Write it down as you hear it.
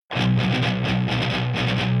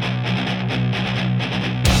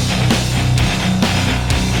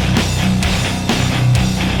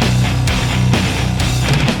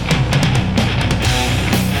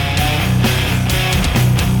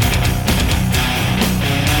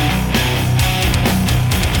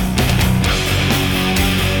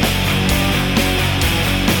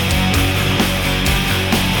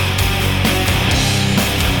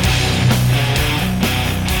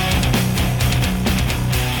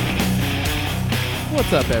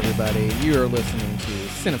What's up, everybody? You are listening to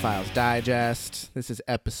Cinephiles Digest. This is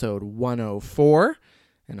episode 104.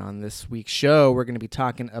 And on this week's show, we're going to be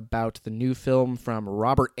talking about the new film from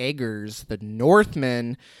Robert Eggers, The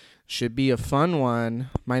Northman. Should be a fun one.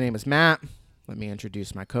 My name is Matt. Let me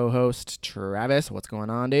introduce my co-host, Travis. What's going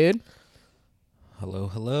on, dude? Hello,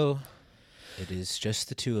 hello. It is just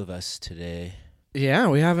the two of us today. Yeah,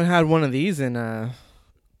 we haven't had one of these in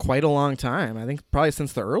quite a long time. I think probably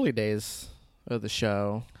since the early days of the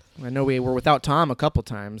show. I know we were without Tom a couple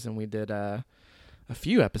times, and we did a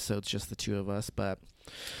few episodes, just the two of us, but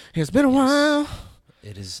it's been a while.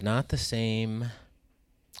 It is not the same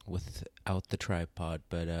without the tripod,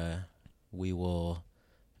 but we will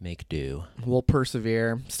make do. We'll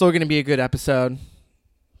persevere. Still going to be a good episode.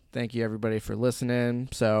 Thank you, everybody, for listening.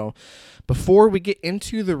 So before we get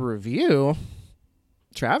into the review,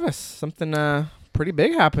 Travis, something pretty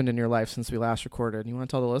big happened in your life since we last recorded. You want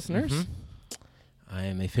to tell the listeners? Mm-hmm. I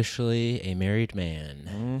am officially a married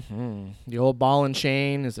man. Mm-hmm. The old ball and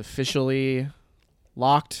chain is officially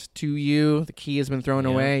locked to you. The key has been thrown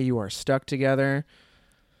away. You are stuck together.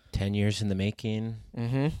 10 years in the making.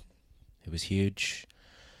 Mm-hmm. It was huge.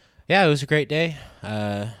 Yeah, it was a great day.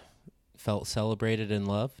 Felt celebrated and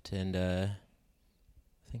loved, and I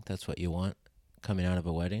think that's what you want coming out of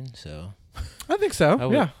a wedding. So I think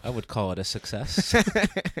so. I would call it a success.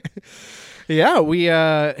 Yeah, we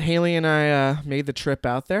Haley and I made the trip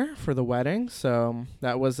out there for the wedding. So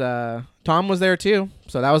that was Tom was there too.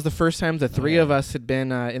 So that was the first time the three of us had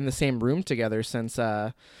been in the same room together since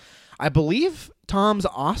I believe Tom's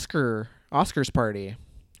Oscars party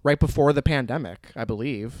right before the pandemic, I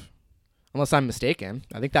believe. Unless I'm mistaken.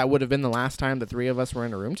 I think that would have been the last time the three of us were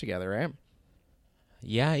in a room together, right?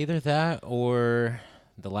 Yeah, either that or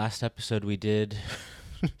the last episode we did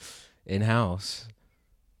in-house.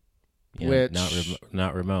 Which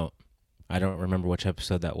not remote. I don't remember which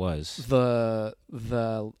episode that was. The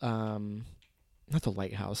not the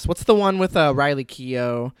lighthouse. What's the one with Riley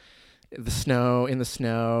Keough? In the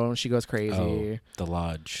snow. She goes crazy. Oh, The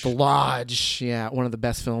Lodge. The Lodge. Yeah, one of the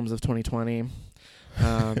best films of 2020.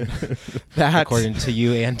 That according to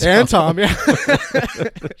you and Tom. And Tom, yeah.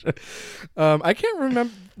 I can't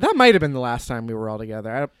remember. That might have been the last time we were all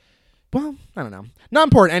together. I don't know. Not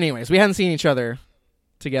important. Anyways, we hadn't seen each other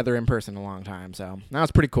together in person in a long time, so that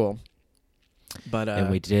was pretty cool. But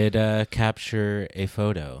and we did capture a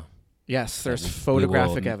photo. Yes, there's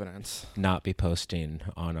photographic evidence. Not be posting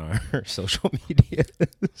on our social media.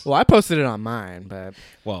 Well, I posted it on mine, but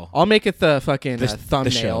I'll make it the fucking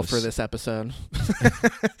thumbnail for this episode.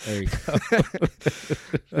 There you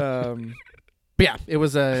go. But yeah, it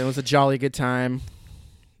was a jolly good time.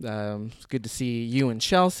 It's good to see you and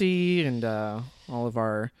Chelsea and all of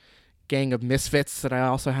our gang of misfits that I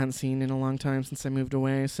also hadn't seen in a long time since I moved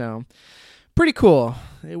away. So pretty cool.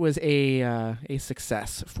 It was a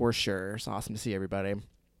success for sure. It's awesome to see everybody.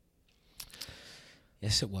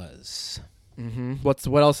 Yes, it was. Mm-hmm. What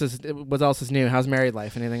else is new? How's married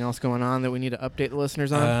life? Anything else going on that we need to update the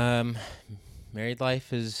listeners on? Married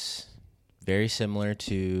life is very similar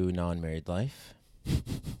to non-married life,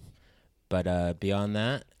 but beyond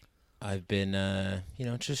that, I've been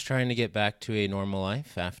just trying to get back to a normal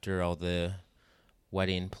life after all the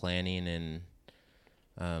wedding planning and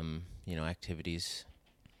activities.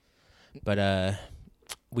 But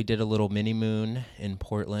we did a little mini moon in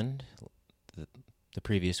Portland the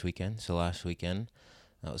previous weekend, so last weekend.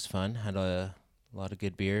 That was fun. Had a lot of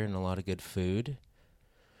good beer and a lot of good food.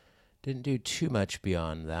 Didn't do too much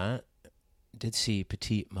beyond that. Did see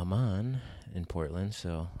Petite Maman in Portland,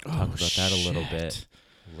 so I'll talk about that a little bit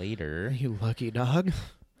later. You lucky dog.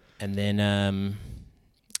 And then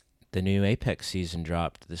the new Apex season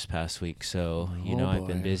dropped this past week, so I've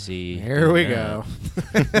been busy. Here we go.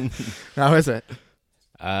 How is it?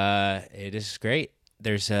 It is great.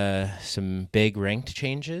 There's some big ranked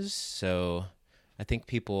changes, so I think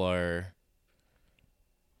people are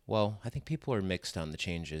mixed on the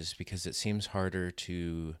changes because it seems harder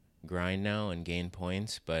to grind now and gain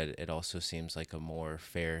points, but it also seems like a more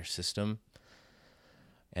fair system.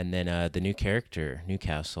 And then the new character,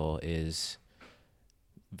 Newcastle, is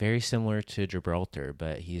very similar to Gibraltar,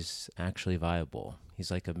 but he's actually viable. He's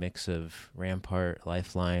like a mix of Rampart,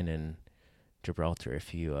 Lifeline, and Gibraltar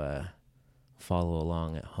if you follow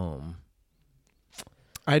along at home.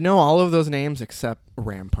 I know all of those names except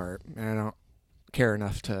Rampart, and I don't care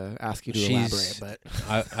enough to ask you to elaborate. But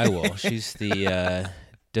I will. She's the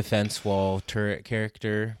defense wall turret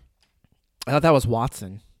character. I thought that was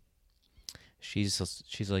Watson.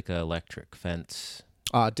 She's like an electric fence.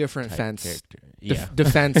 Different fence. Character. Yeah.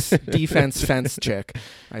 Defense fence chick.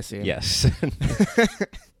 I see. Yes.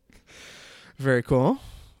 Very cool.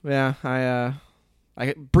 Yeah, I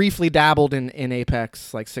briefly dabbled in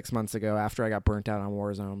Apex like 6 months ago after I got burnt out on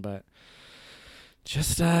Warzone, but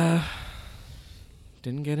just didn't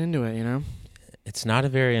get into it, you know? It's not a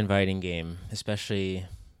very inviting game, especially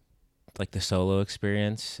like the solo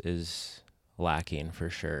experience is lacking for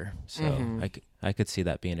sure. So I could see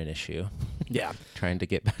that being an issue. Yeah. Trying to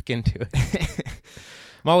get back into it.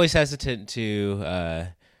 I'm always hesitant to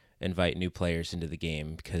invite new players into the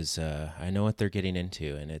game because I know what they're getting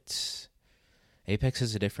into, and Apex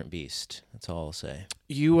is a different beast. That's all I'll say.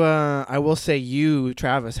 I will say you,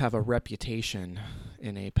 Travis, have a reputation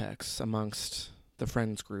in Apex amongst the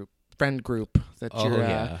friend group that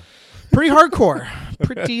you're pretty hardcore.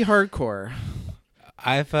 Pretty hardcore.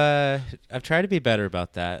 I've tried to be better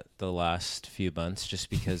about that the last few months, just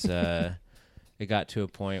because it got to a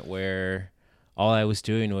point where all I was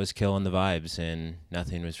doing was killing the vibes, and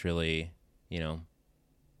nothing was really,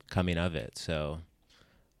 coming of it. So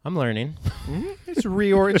I'm learning. It's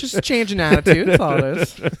just changing attitude. That's all it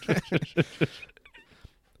is.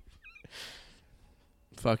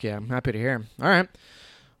 Fuck yeah, I'm happy to hear. All right.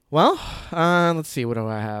 Well, let's see. What do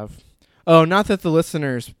I have? Oh, not that the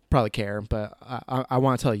listeners probably care, but I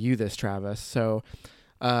want to tell you this, Travis. So,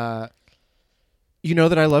 you know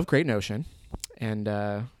that I love Great Notion, and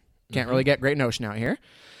can't really get Great Notion out here.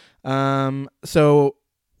 So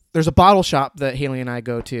there's a bottle shop that Haley and I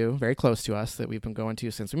go to very close to us that we've been going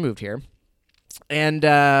to since we moved here. And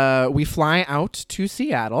we fly out to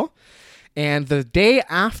Seattle. And the day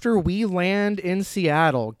after we land in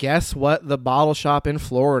Seattle, guess what the bottle shop in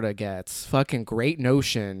Florida gets? Fucking Great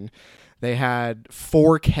Notion. They had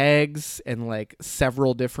 4 kegs and like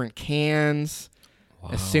several different cans.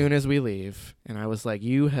 Wow. As soon as we leave. And I was like,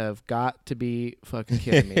 you have got to be fucking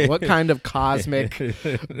kidding me. What kind of cosmic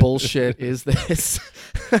bullshit is this?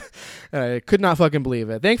 I could not fucking believe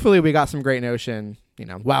it. Thankfully, we got some Great Notion,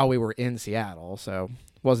 while we were in Seattle. So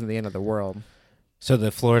it wasn't the end of the world. So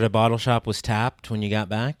the Florida bottle shop was tapped when you got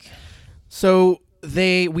back? So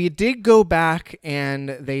we did go back, and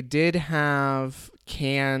they did have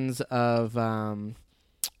cans of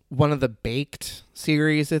one of the baked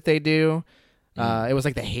series that they do. It was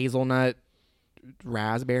like the hazelnut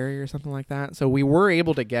raspberry or something like that. So we were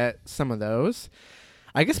able to get some of those.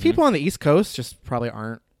 I guess people on the East Coast just probably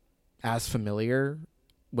aren't as familiar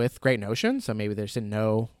with Great Notion. So maybe they just didn't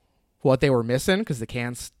know what they were missing because the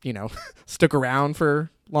cans, stuck around for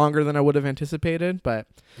longer than I would have anticipated. But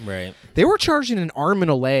right, they were charging an arm and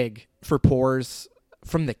a leg for pours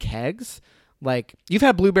from the kegs. Like, you've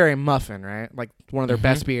had Blueberry Muffin, right? Like one of their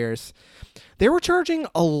best beers. They were charging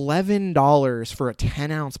 $11 for a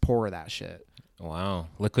 10-ounce pour of that shit. Wow.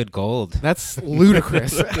 Liquid gold. That's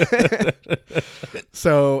ludicrous.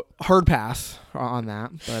 So, hard pass on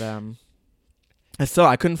that. But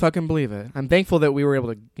I couldn't fucking believe it. I'm thankful that we were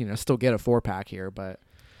able to, still get a 4-pack here, but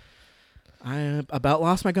I about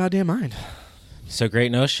lost my goddamn mind. So,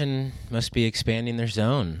 Great Notion must be expanding their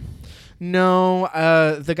zone. No,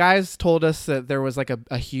 the guys told us that there was like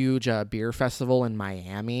a huge beer festival in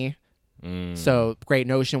Miami. So Great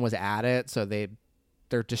Notion was at it. So they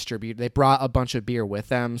brought a bunch of beer with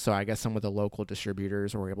them. So I guess some of the local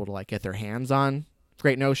distributors were able to like get their hands on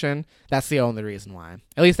Great Notion. That's the only reason why.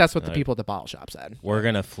 At least that's what the people at the bottle shop said. We're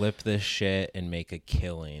going to flip this shit and make a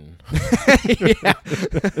killing. Yeah.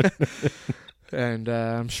 And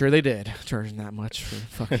I'm sure they did, charging that much for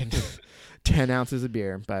fucking 10 ounces of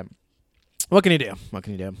beer. But what can you do? What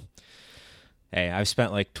can you do? Hey, I've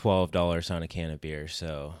spent like $12 on a can of beer,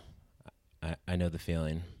 so I know the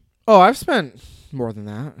feeling. Oh, I've spent more than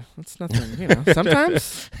that. That's nothing,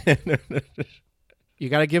 Sometimes you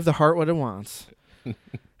got to give the heart what it wants.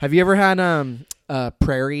 Have you ever had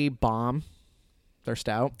Prairie Bomb, their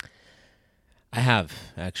stout? I have,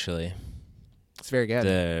 actually. It's very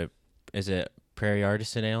good. Is it Prairie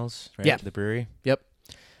Artisan Ales, right? Yeah. The brewery? Yep.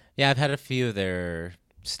 Yeah, I've had a few of their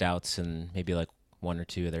stouts and maybe like 1 or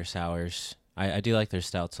 2 of their sours. I do like their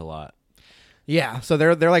stouts a lot. Yeah, so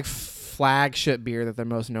they're like flagship beer that they're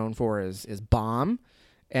most known for is Bomb.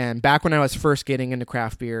 And back when I was first getting into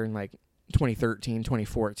craft beer in like 2013,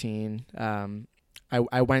 2014,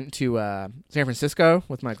 I went to San Francisco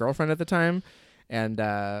with my girlfriend at the time and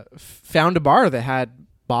found a bar that had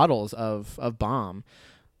bottles of Bomb.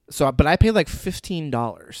 But I paid like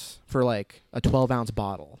 $15 for like a 12-ounce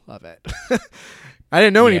bottle of it. I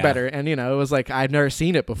didn't know any better, and it was like I'd never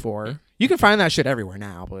seen it before. You can find that shit everywhere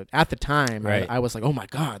now, but at the time, right. I was like, "Oh my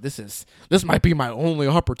god, this might be my only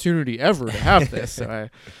opportunity ever to have this." So I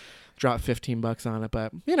dropped $15 on it,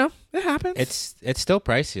 but it happens. It's still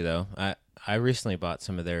pricey though. I recently bought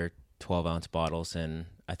some of their 12-ounce bottles, and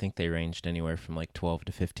I think they ranged anywhere from like $12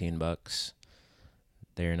 to $15.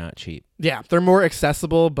 They're not cheap. Yeah, they're more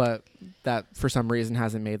accessible, but that for some reason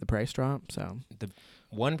hasn't made the price drop. So The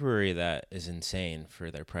one brewery that is insane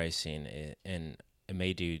for their pricing, and it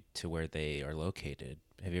may due to where they are located.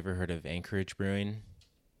 Have you ever heard of Anchorage Brewing?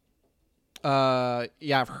 yeah,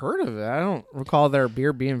 I've heard of it. I don't recall their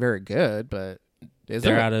beer being very good, but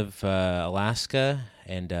They're out of Alaska,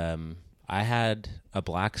 and I had a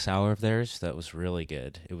black sour of theirs that was really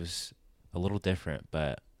good. It was a little different,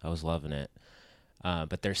 but I was loving it.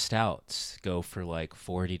 But their stouts go for like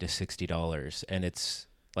 $40 to $60, and it's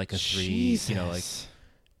like a like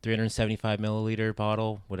 375 milliliter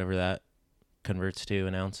bottle, whatever that converts to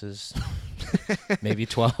in ounces. Maybe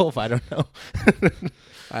 12. I don't know.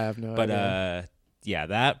 I have no But idea. yeah,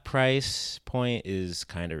 that price point is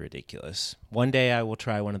kind of ridiculous. One day I will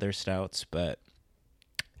try one of their stouts, but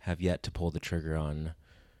have yet to pull the trigger on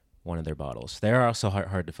one of their bottles. They are also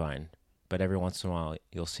hard to find, but every once in a while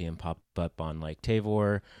you'll see them pop up on like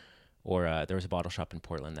Tavor, or there was a bottle shop in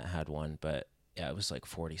Portland that had one, but yeah, it was like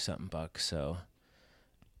 40 something bucks. So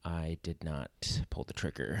I did not pull the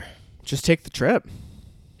trigger. Just take the trip.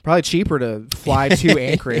 Probably cheaper to fly to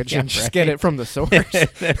Anchorage and just get it from the source.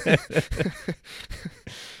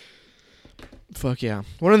 Fuck yeah.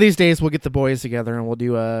 One of these days we'll get the boys together and we'll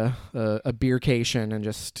do a beercation and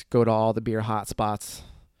just go to all the beer hot spots.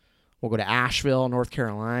 We'll go to Asheville, North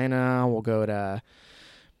Carolina. We'll go to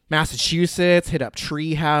Massachusetts, hit up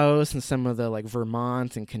Treehouse and some of the like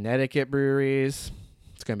Vermont and Connecticut breweries.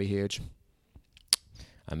 It's going to be huge.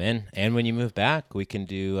 I'm in. And when you move back, we can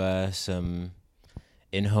do some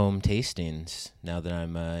in-home tastings now that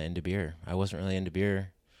I'm into beer. I wasn't really into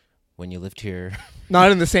beer when you lived here.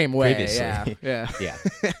 Not in the same way. Previously. Yeah. Yeah.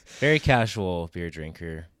 Very casual beer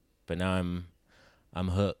drinker, but now I'm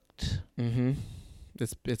hooked. Mm-hmm.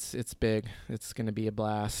 It's big. It's gonna be a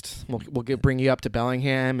blast. We'll bring you up to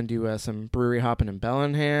Bellingham and do some brewery hopping in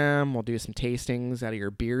Bellingham. We'll do some tastings out of your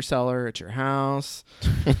beer cellar at your house.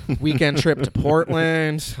 Weekend trip to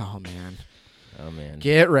Portland. Oh man.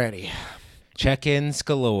 Get ready. Check-ins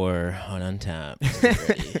galore on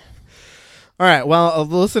Untappd. All right. Well,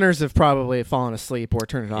 the listeners have probably fallen asleep or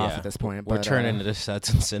turned it off at this point. We're turning it to Suds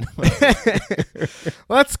and Cinema.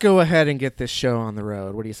 Let's go ahead and get this show on the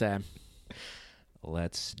road. What do you say?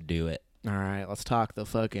 Let's do it. All right. Let's talk the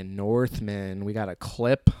fucking Northmen. We got a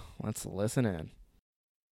clip. Let's listen in.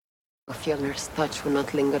 Fjellner's touch will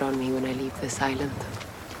not linger on me when I leave this island.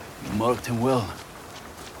 You marked him well.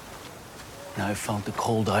 Now I've found the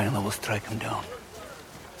cold iron that will strike him down.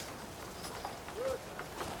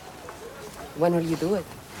 When will you do it?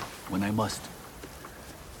 When I must.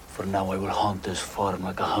 For now I will haunt this farm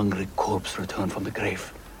like a hungry corpse returned from the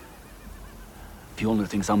grave. Fjolnir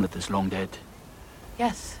thinks Amlet is long dead.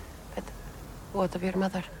 Yes, but what of your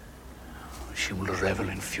mother? She will revel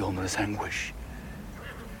in Fjolnir's anguish.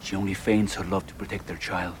 She only feigns her love to protect their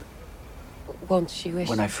child. Won't she wish?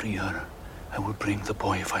 When I free her, I will bring the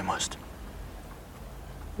boy if I must.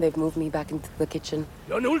 They've moved me back into the kitchen.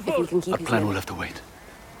 If we can keep Our his plan men- will have to wait.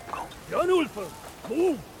 Go.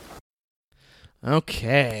 Move!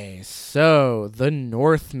 Okay, so The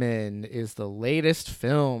Northman is the latest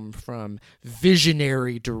film from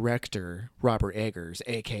visionary director Robert Eggers,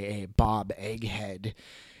 a.k.a. Bob Egghead.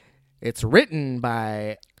 It's written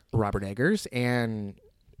by Robert Eggers and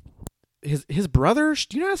his brother.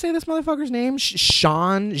 Do you know how to say this motherfucker's name?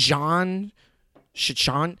 Sean,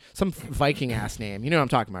 some Viking-ass name. You know what I'm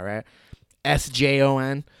talking about, right?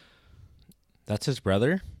 Sjon. That's his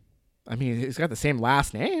brother? I mean, he's got the same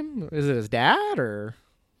last name. Is it his dad or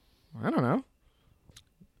I don't know.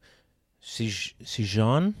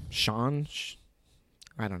 Sijan? Sean?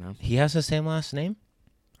 I don't know. He has the same last name?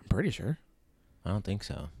 I'm pretty sure. I don't think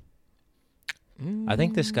so. I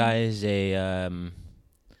think this guy is a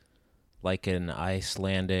like an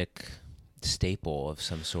Icelandic staple of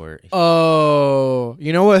some sort. Oh,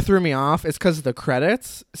 you know what threw me off? It's because the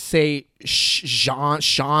credits say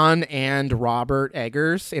Sean and Robert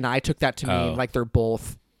Eggers, and I took that to mean like they're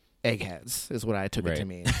both eggheads. Is what I took it to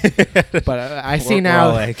mean. But I see now.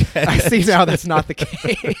 I see now that's not the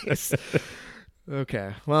case.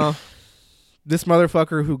 Okay, well, this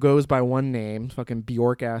motherfucker who goes by one name, fucking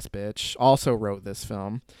Bjork ass bitch, also wrote this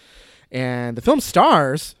film, and the film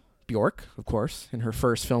stars Bjork, of course, in her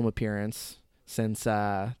first film appearance since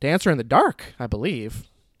Dancer in the Dark, I believe,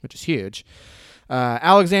 which is huge.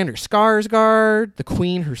 Alexander Skarsgård, the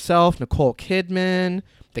Queen herself, Nicole Kidman,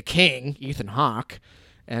 the King, Ethan Hawke,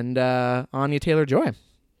 and Anya Taylor-Joy.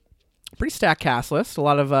 Pretty stacked cast list. A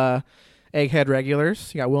lot of Egghead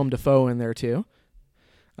regulars. You got Willem Dafoe in there too.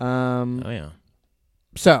 Oh yeah.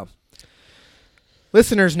 So,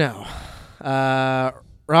 listeners know.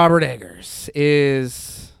 Robert Eggers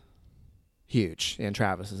is huge in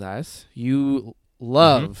Travis's eyes. You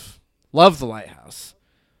love The Lighthouse.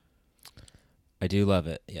 I do love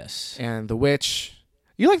it, yes. And The Witch.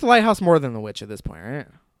 You like The Lighthouse more than The Witch at this point,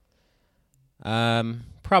 right?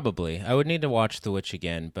 Probably. I would need to watch The Witch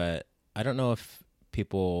again, but I don't know if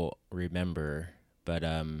people remember. But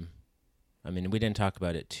I mean, we didn't talk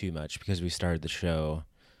about it too much because we started the show,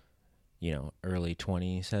 early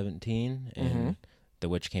 2017, and The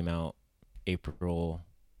Witch came out April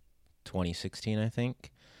 2016, I think.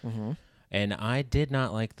 Mm-hmm. And I did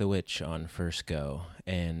not like The Witch on first go,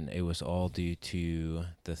 and it was all due to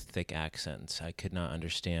the thick accents. I could not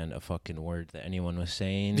understand a fucking word that anyone was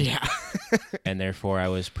saying. Yeah. And therefore, I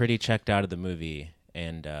was pretty checked out of the movie,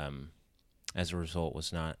 and as a result,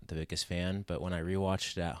 was not the biggest fan. But when I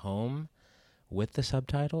rewatched it at home with the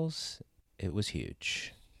subtitles, it was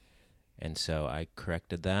huge. And so I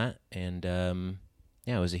corrected that, and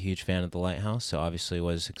I was a huge fan of The Lighthouse, so obviously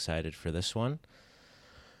was excited for this one.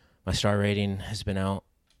 My star rating has been out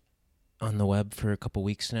on the web for a couple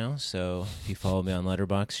weeks now, so if you follow me on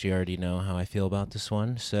Letterboxd, you already know how I feel about this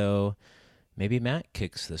one. So maybe Matt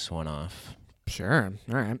kicks this one off. Sure.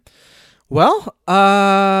 All right. Well,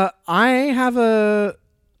 I have a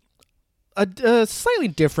slightly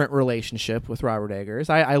different relationship with Robert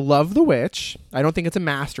Eggers. I love The Witch. I don't think it's a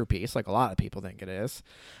masterpiece like a lot of people think it is.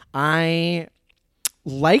 I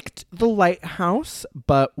liked The Lighthouse,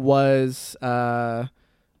 but was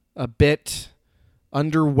a bit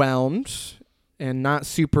underwhelmed and not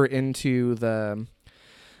super into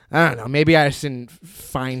I don't know, maybe I just didn't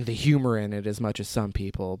find the humor in it as much as some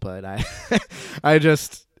people, but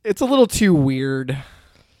it's a little too weird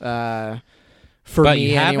for but me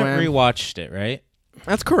you haven't anyway. rewatched it, right?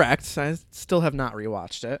 That's correct. I still have not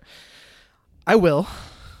rewatched it. I will.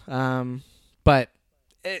 But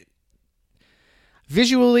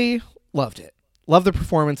visually, loved it. Love the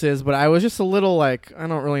performances, but I was just a little like, I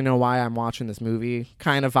don't really know why I'm watching this movie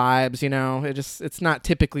kind of vibes, it's not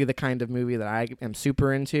typically the kind of movie that I am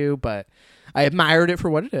super into, but I admired it for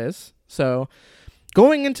what it is. So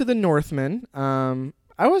going into The Northman,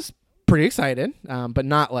 I was pretty excited, but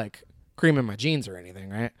not like creaming my jeans or anything,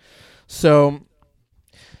 right? So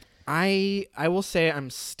I will say I'm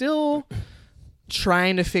still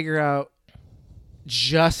trying to figure out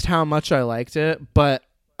just how much I liked it, but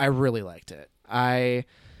I really liked it. I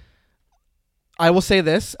will say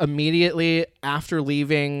this, immediately after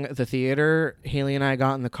leaving the theater, Haley and I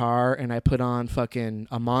got in the car and I put on fucking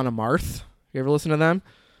Amon Amarth. You ever listen to them?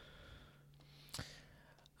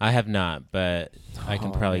 I have not, but I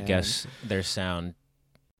can probably man. guess their sound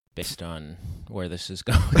based on where this is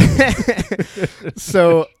going.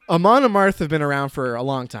 So Amon Amarth have been around for a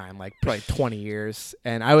long time, like probably 20 years,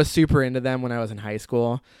 and I was super into them when I was in high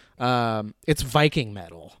school. It's Viking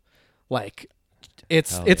metal. Like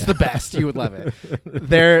it's the best. You would love it.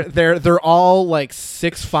 They're all like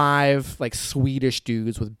 6'5", like Swedish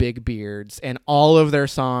dudes with big beards, and all of their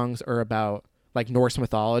songs are about like Norse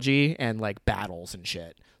mythology and like battles and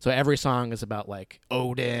shit. So every song is about like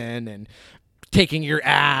Odin and taking your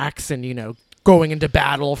axe and going into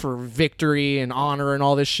battle for victory and honor and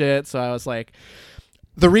all this shit. So I was like,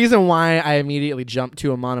 the reason why I immediately jumped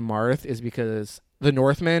to Amon Amarth is because The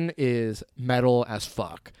Northman is metal as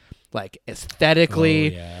fuck. Like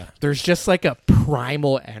aesthetically, there's just like a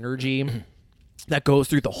primal energy that goes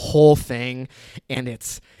through the whole thing, and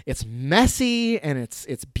it's messy and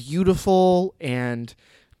it's beautiful, and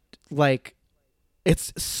like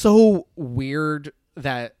it's so weird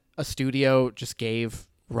that a studio just gave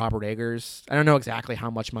Robert Eggers, I don't know exactly how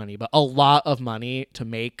much money, but a lot of money to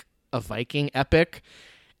make a Viking epic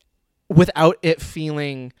without it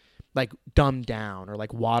feeling like dumbed down or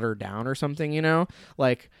like watered down or something,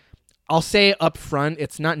 like I'll say up front,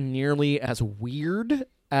 it's not nearly as weird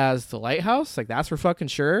as The Lighthouse, like that's for fucking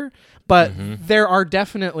sure, but there are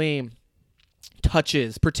definitely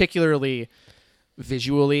touches, particularly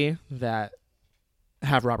visually, that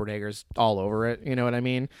have Robert Eggers all over it, you know what I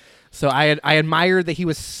mean? So I admired that he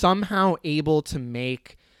was somehow able to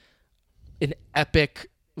make an epic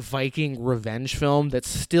Viking revenge film that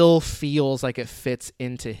still feels like it fits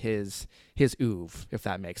into his oeuvre, if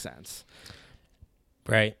that makes sense.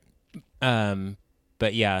 Right.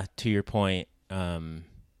 But yeah, to your point,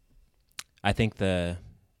 I think the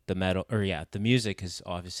metal, or the music is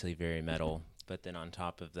obviously very metal, but then on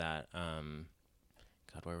top of that, God,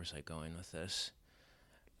 where was I going with this?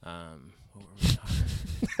 What were we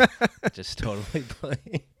talking? Just totally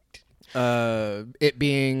blank. It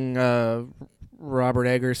being Robert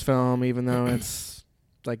Eggers' film, even though it's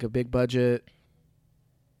like a big budget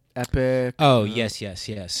epic. Oh, yes.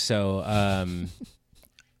 So,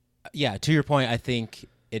 Yeah, to your point, I think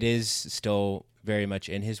it is still very much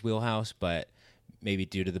in his wheelhouse, but maybe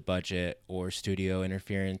due to the budget or studio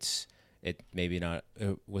interference, it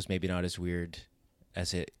was maybe not as weird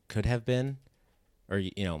as it could have been, or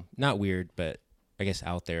not weird, but I guess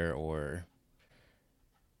out there, or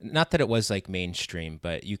not that it was like mainstream,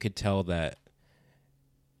 but you could tell that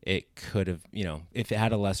it could have, if it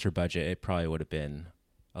had a lesser budget, it probably would have been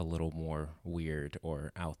a little more weird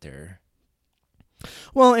or out there.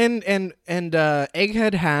 Well, and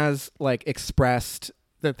Egghead has like expressed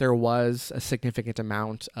that there was a significant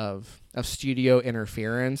amount of studio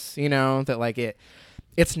interference, that like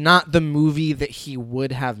it's not the movie that he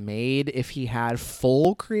would have made if he had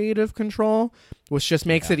full creative control, which just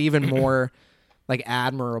makes it even more like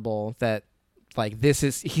admirable that like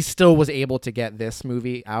he still was able to get this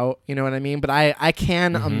movie out, you know what I mean? But I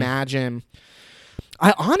can imagine,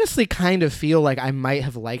 I honestly kind of feel like I might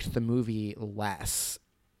have liked the movie less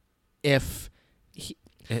if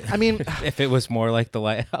if it was more like The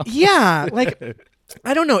Lighthouse. Yeah, like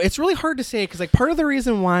I don't know. It's really hard to say because like part of the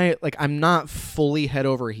reason why like I'm not fully head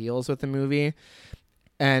over heels with the movie,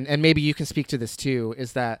 and maybe you can speak to this too,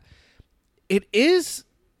 is that it is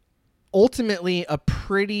ultimately a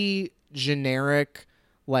pretty generic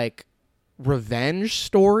like revenge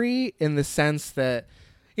story in the sense that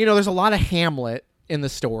there's a lot of Hamlet in the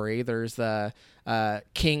story. There's the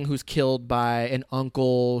king who's killed by an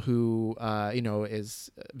uncle who is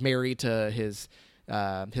married to his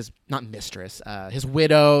not mistress, his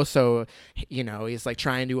widow. So he's like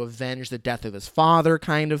trying to avenge the death of his father,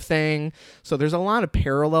 kind of thing. So there's a lot of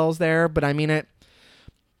parallels there. But I mean, I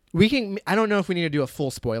don't know if we need to do a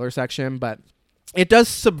full spoiler section, but it does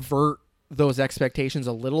subvert those expectations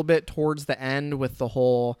a little bit towards the end with the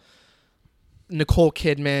whole Nicole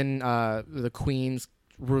Kidman, the Queen's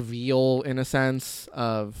reveal in a sense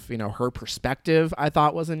of her perspective. I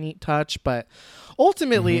thought was a neat touch, but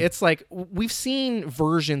ultimately it's like we've seen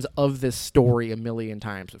versions of this story a million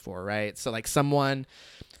times before, right? So like someone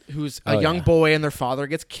who's a young boy and their father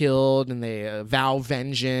gets killed and they vow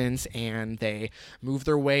vengeance and they move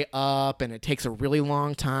their way up and it takes a really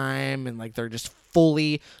long time and like they're just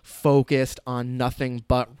fully focused on nothing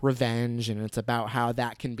but revenge, and it's about how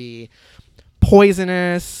that can be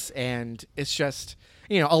poisonous. And it's just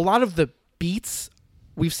a lot of the beats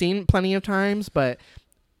we've seen plenty of times, but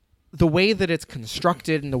the way that it's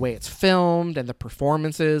constructed and the way it's filmed and the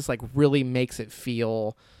performances like really makes it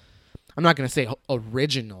feel, I'm not going to say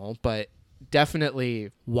original, but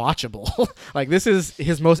definitely watchable. Like this is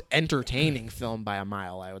his most entertaining film by a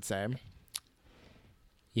mile, I would say.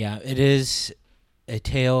 Yeah, it is a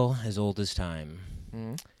tale as old as time.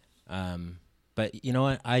 But you know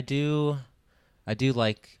what? I do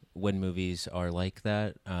like when movies are like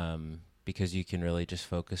that, because you can really just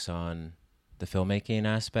focus on the filmmaking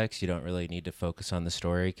aspects. You don't really need to focus on the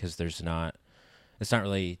story because it's not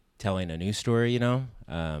really telling a new story,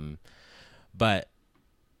 But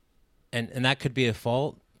and that could be a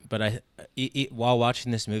fault. But while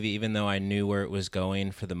watching this movie, even though I knew where it was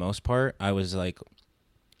going for the most part, I was like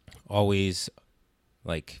always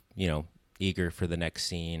like eager for the next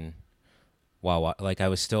scene. While like I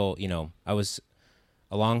was still I was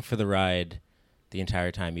along for the ride the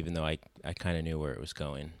entire time, even though I kind of knew where it was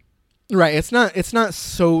going. Right. It's not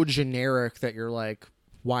so generic that you're like,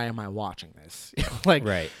 why am I watching this? Like,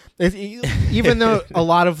 right. Even though a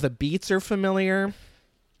lot of the beats are familiar,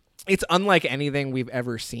 it's unlike anything we've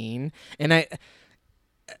ever seen. And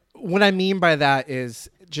what I mean by that is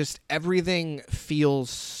just everything feels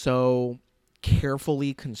so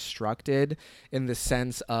carefully constructed in the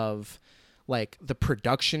sense of like the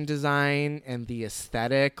production design and the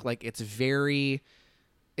aesthetic. Like it's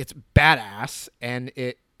badass and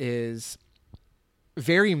it is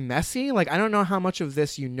very messy. Like I don't know how much of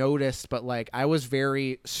this you noticed, but like I was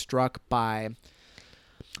very struck by,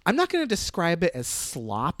 I'm not going to describe it as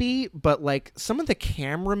sloppy, but like some of the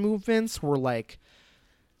camera movements were like,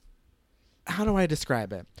 how do I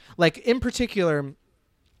describe it? Like in particular,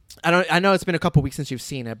 I know it's been a couple weeks since you've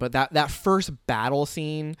seen it, but that first battle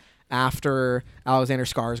scene after Alexander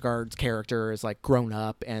Skarsgård's character is like grown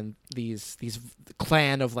up and these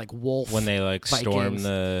clan of like wolf when they like Vikings. Storm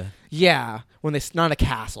the when they not a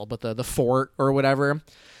castle but the fort or whatever.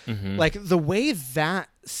 Like the way that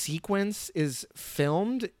sequence is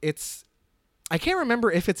filmed, I can't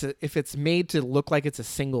remember if it's made to look like it's a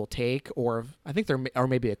single take or I think there are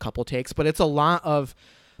maybe a couple takes, but it's a lot of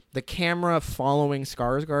the camera following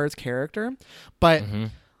Skarsgård's character, but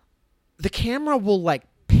the camera will like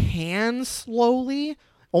pan slowly,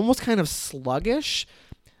 almost kind of sluggish,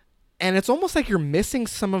 And it's almost like you're missing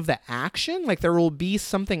some of the action. Like there will be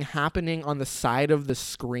something happening on the side of the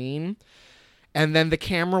screen, and then the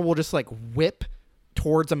camera will just like whip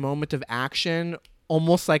towards a moment of action,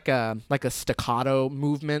 almost like a staccato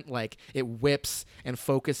movement. Like it whips and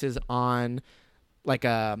focuses on like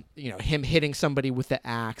him hitting somebody with the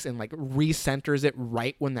axe, and like recenters it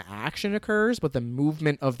right when the action occurs. But the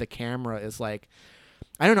movement of the camera is like,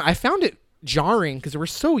 I don't know. I found it jarring because we're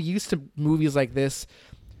so used to movies like this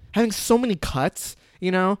having so many cuts,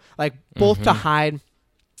 like both to hide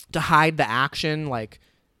the action, like,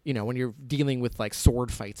 when you're dealing with like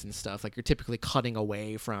sword fights and stuff, like you're typically cutting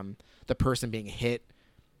away from the person being hit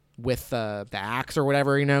with the axe or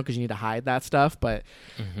whatever, because you need to hide that stuff. But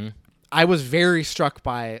I was very struck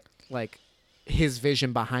by like his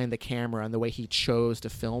vision behind the camera and the way he chose to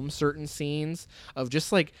film certain scenes of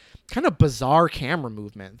just like kind of bizarre camera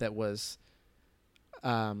movement that was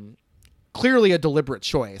clearly a deliberate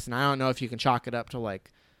choice. And I don't know if you can chalk it up to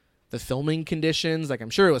like the filming conditions. Like I'm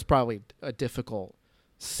sure it was probably a difficult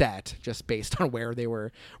set just based on where they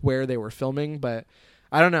were filming, but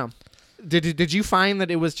I don't know. Did you find that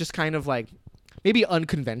it was just kind of like maybe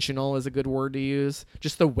unconventional is a good word to use,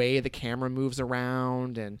 just the way the camera moves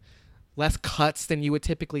around and less cuts than you would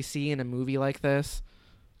typically see in a movie like this?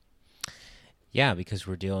 Yeah, because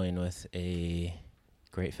we're dealing with a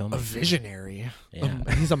great filmmaker. A visionary. Yeah.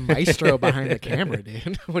 He's a maestro behind the camera,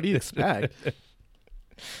 dude. What do you expect?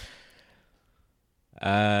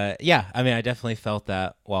 Yeah, I mean, I definitely felt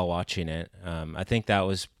that while watching it. I think that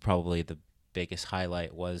was probably the biggest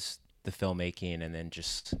highlight was the filmmaking, and then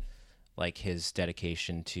just like his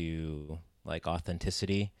dedication to like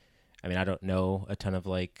authenticity. I mean, I don't know a ton of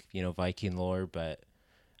like, Viking lore, but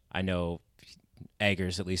I know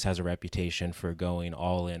Eggers at least has a reputation for going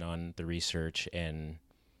all in on the research and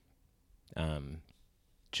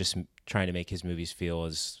just trying to make his movies feel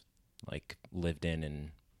as like lived in and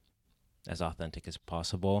as authentic as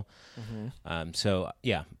possible. So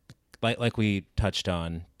yeah, like we touched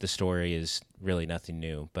on, the story is really nothing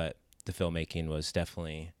new, but the filmmaking was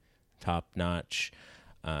definitely top notch.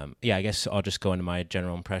 Yeah, I guess I'll just go into my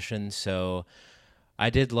general impressions. So I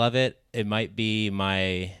did love it. It might be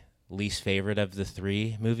my least favorite of the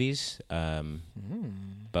three movies,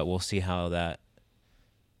 but we'll see how that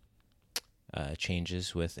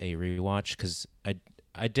changes with a rewatch, because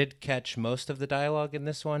I did catch most of the dialogue in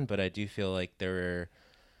this one, but I do feel like there were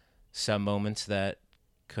some moments that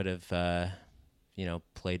could have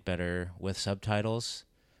played better with subtitles.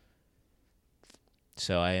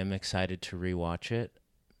 So I am excited to rewatch it.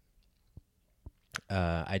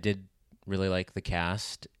 I did really like the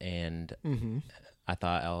cast, and I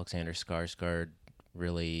thought Alexander Skarsgård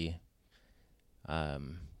really,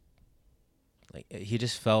 like he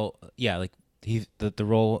just felt, like the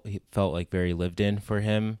role he felt like very lived in for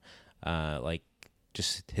him, like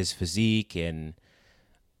just his physique and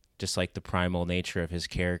just like the primal nature of his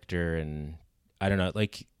character, and I don't know,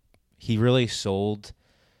 like he really sold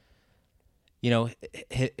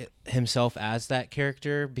himself as that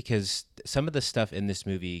character, because some of the stuff in this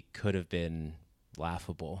movie could have been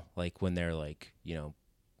laughable, like when they're like,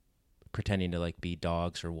 pretending to like be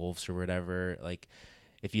dogs or wolves or whatever. Like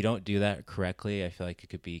if you don't do that correctly, I feel like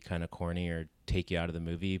it could be kind of corny or take you out of the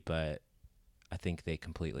movie, but I think they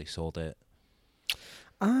completely sold it.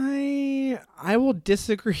 I will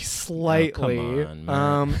disagree slightly. Oh, come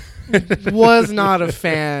on, was not a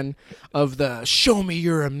fan of the "show me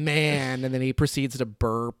you're a man," and then he proceeds to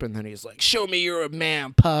burp, and then he's like, "Show me you're a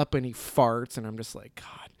man, pup," and he farts, and I'm just like,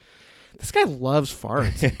 God, this guy loves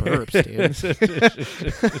farts and burps,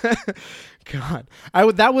 dude. God,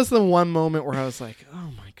 that was the one moment where I was like,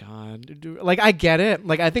 oh my God, like I get it.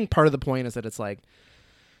 Like I think part of the point is that it's like.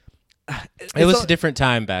 It was a different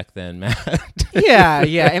time back then, Matt. yeah,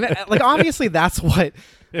 and like obviously that's what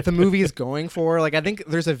the movie is going for. Like I think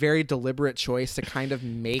there's a very deliberate choice to kind of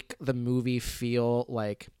make the movie feel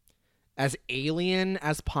like as alien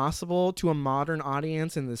as possible to a modern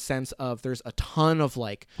audience, in the sense of there's a ton of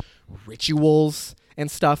like rituals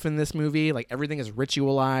and stuff in this movie. Like everything is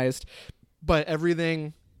ritualized, but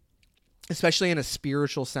everything, especially in a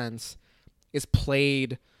spiritual sense, is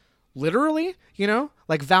played literally,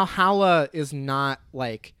 like Valhalla is not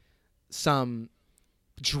like some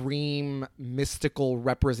dream mystical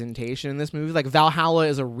representation in this movie. Like Valhalla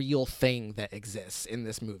is a real thing that exists in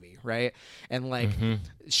this movie, right? And like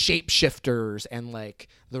shapeshifters and like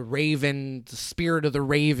the spirit of the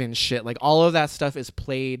raven shit, like all of that stuff is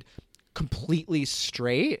played completely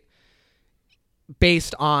straight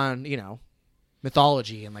based on,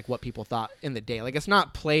 mythology and like what people thought in the day. Like it's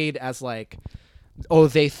not played as like oh,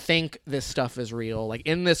 they think this stuff is real. Like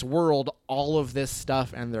in this world, all of this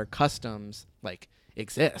stuff and their customs like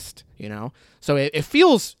exist, you know? So it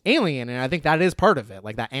feels alien, and I think that is part of it.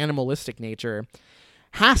 Like that animalistic nature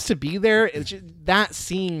has to be there. That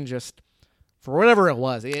scene just, for whatever it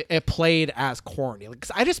was, it played as corny.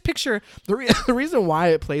 Because I just picture, the reason why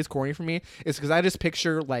it plays corny for me is because I just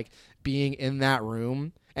picture like being in that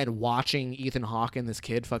room and watching Ethan Hawke and this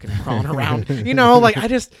kid fucking crawling around, you know, like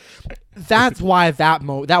that's why that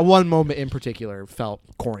one moment in particular felt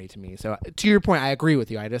corny to me. So to your point, I agree with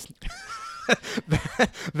you. I just,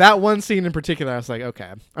 that one scene in particular, I was like,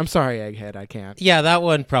 okay, I'm sorry, Egghead, I can't. Yeah, that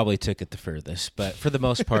one probably took it the furthest, but for the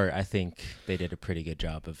most part, I think they did a pretty good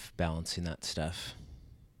job of balancing that stuff.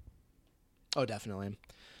 Oh, definitely.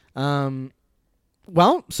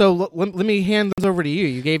 Well, so let me hand those over to you.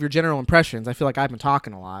 You gave your general impressions. I feel like I've been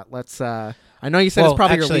talking a lot. I know you said it's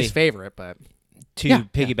probably your least favorite, but to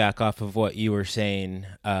piggyback off of what you were saying,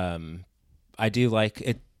 I do like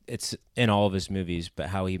it. It's in all of his movies, but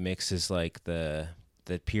how he mixes like the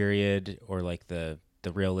period or like the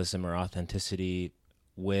realism or authenticity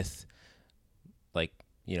with like,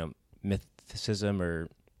 you know, mysticism or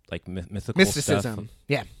like mystical mysticism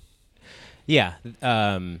stuff. Yeah.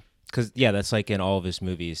 Because that's like in all of his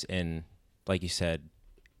movies, and like you said,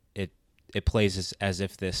 it plays as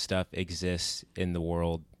if this stuff exists in the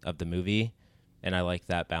world of the movie, and I like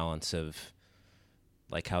that balance of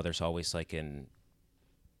like how there's always like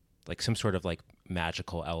some sort of like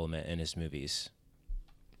magical element in his movies.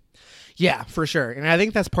 Yeah, for sure, and I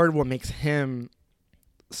think that's part of what makes him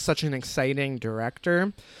such an exciting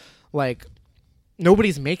director. Like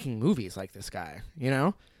nobody's making movies like this guy, you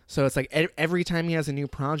know. So it's like every time he has a new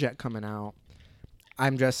project coming out,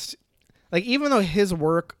 I'm just like, even though his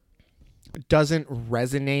work doesn't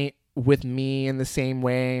resonate with me in the same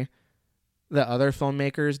way that other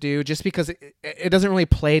filmmakers do, just because it doesn't really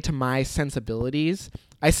play to my sensibilities,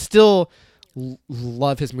 I still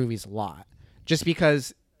love his movies a lot, just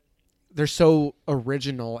because they're so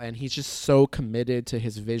original and he's just so committed to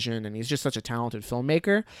his vision, and he's just such a talented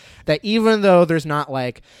filmmaker that even though there's not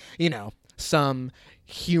like, you know, some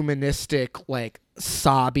humanistic like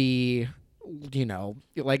sobby, you know,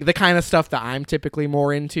 like the kind of stuff that I'm typically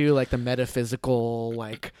more into, like the metaphysical,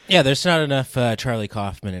 like there's not enough Charlie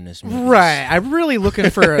Kaufman in his movies. Right, I'm really looking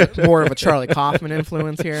for more of a Charlie Kaufman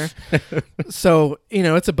influence here. So, you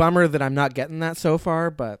know, it's a bummer that I'm not getting that so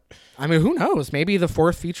far, but I mean, who knows, maybe the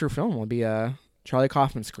fourth feature film will be a Charlie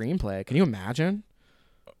Kaufman screenplay. Can you imagine?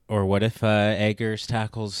 Or what if Eggers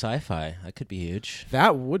tackles sci-fi? That could be huge.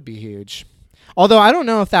 That would be huge. Although I don't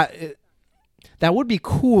know if that would be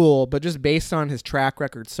cool, but just based on his track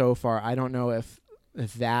record so far, I don't know if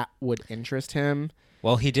that would interest him.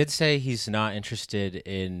 Well, he did say he's not interested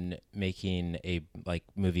in making a like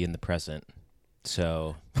movie in the present.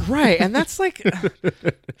 So right, and that's like,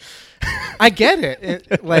 I get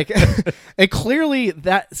it. Like, it clearly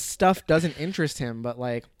that stuff doesn't interest him, but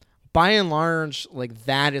like, by and large, like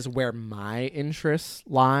that is where my interests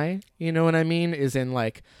lie. You know what I mean? Is in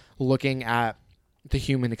like looking at the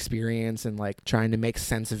human experience and like trying to make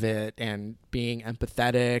sense of it and being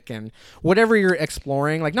empathetic and whatever you're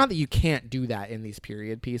exploring. Like, not that you can't do that in these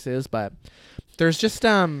period pieces, but there's just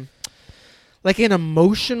like an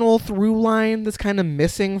emotional through line that's kind of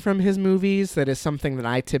missing from his movies. That is something that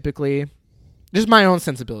I typically, just my own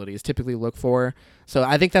sensibilities, typically look for. So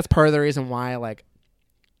I think that's part of the reason why like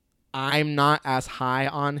I'm not as high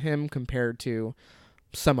on him compared to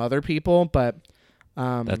some other people, but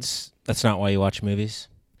that's not why you watch movies.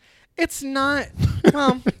 It's not.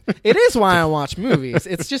 Well, it is why I watch movies.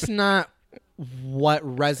 It's just not what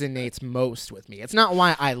resonates most with me. It's not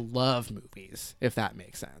why I love movies, if that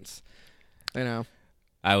makes sense. You know,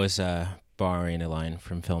 I was borrowing a line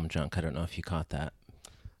from Film Junk. I don't know if you caught that.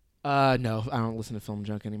 No, I don't listen to Film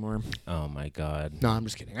Junk anymore. Oh my God. No, I'm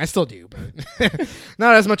just kidding. I still do, but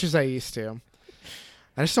not as much as I used to.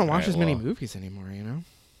 I just don't watch as many movies anymore, you know?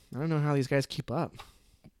 I don't know how these guys keep up.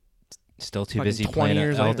 Still too busy playing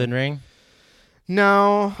Elden Ring?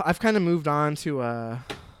 No, I've kind of moved on to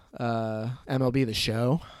MLB The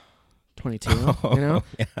Show 22, you know?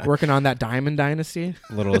 Yeah. Working on that Diamond Dynasty.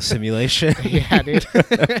 A little simulation. Yeah, dude.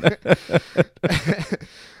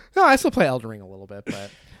 No, I still play Elden Ring a little bit, but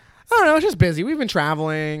I don't know. It's just busy. We've been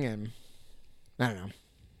traveling, and I don't know.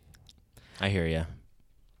 I hear you.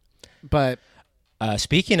 But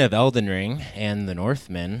speaking of Elden Ring and the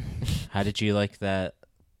Northmen, how did you like that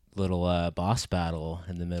little boss battle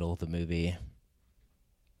in the middle of the movie?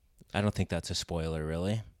 I don't think that's a spoiler,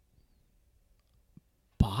 really.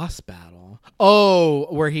 Boss battle?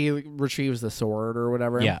 Oh, where he retrieves the sword or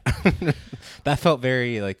whatever? Yeah. That felt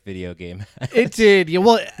very like video game. It did. Yeah.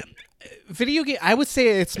 Well, video game. I would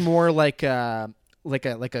say it's more like a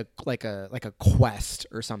quest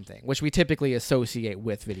or something, which we typically associate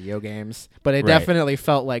with video games. But it Right. definitely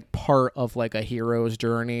felt like part of like a hero's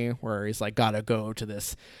journey where he's like got to go to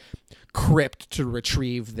this crypt to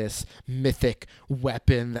retrieve this mythic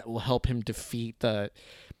weapon that will help him defeat the,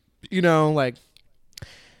 like.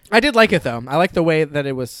 I did like it though. I liked the way that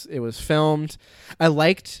it was filmed. I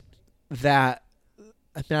liked that.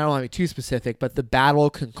 I don't want to be too specific, but the battle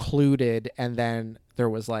concluded, and then there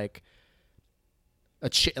was like a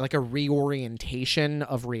reorientation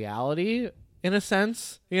of reality in a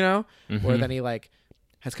sense, where then he like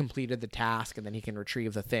has completed the task, and then he can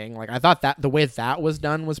retrieve the thing. Like I thought that the way that was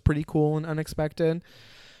done was pretty cool and unexpected.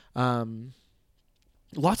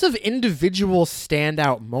 Lots of individual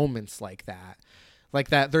standout moments like that. Like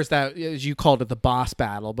that, there's that, as you called it, the boss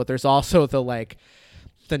battle, but there's also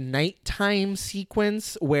the nighttime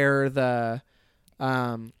sequence where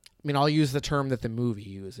I'll use the term that the movie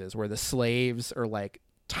uses, where the slaves are like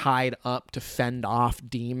tied up to fend off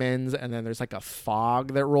demons, and then there's like a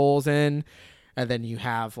fog that rolls in, and then you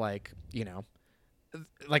have like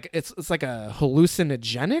it's like a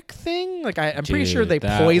hallucinogenic thing. Like I'm pretty sure they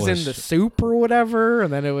poisoned the soup or whatever,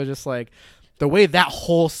 and then it was just like. The way that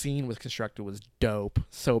whole scene was constructed was dope.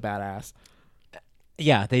 So badass.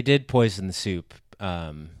 Yeah, they did poison the soup.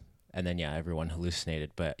 And then, everyone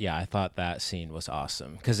hallucinated. But, I thought that scene was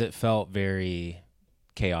awesome because it felt very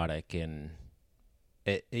chaotic. And,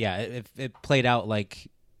 it played out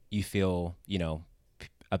like you feel,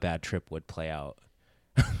 a bad trip would play out.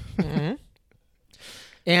 Mm-hmm.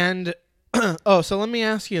 And, so let me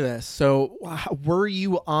ask you this. So were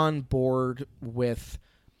you on board with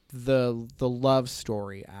the love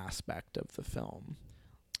story aspect of the film?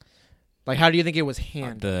 Like, how do you think it was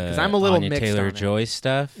handled? Because I'm a little Anya mixed on it. Taylor-Joy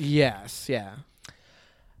stuff? Yes, yeah.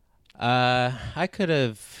 I could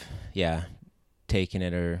have, taken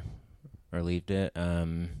it or leaved it.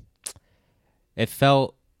 It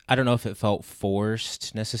felt, I don't know if it felt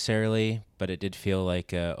forced necessarily, but it did feel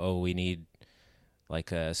like, we need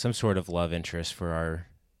like some sort of love interest for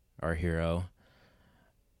our hero.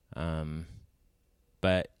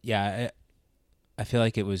 But I feel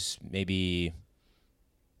like it was maybe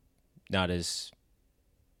not as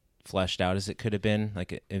fleshed out as it could have been.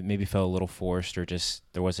 Like it maybe felt a little forced, or just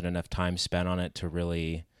there wasn't enough time spent on it to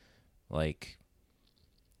really like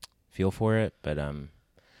feel for it. But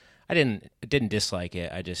I didn't dislike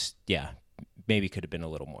it. I just maybe could have been a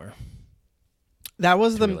little more. That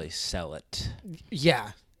was to really sell it.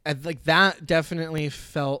 Yeah, like that definitely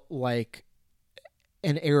felt like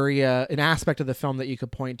an aspect of the film that you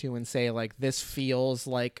could point to and say like this feels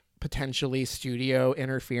like potentially studio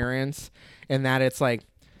interference, and that it's like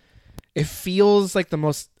it feels like the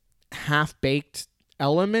most half-baked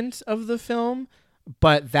element of the film,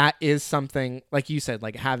 but that is something like you said,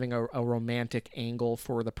 like having a romantic angle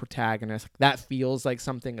for the protagonist. That feels like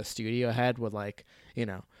something a studio head would like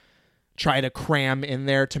try to cram in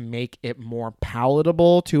there to make it more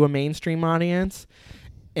palatable to a mainstream audience,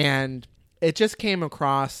 and it just came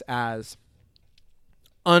across as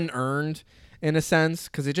unearned in a sense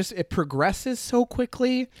because it progresses so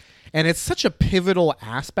quickly, and it's such a pivotal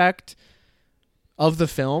aspect of the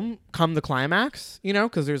film come the climax,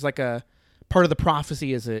 because there's like a part of the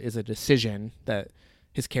prophecy is a decision that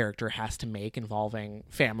his character has to make involving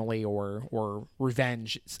family or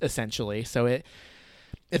revenge essentially. So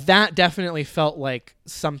that definitely felt like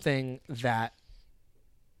something that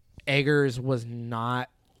Eggers was not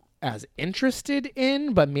as interested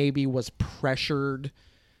in, but maybe was pressured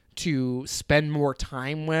to spend more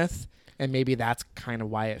time with, and maybe that's kind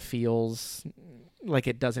of why it feels like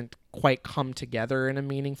it doesn't quite come together in a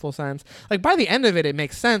meaningful sense. Like by the end of it, it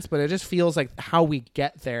makes sense, but it just feels like how we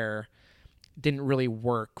get there didn't really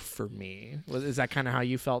work for me. Is that kind of how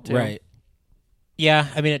you felt too? Right. Yeah,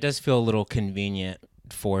 I mean, it does feel a little convenient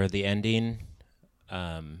for the ending.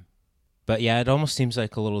 But it almost seems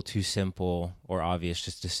like a little too simple or obvious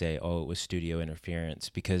just to say, it was studio interference,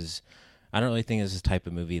 because I don't really think it's the type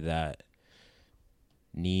of movie that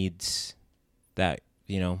needs that,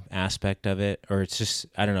 aspect of it. Or it's just,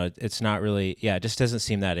 I don't know, it's not really, it just doesn't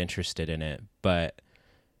seem that interested in it. But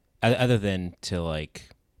other than to like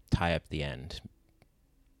tie up the end.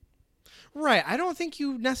 Right. I don't think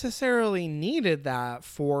you necessarily needed that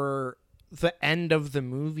for the end of the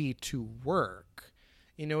movie to work.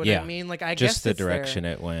 You know what I mean? Like I guess just the direction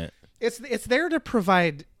it went. It's there to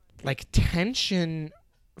provide like tension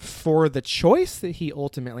for the choice that he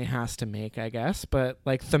ultimately has to make, I guess. But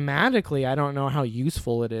like thematically, I don't know how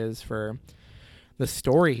useful it is for the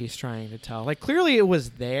story he's trying to tell. Like clearly it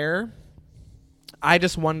was there, I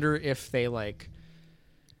just wonder if they like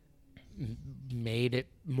made it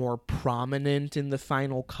more prominent in the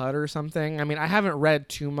final cut or something. I mean, I haven't read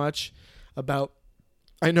too much about.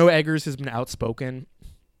 I know Eggers has been outspoken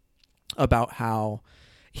about how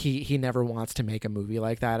he never wants to make a movie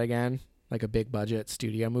like that again, like a big budget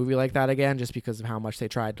studio movie like that again, just because of how much they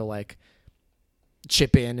tried to like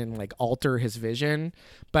chip in and like alter his vision.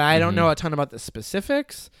 But I don't know a ton about the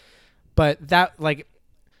specifics, but that like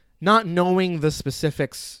not knowing the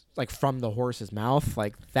specifics like from the horse's mouth,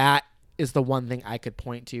 like that is the one thing I could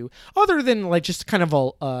point to, other than like just kind of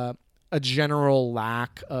a general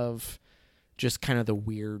lack of just kind of the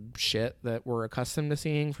weird shit that we're accustomed to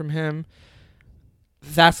seeing from him.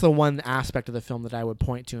 That's the one aspect of the film that I would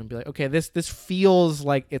point to and be like, okay, this feels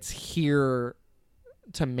like it's here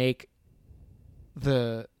to make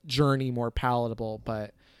the journey more palatable.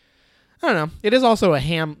 But I don't know. It is also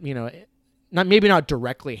not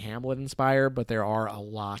directly Hamlet inspired, but there are a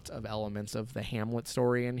lot of elements of the Hamlet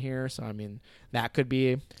story in here. So I mean, that could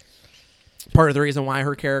be part of the reason why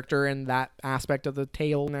her character and that aspect of the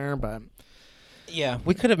tale in there. But yeah,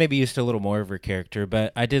 we could have maybe used a little more of her character,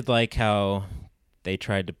 but I did like how they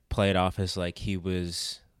tried to play it off as like he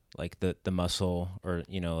was like the muscle, or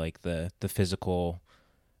like the physical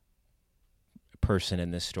person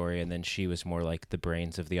in this story, and then she was more like the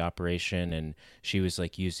brains of the operation, and she was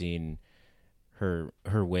like using her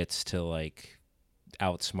wits to like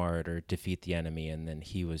outsmart or defeat the enemy, and then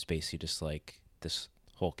he was basically just like this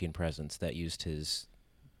hulking presence that used his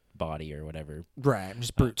body or whatever. Right,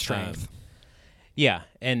 just brute strength. Yeah,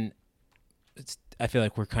 and I feel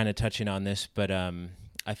like we're kind of touching on this, but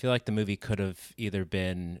I feel like the movie could have either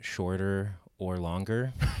been shorter or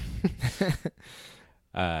longer.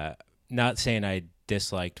 Not saying I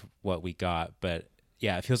disliked what we got, but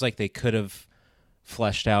yeah, it feels like they could have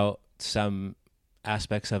fleshed out some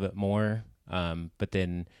aspects of it more. But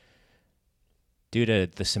then due to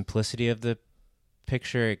the simplicity of the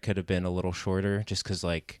picture, it could have been a little shorter, just because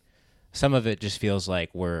like some of it just feels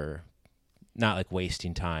like we're not like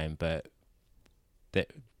wasting time, but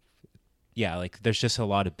that, yeah, like there's just a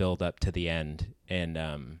lot of build up to the end.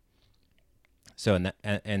 And so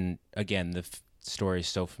and again, the story is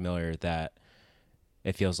so familiar that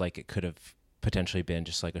it feels like it could have potentially been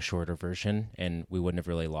just like a shorter version, and we wouldn't have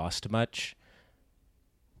really lost much.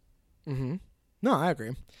 Mm-hmm. No, I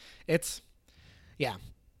agree. It's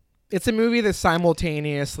a movie that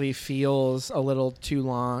simultaneously feels a little too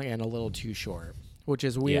long and a little too short, which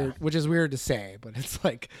is weird. Yeah. Which is weird to say, but it's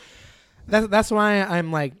like that's why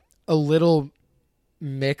I'm like a little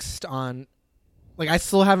mixed on. Like, I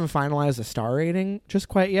still haven't finalized a star rating just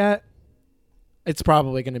quite yet. It's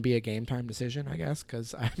probably going to be a game time decision, I guess,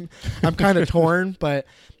 because I'm kind of torn. But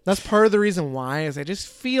that's part of the reason why is I just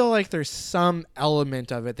feel like there's some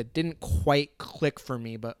element of it that didn't quite click for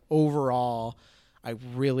me. But overall, I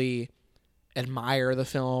really admire the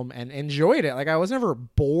film and enjoyed it. Like, I was never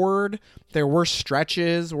bored. There were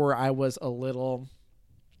stretches where I was a little,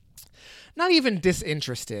 not even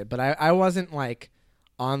disinterested, but I wasn't like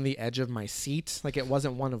on the edge of my seat. Like, it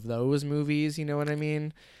wasn't one of those movies, you know what I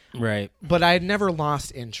mean? Right. But I never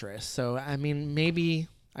lost interest. So, I mean, maybe,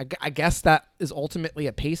 I guess that is ultimately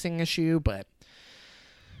a pacing issue, but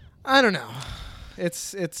I don't know.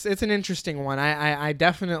 It's an interesting one. I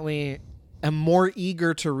definitely am more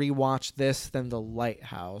eager to rewatch this than The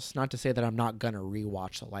Lighthouse. Not to say that I'm not going to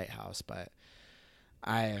rewatch The Lighthouse, but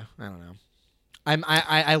I don't know.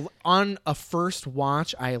 I on a first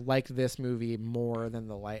watch, I like this movie more than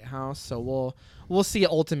The Lighthouse. So we'll see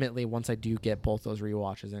ultimately once I do get both those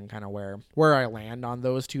rewatches and kind of where I land on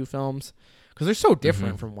those two films, because they're so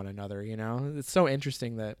different from one another. You know, it's so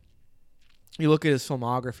interesting that you look at his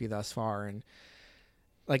filmography thus far and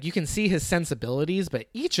like you can see his sensibilities, but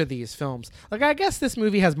each of these films, like I guess this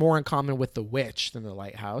movie has more in common with The Witch than The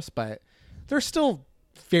Lighthouse, but they're still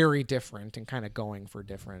very different and kind of going for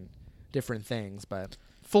different things, but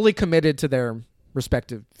fully committed to their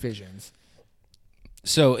respective visions.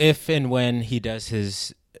 So if and when he does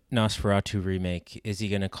his Nosferatu remake, is he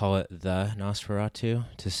going to call it The Nosferatu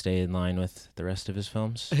to stay in line with the rest of his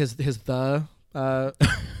films? His the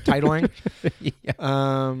titling? Yeah.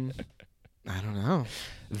 I don't know.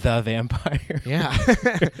 The Vampire. Yeah.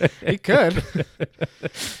 He could.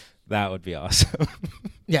 That would be awesome.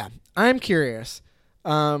 Yeah. I'm curious.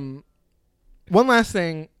 One last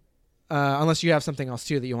thing, unless you have something else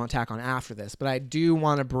too that you want to tack on after this, but I do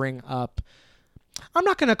want to bring up, I'm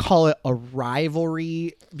not going to call it a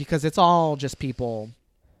rivalry because it's all just people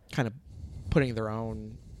kind of putting their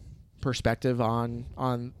own perspective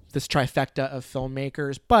on this trifecta of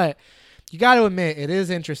filmmakers. But you got to admit, it is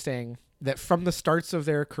interesting that from the starts of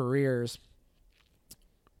their careers,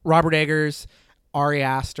 Robert Eggers, Ari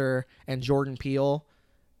Aster, and Jordan Peele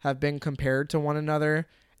have been compared to one another.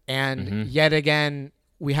 And yet again,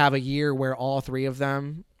 we have a year where all three of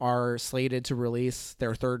them are slated to release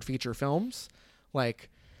their third feature films. Like,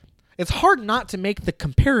 it's hard not to make the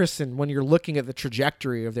comparison when you're looking at the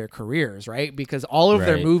trajectory of their careers, right? Because all of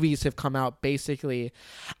their movies have come out basically,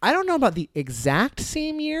 I don't know about the exact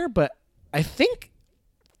same year, but I think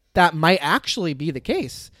that might actually be the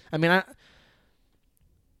case. I mean,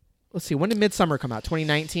 let's see, when did Midsummer come out?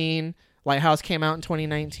 2019. Lighthouse came out in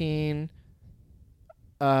 2019.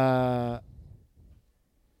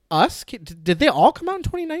 Us? Did they all come out in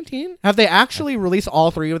 2019? Have they actually released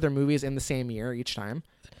all three of their movies in the same year each time?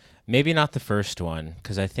 Maybe not the first one,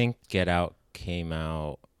 because I think Get Out came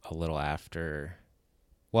out a little after.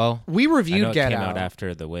 Well, we reviewed I know Get it came Out. out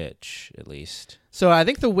after The Witch, at least. So I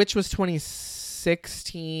think The Witch was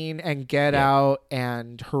 2016, and Get Out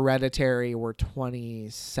and Hereditary were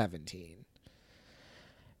 2017.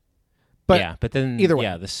 But then either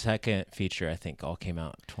way. the second feature I think all came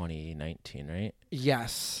out 2019, right?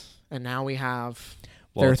 Yes, and now we have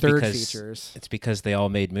Well, their it's third because- features. It's because they all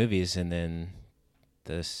made movies, and then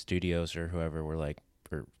the studios or whoever were like,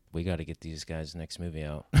 we got to get these guys' next movie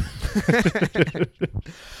out.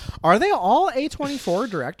 Are they all A24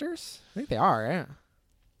 directors? I think they are, yeah.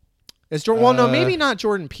 Well, no, maybe not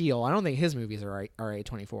Jordan Peele. I don't think his movies are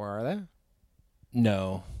A24, are they?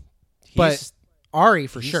 No. But Ari,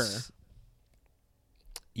 for sure.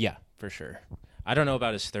 Yeah, for sure. I don't know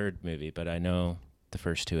about his third movie, but I know the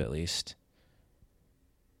first two at least.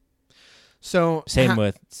 So Same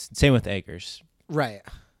with Eggers. right.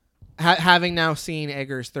 Having now seen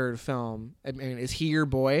Eggers' third film, I mean, is he your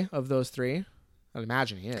boy of those three? I'd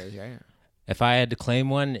imagine he is, yeah. If I had to claim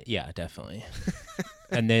one, yeah, definitely.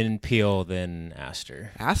 And then Peele, then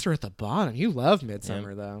Aster. Aster at the bottom. You love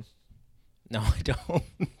Midsummer, though. No, I don't.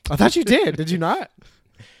 I thought you did. Did you not?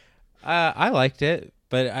 I liked it,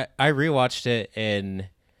 but I rewatched it and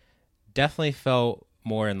definitely felt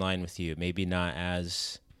more in line with you. Maybe not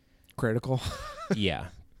as critical. Yeah,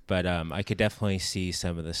 but I could definitely see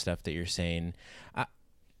some of the stuff that you're saying.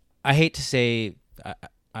 I hate to say,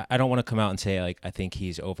 I don't want to come out and say like I think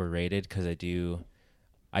he's overrated, because I do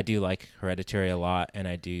like Hereditary a lot, and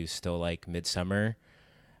I do still like Midsummer.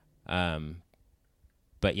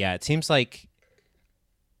 But yeah, it seems like,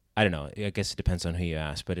 I don't know, I guess it depends on who you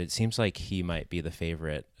ask, but it seems like he might be the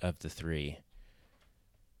favorite of the three.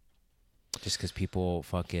 Just because people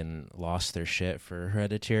fucking lost their shit for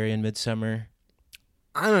Hereditary and Midsummer.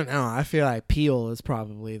 I don't know. I feel like Peele is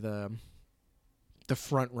probably the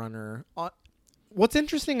front runner. What's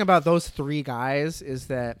interesting about those three guys is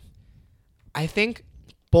that I think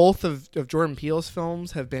both of Jordan Peele's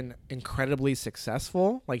films have been incredibly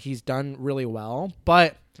successful. Like, he's done really well,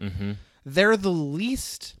 but they're the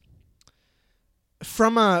least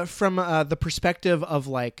from the perspective of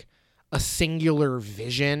like a singular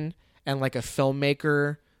vision and like a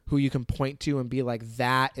filmmaker who you can point to and be like,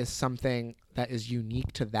 that is something that is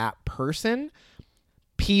unique to that person.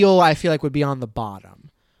 Peele, I feel like, would be on the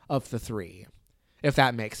bottom of the three, if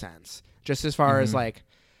that makes sense. Just as far as like,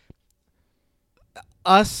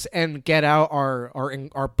 Us and Get Out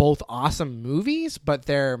are both awesome movies, but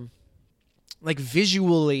they're like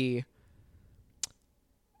visually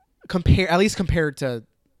at least compared to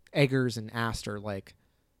Eggers and Aster, like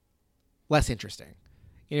less interesting.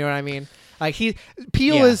 You know what I mean? Like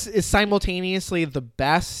Peele is simultaneously the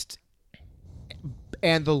best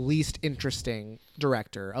and the least interesting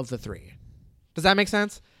director of the three. Does that make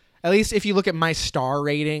sense? At least if you look at my star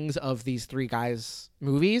ratings of these three guys'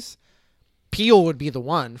 movies, Peele would be the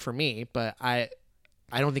one for me, but I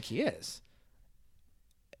don't think he is.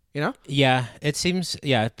 You know? Yeah, it seems.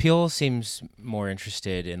 Yeah, Peele seems more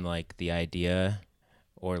interested in like the idea,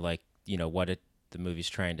 or like, you know, what the movie's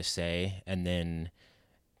trying to say, and then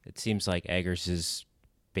it seems like Eggers is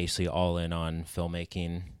basically all in on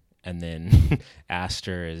filmmaking, and then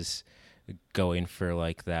Aster is going for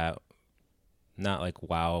like that, not like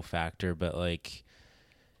wow factor, but like,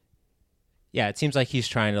 yeah, it seems like he's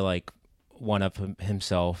trying to like one up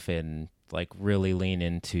himself and like really lean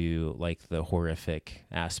into like the horrific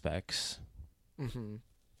aspects.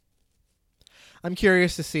 I'm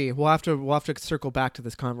curious to see. We'll have to circle back to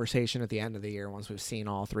this conversation at the end of the year once we've seen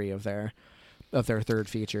all three of their third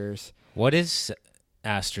features. What is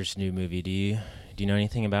Aster's new movie? Do you know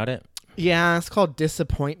anything about it? Yeah, it's called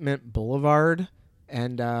Disappointment Boulevard,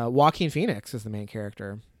 and Joaquin Phoenix is the main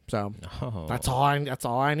character. So that's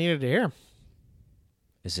all I needed to hear.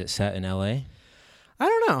 Is it set in L.A.? I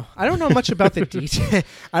don't know. I don't know much about the detail.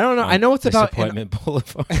 I don't know. I know it's about Disappointment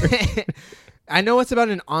Boulevard. I know it's about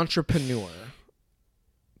an entrepreneur,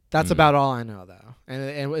 That's about all I know, though.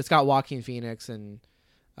 And it's got Joaquin Phoenix and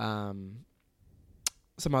some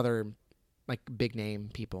other like big name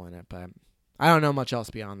people in it, but I don't know much else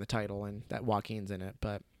beyond the title and that Joaquin's in it.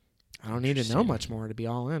 But I don't need to know much more to be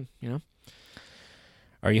all in.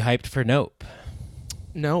 Are you hyped for Nope?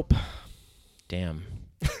 Nope. Damn.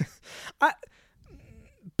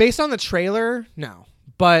 Based on the trailer, no.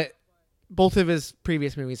 But both of his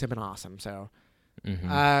previous movies have been awesome, so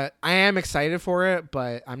I am excited for it,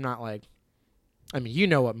 but I'm not like, I mean, you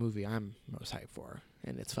know what movie I'm most hyped for,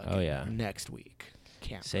 and it's fucking next week.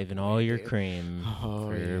 Saving all your cream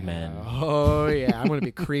for men. Oh, yeah. I'm going to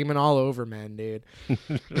be creaming all over men, dude.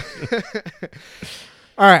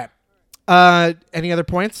 All right. Any other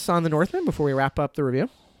points on The Northman before we wrap up the review?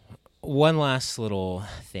 One last little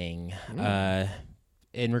thing.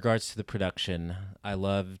 In regards to the production, I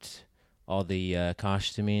loved all the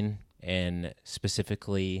costuming, and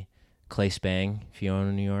specifically Clay Spang,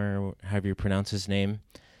 Fiona, or however you pronounce his name.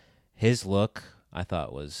 His look, I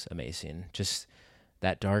thought, was amazing. Just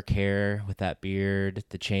that dark hair with that beard,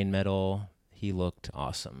 the chainmail, he looked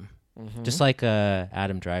awesome. Just like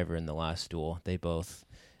Adam Driver in The Last Duel. They both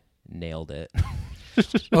nailed it.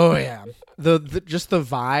 Oh yeah, the just the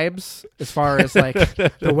vibes as far as like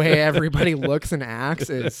the way everybody looks and acts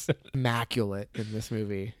is immaculate in this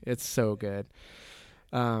movie. It's so good.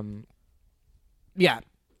 Yeah,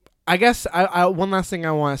 I guess I one last thing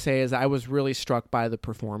I want to say is I was really struck by the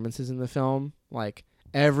performances in the film. Like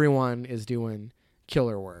everyone is doing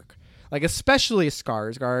killer work. Like especially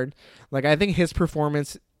Skarsgård. Like I think his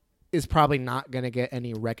performance is probably not going to get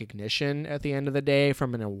any recognition at the end of the day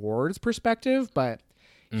from an awards perspective, but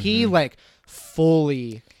he like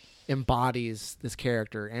fully embodies this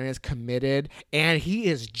character and is committed, and he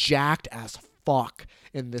is jacked as fuck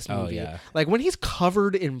in this movie. Oh, yeah. Like when he's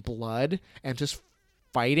covered in blood and just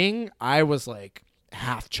fighting, I was like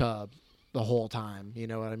half chub the whole time. You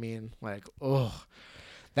know what I mean? Like, oh,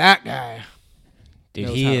 that guy. Dude,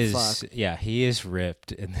 he is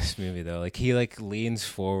ripped in this movie though. Like he like leans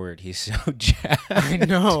forward. He's so jacked. I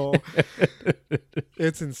know.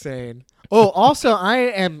 It's insane. Oh, also I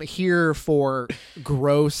am here for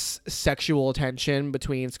gross sexual tension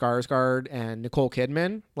between Skarsgård and Nicole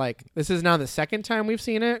Kidman. Like this is now the second time we've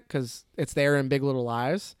seen it because it's there in Big Little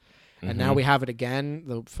Lies, and now we have it again.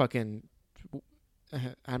 The fucking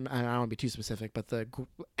I don't want to be too specific, but the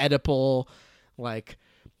Oedipal like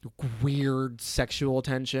weird sexual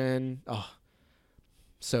tension. Oh,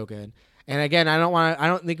 so good. And again, I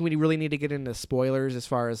don't think we really need to get into spoilers as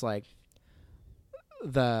far as like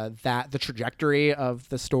the trajectory of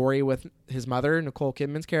the story with his mother, Nicole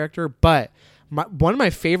Kidman's character. But one of my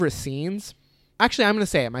favorite scenes, actually, I'm going to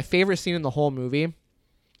say it. My favorite scene in the whole movie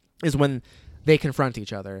is when they confront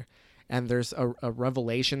each other and there's a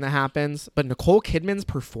revelation that happens. But Nicole Kidman's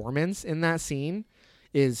performance in that scene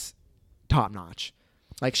is top notch.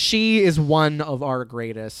 Like she is one of our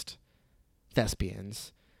greatest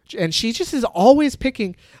thespians, and she just is always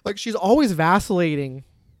picking, like she's always vacillating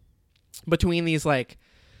between these like,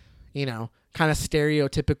 you know, kind of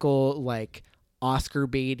stereotypical like Oscar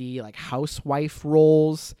baity like housewife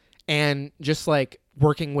roles, and just like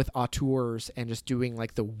working with auteurs and just doing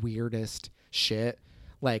like the weirdest shit.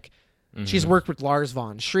 Like she's worked with Lars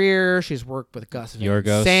von Trier, she's worked with Gus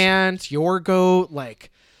Van Sant, Yorgo,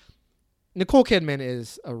 like. Nicole Kidman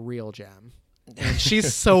is a real gem, and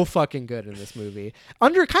she's so fucking good in this movie.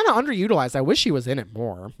 Kind of underutilized. I wish she was in it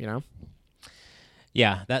more. You know?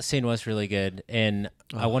 Yeah, that scene was really good, and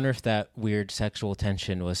I wonder if that weird sexual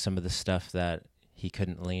tension was some of the stuff that he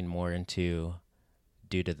couldn't lean more into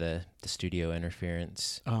due to the studio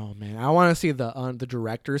interference. Oh man, I want to see the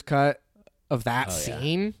director's cut of that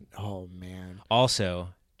scene. Yeah. Oh man.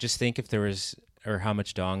 Also, just think if there was. Or how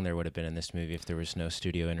much dong there would have been in this movie if there was no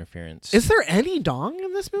studio interference. Is there any dong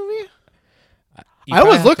in this movie? I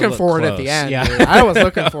was looking for it at the end. Yeah. I was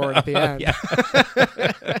looking for it at the end.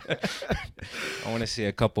 I want to see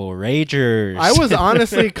a couple ragers. I was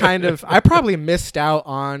honestly I probably missed out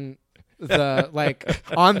on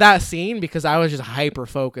on that scene because I was just hyper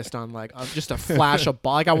focused on like just a flash of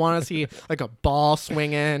ball. Like I want to see like a ball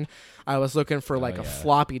swinging. I was looking for like a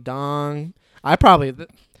floppy dong.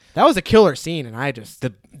 That was a killer scene, and I just...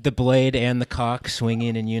 The blade and the cock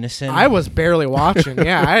swinging in unison? I was barely watching.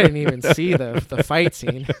 Yeah, I didn't even see the fight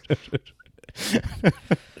scene.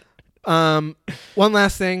 One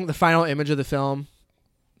last thing, the final image of the film.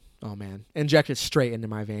 Oh, man. Injected straight into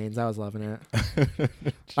my veins. I was loving it.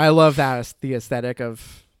 I love that, the aesthetic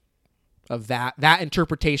of that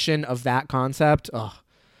interpretation of that concept. Oh,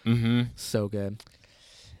 so good.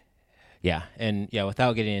 Yeah, and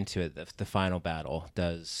without getting into it, the final battle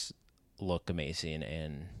does look amazing,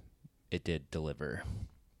 and it did deliver.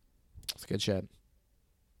 It's good shit.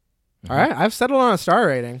 All right, I've settled on a star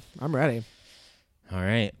rating. I'm ready. All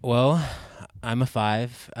right. Well, I'm a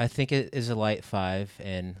 5. I think it is a light 5,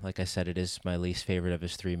 and like I said, it is my least favorite of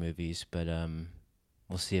his 3 movies. But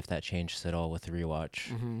we'll see if that changes at all with the rewatch.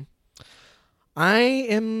 Mm-hmm. I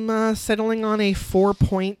am settling on a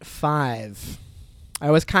 4.5. I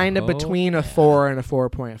was kind of between a 4 and a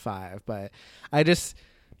 4.5, but I just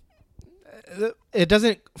it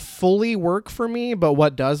doesn't fully work for me. But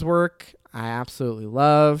what does work, I absolutely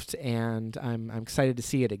loved, and I'm excited to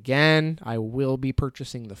see it again. I will be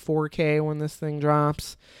purchasing the 4K when this thing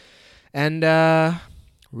drops, and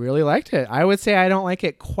really liked it. I would say I don't like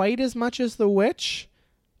it quite as much as The Witch.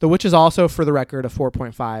 The Witch is also, for the record, a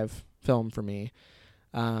 4.5 film for me,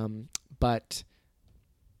 but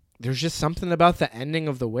there's just something about the ending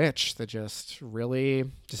of The Witch that just really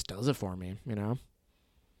just does it for me, you know?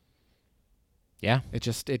 Yeah. It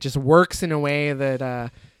just works in a way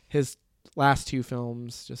that his last 2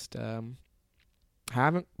 films just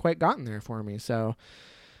haven't quite gotten there for me. So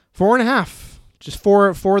 4.5, just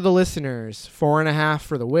for the listeners, 4.5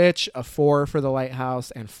 for The Witch, a 4 for The Lighthouse,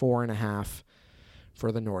 and 4.5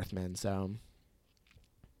 for The Northman. So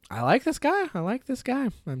I like this guy.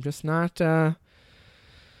 I'm just not, I'm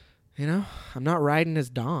not riding his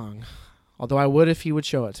dong. Although I would if he would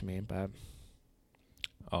show it to me, but.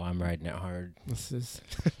 Oh, I'm riding it hard. This is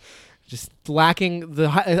just lacking a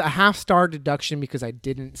half-star deduction because I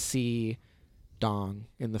didn't see dong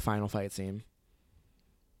in the final fight scene.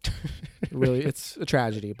 Really, it's a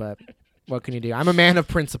tragedy, but what can you do? I'm a man of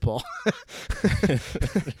principle.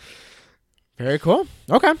 Very cool.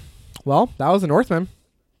 Okay. Well, that was The Northman.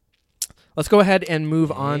 Let's go ahead and move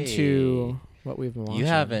on to what we've been watching. You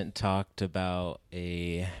haven't talked about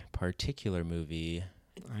a particular movie.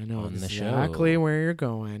 I know on exactly where you're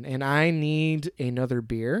going, and I need another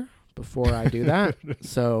beer before I do that.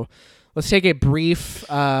 So let's take a brief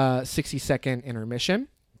 60-second intermission.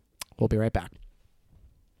 We'll be right back.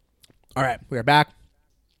 All right, we are back.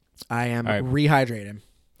 I am rehydrated.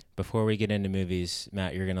 Before we get into movies,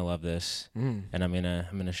 Matt, you're gonna love this, and I'm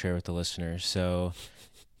gonna share with the listeners. So,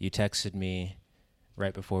 you texted me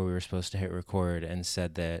right before we were supposed to hit record and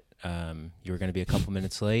said that you were going to be a couple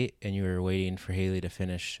minutes late and you were waiting for Haley to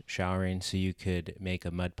finish showering so you could make a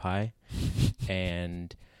mud pie.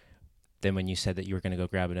 And then when you said that you were going to go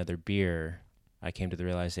grab another beer, I came to the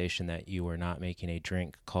realization that you were not making a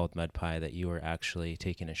drink called mud pie, that you were actually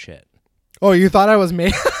taking a shit. Oh, you thought I was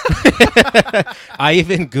me? I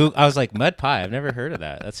even I was like, mud pie. I've never heard of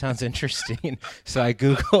that. That sounds interesting. So I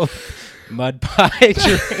Googled mud pie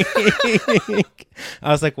drink. I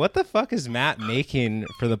was like, what the fuck is Matt making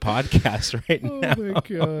for the podcast right now? Oh my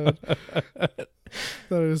God.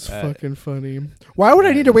 That is fucking funny. Why would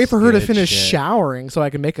I need to wait for her to finish showering so I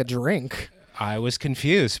can make a drink? I was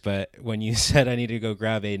confused, but when you said I need to go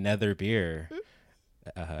grab another beer...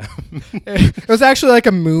 It was actually like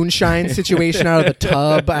a moonshine situation out of the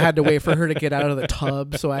tub. I had to wait for her to get out of the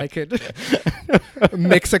tub so I could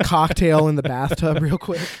mix a cocktail in the bathtub real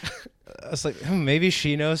quick. I was like, maybe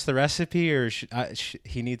she knows the recipe or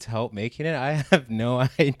he needs help making it. I have no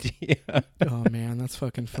idea. Oh man, that's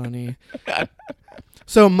fucking funny.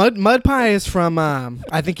 So mud pie is from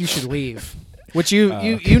I Think You Should Leave, which you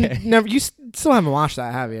still haven't watched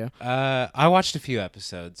that, have you? I watched a few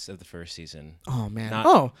episodes of the first season. Oh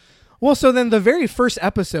man. Well, so then the very first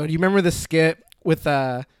episode, you remember the skit with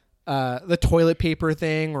the toilet paper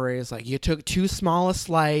thing where he's like, you took too small a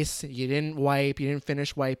slice, you didn't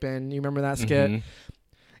finish wiping. You remember that skit? Mm-hmm.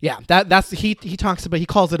 Yeah, that's he talks about, he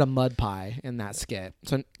calls it a mud pie in that skit.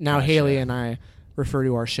 So now Haley and I refer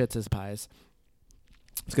to our shits as pies.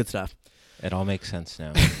 It's good stuff. It all makes sense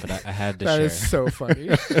now, but I had to that share. That is so funny.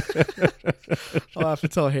 I'll have to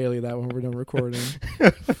tell Haley that when we're done recording.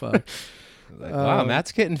 Fuck. Like, wow,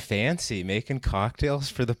 Matt's getting fancy, making cocktails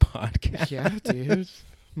for the podcast. Yeah, dude.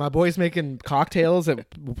 My boy's making cocktails at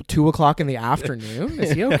 2:00 in the afternoon.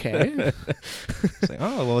 Is he okay? It's like,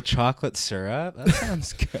 oh, a little chocolate syrup. That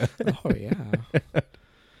sounds good. Oh, yeah.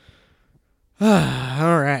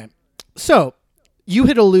 All right. So, you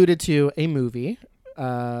had alluded to a movie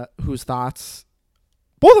whose thoughts,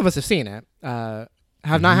 both of us have seen it,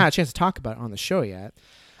 have not had a chance to talk about it on the show yet.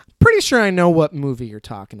 Pretty sure I know what movie you're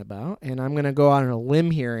talking about, and I'm going to go out on a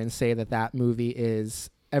limb here and say that movie is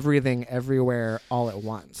Everything Everywhere All at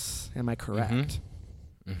Once. Am I correct?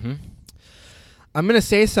 Mm-hmm. Mm-hmm. I'm going to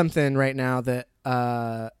say something right now that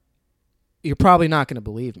you're probably not going to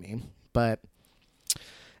believe me, but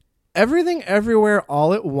Everything Everywhere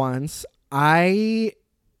All at Once,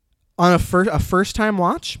 on a first time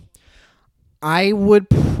watch, I would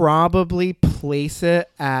probably place it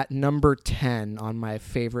at number 10 on my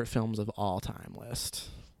favorite films of all time list.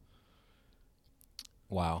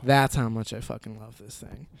 Wow. That's how much I fucking love this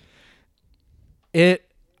thing.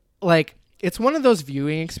 It's one of those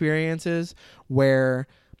viewing experiences where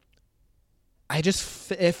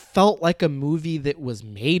it felt like a movie that was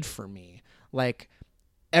made for me. Like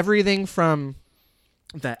everything from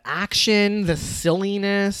the action, the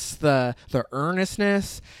silliness, the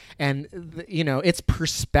earnestness, and its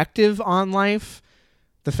perspective on life.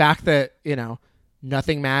 The fact that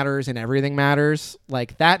nothing matters and everything matters,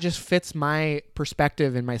 like that just fits my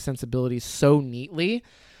perspective and my sensibilities so neatly.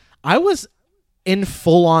 I was in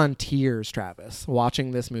full on tears, Travis,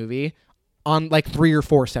 watching this movie on like 3 or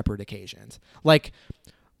 4 separate occasions, like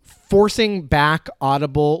forcing back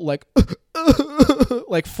audible, like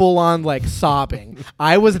like full on like sobbing.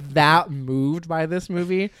 I was that moved by this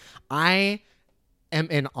movie. I am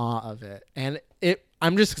in awe of it, and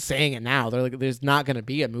I'm just saying it now. There's not going to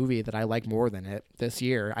be a movie that I like more than it this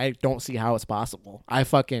year. I don't see how it's possible. I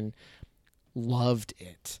fucking loved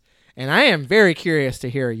it. And I am very curious to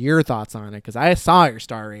hear your thoughts on it because I saw your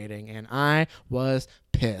star rating and I was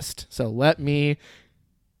pissed. So let me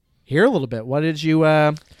hear a little bit. What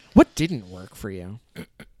didn't work for you?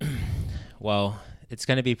 Well, it's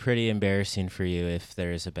going to be pretty embarrassing for you if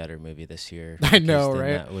there is a better movie this year. I know,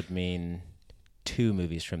 right? That would mean 2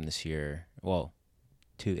 movies from this year. Well,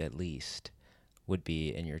 2 at least would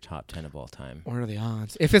be in your top 10 of all time. What are the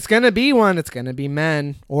odds? If it's going to be one, it's going to be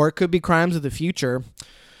Men, or it could be Crimes of the Future,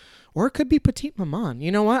 or it could be Petite Maman.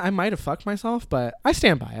 You know what? I might have fucked myself, but I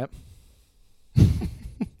stand by it.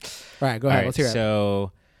 All right, go ahead. Let's hear it.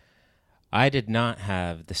 So I did not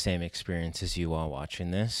have the same experience as you while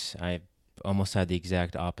watching this. I almost had the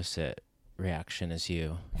exact opposite reaction as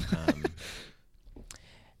you.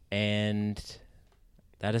 And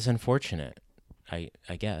that is unfortunate, I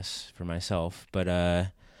guess, for myself.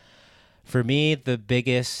 But for me, the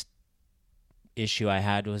biggest issue I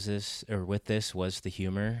had with this was the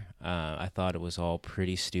humor. I thought it was all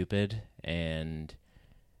pretty stupid, and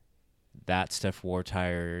that stuff wore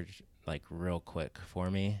tired like real quick for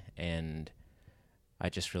me, and I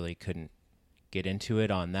just really couldn't get into it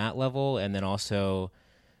on that level. And then also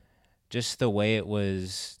just the way it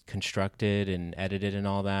was constructed and edited and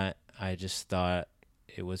all that, I just thought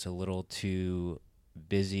it was a little too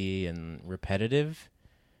busy and repetitive.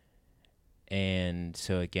 And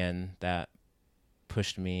so again, that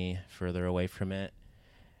pushed me further away from it.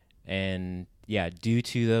 And yeah, due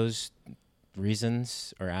to those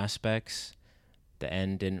reasons or aspects, the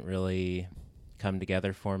end didn't really come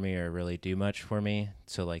together for me or really do much for me.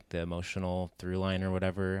 So like the emotional through line or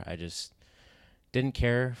whatever, I just didn't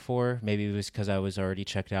care for. Maybe it was because I was already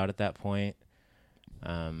checked out at that point.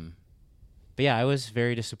 But yeah, I was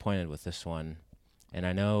very disappointed with this one. And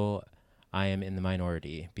I know I am in the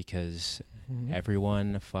minority because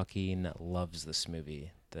everyone fucking loves this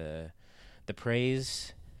movie. The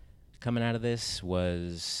praise coming out of this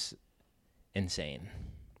was insane.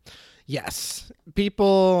 Yes.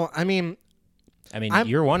 People, I mean,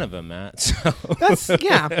 you're one of them, Matt. So. That's,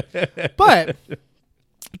 yeah. But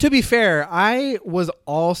to be fair, I was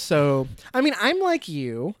also, I'm like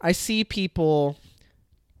you. I see people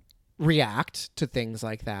react to things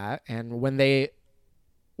like that. And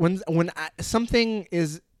when something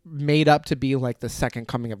is made up to be like the second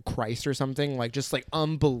coming of Christ or something, like just like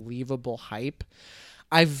unbelievable hype,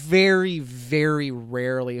 I very, very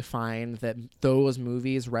rarely find that those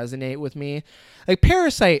movies resonate with me. Like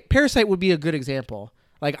Parasite would be a good example.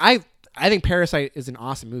 Like I think Parasite is an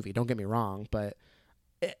awesome movie. Don't get me wrong, but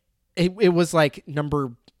it was like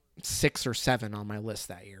number 6 or 7 on my list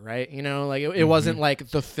that year, right? Like it wasn't like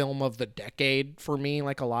the film of the decade for me,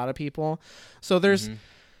 like a lot of people. So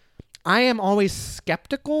I am always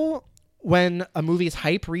skeptical when a movie's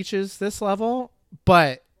hype reaches this level,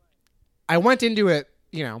 but I went into it,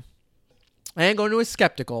 I didn't go into it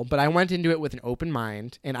skeptical, but I went into it with an open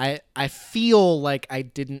mind, and I feel like I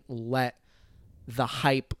didn't let the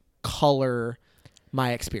hype color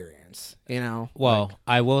my experience, Well,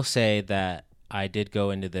 I will say that I did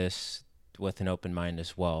go into this with an open mind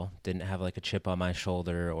as well. Didn't have like a chip on my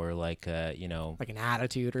shoulder or like like an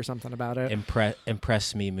attitude or something about it.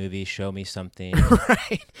 Impress me movie, show me something.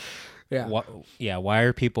 Right. Yeah. Why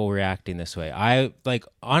are people reacting this way? I like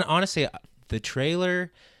honestly, the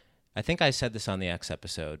trailer, I think I said this on the X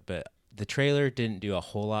episode, but the trailer didn't do a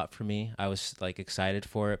whole lot for me. I was like excited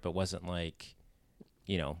for it, but wasn't like,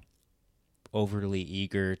 overly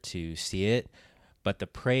eager to see it. But the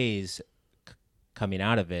praise coming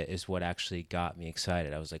out of it is what actually got me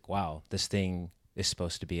excited. I was like, wow, this thing is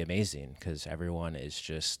supposed to be amazing because everyone is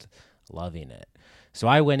just loving it. So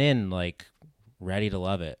I went in like ready to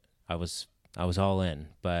love it. I was all in,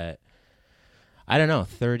 but I don't know,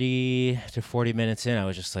 30 to 40 minutes in, I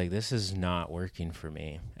was just like, this is not working for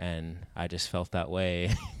me. And I just felt that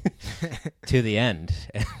way to the end.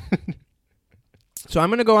 So I'm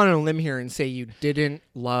going to go on a limb here and say you didn't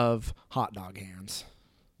love hot dog hands.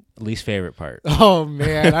 Least favorite part. Oh,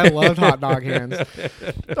 man. I loved hot dog hands.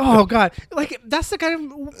 Oh, God. Like, that's the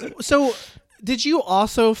kind of... So... Did you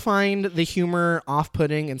also find the humor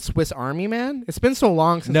off-putting in Swiss Army Man? It's been so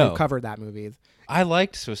long since we covered that movie. I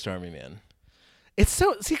liked Swiss Army Man. It's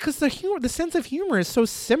so because the sense of humor is so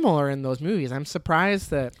similar in those movies. I'm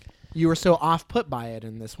surprised that you were so off-put by it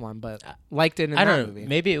in this one, but liked it in that movie.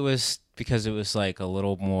 Maybe it was because it was like a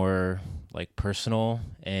little more like personal,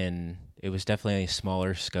 and it was definitely a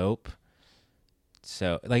smaller scope.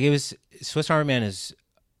 So like it was Swiss Army Man is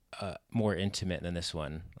more intimate than this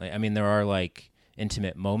one. Like, I mean, there are like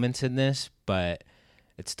intimate moments in this, but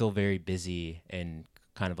it's still very busy and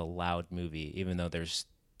kind of a loud movie, even though there's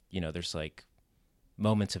like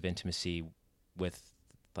moments of intimacy with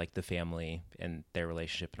like the family and their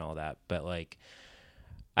relationship and all that. But like,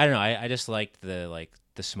 I don't know. I just liked the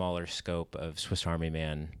smaller scope of Swiss Army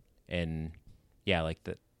Man, and yeah, like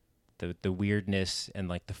the weirdness and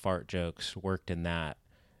like the fart jokes worked in that.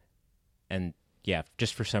 And yeah,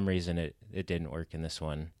 just for some reason it didn't work in this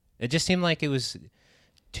one. It just seemed like it was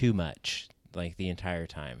too much, like the entire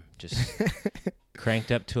time. Just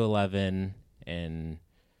cranked up to 11 and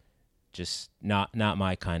just not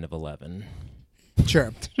my kind of 11.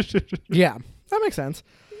 Sure. Yeah, that makes sense.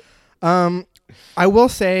 I will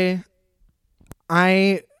say,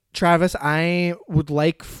 Travis, I would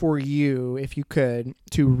like for you, if you could,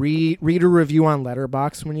 to read a review on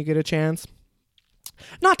Letterboxd when you get a chance.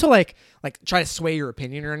 Not to like try to sway your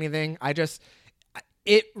opinion or anything.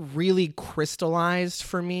 It really crystallized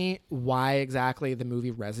for me why exactly the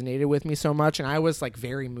movie resonated with me so much, and I was like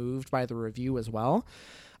very moved by the review as well.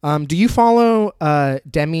 Do you follow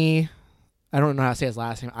Demi? I don't know how to say his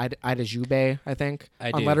last name. Adejuyigbe, I think. I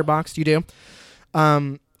on do. Letterboxd. You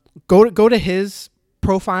do. Go to his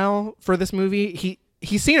profile for this movie.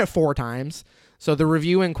 He's seen it 4 times, so the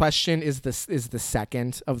review in question is the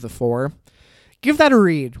second of the 4. Give that a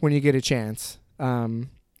read when you get a chance.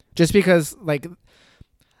 Just because, like,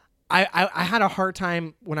 I had a hard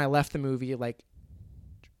time when I left the movie. Like,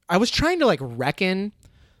 I was trying to like reckon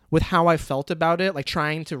with how I felt about it, like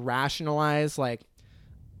trying to rationalize. Like,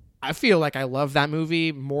 I feel like I love that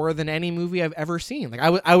movie more than any movie I've ever seen. Like,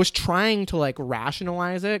 I was trying to like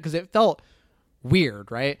rationalize it because it felt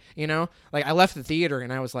weird, right? You know, like I left the theater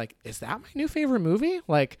and I was like, is that my new favorite movie?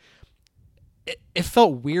 Like. It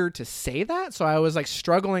felt weird to say that, so I was like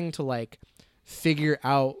struggling to like figure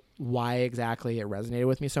out why exactly it resonated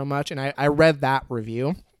with me so much. And I read that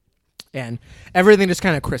review, and everything just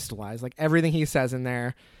kind of crystallized. Like everything he says in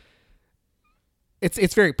there,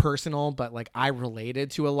 it's very personal, but like I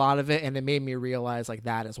related to a lot of it, and it made me realize like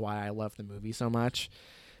that is why I love the movie so much.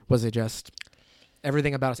 Was it just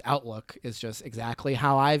everything about its outlook is just exactly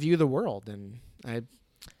how I view the world, and I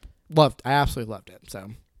absolutely loved it.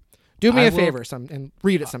 So. Do me a favor and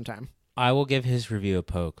read it sometime. I will give his review a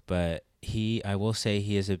poke, but I will say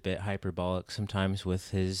he is a bit hyperbolic sometimes with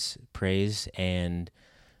his praise, and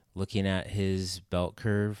looking at his belt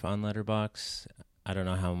curve on Letterboxd, I don't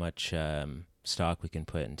know how much stock we can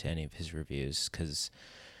put into any of his reviews, because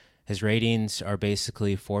his ratings are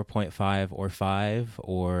basically 4.5 or 5,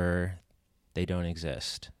 or they don't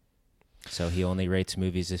exist. So he only rates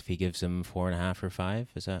movies if he gives them 4.5 or 5.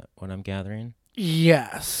 Is that what I'm gathering?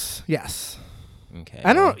 Yes. Okay.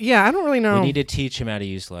 I don't really know. We need to teach him how to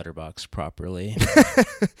use Letterboxd properly.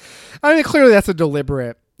 I mean, clearly that's a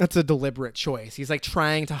deliberate choice. He's like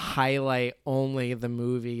trying to highlight only the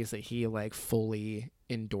movies that he like fully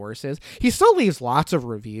endorses. He still leaves lots of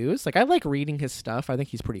reviews. Like I like reading his stuff. I think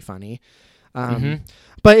he's pretty funny.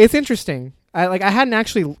 But it's interesting. I hadn't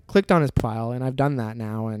actually clicked on his profile, and I've done that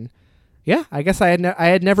now. And yeah, I guess I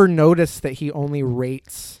had never noticed that he only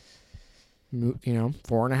rates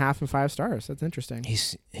 4.5 and 5 stars. That's interesting.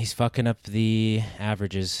 He's fucking up the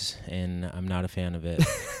averages, and I'm not a fan of it.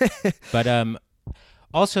 But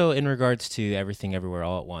also in regards to Everything Everywhere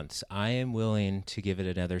All at Once, I am willing to give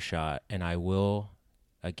it another shot, and I will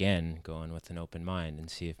again go in with an open mind and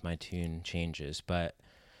see if my tune changes. I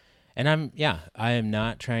am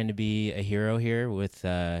not trying to be a hero here with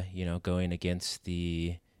going against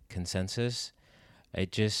the consensus.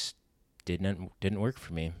 It just didn't work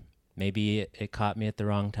for me. Maybe it caught me at the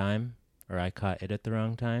wrong time, or I caught it at the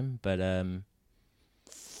wrong time, but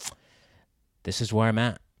this is where I'm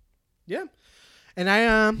at. Yeah. And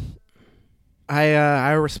I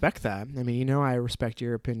I respect that. I mean, I respect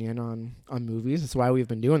your opinion on movies. That's why we've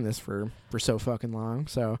been doing this for so fucking long.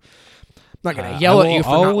 So I'm not gonna yell at you for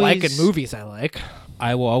not liking movies I like.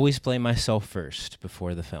 I will always blame myself first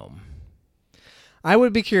before the film. I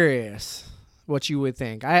would be curious what you would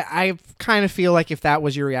think. I kind of feel like if that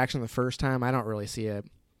was your reaction the first time, I don't really see it,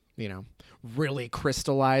 really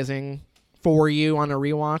crystallizing for you on a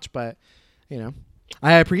rewatch. But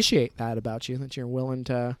I appreciate that about you, that you're willing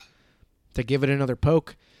to give it another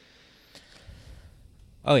poke.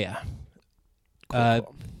 Oh, yeah.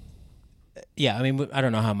 Cool. Yeah, I mean, I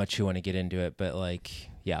don't know how much you want to get into it, but,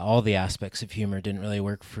 all the aspects of humor didn't really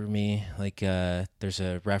work for me. There's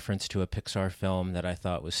a reference to a Pixar film that I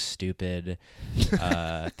thought was stupid.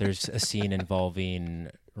 There's a scene involving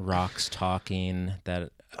rocks talking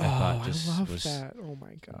that I thought just I love was... that. Oh,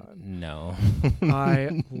 my God. No.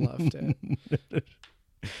 I loved it.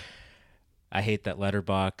 I hate that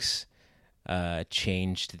Letterboxd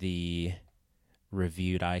changed the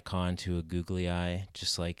reviewed icon to a googly eye,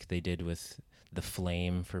 just like they did with the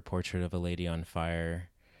flame for Portrait of a Lady on Fire.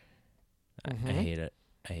 Mm-hmm. I hate it.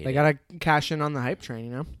 They gotta cash in on the hype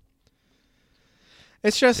train,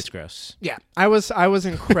 It's just, it's gross. Yeah, I was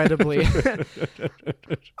incredibly,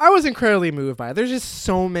 I was incredibly moved by it. There's just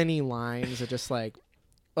so many lines that just like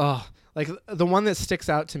the one that sticks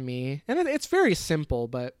out to me, and it's very simple,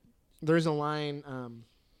 but there's a line.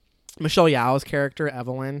 Michelle Yeoh's character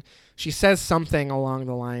Evelyn, she says something along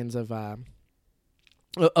the lines of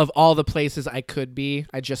all the places I could be,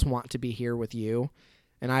 I just want to be here with you.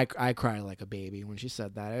 And I cry like a baby when she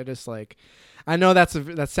said that. I just I know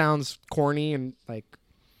that sounds corny and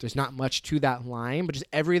there's not much to that line, but just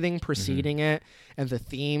everything preceding it and the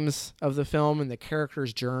themes of the film and the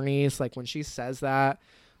characters' journeys. When she says that,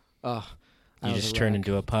 you just turn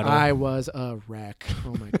into a puddle. I was a wreck.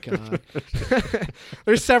 Oh my God.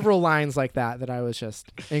 There's several lines like that I was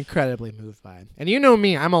just incredibly moved by. And you know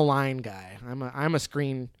me, I'm a line guy. I'm a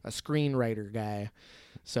screenwriter guy.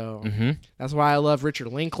 So that's why I love Richard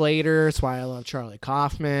Linklater. That's why I love Charlie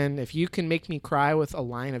Kaufman. If you can make me cry with a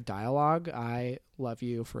line of dialogue, I love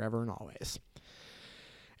you forever and always.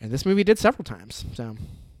 And this movie did several times. So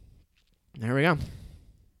there we go.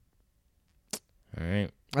 All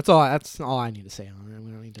right. That's all I need to say on it.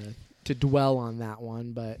 We don't need to dwell on that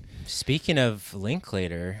one. But speaking of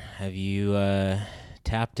Linklater, have you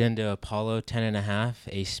tapped into Apollo 10.5,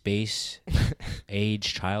 A Space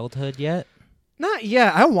Age Childhood yet? Not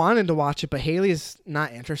yet. I wanted to watch it, but Haley's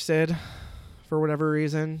not interested for whatever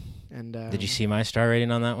reason. And did you see my star rating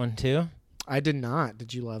on that one too? I did not.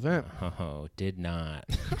 Did you love it? Oh, did not.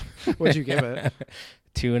 What'd you give it?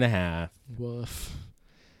 2.5. Woof.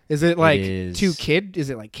 Is it Is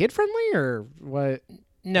it kid friendly or what?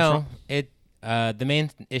 No, the main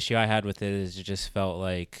issue I had with it is it just felt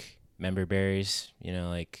like member berries,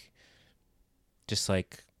 just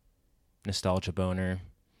like nostalgia boner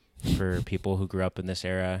for people who grew up in this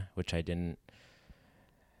era, which I didn't.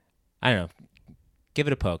 I don't know. Give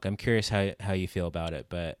it a poke. I'm curious how you feel about it,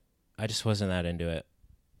 but I just wasn't that into it.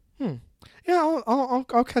 Yeah,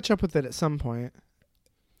 I'll catch up with it at some point.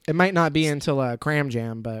 It might not be until Cram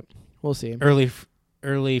Jam, but we'll see.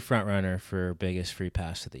 Early front runner for biggest free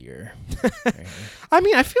pass of the year. I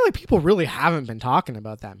mean, I feel like people really haven't been talking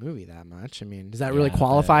about that movie that much. I mean, does that really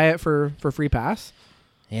qualify it for free pass?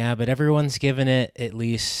 Yeah, but everyone's given it at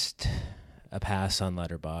least a pass on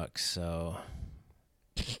Letterboxd, so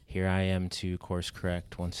here I am to course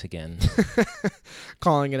correct once again.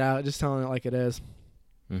 Calling it out, just telling it like it is.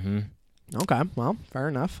 Mm-hmm. Okay, well, fair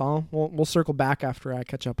enough. We'll circle back after I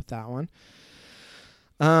catch up with that one.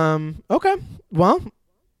 Okay, well,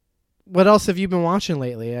 what else have you been watching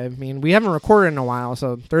lately? I mean, we haven't recorded in a while,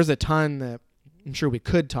 so there's a ton that I'm sure we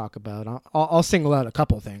could talk about. I'll single out a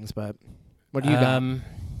couple things, but what do you got?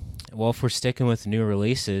 Well, if we're sticking with new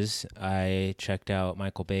releases, I checked out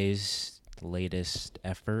Michael Bay's latest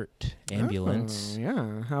effort, Ambulance. Oh,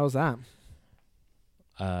 yeah, how's that?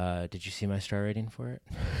 Did you see my star rating for it?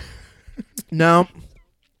 No,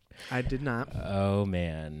 I did not. Oh,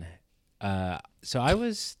 man. So I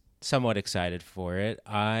was somewhat excited for it.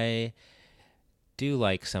 I do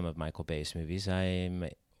like some of Michael Bay's movies. I'm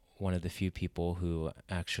one of the few people who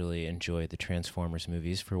actually enjoy the Transformers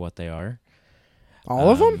movies for what they are. All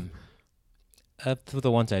of them? Up to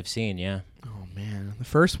the ones I've seen, yeah. Oh, man. The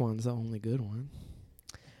first one's the only good one.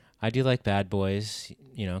 I do like Bad Boys,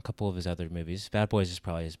 a couple of his other movies. Bad Boys is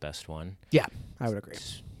probably his best one. Yeah, I would agree.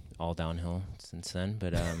 It's all downhill since then,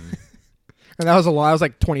 but... and that was a lot. That was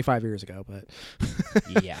like 25 years ago, but...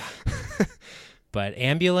 yeah. But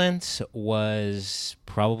Ambulance was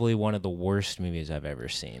probably one of the worst movies I've ever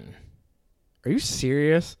seen. Are you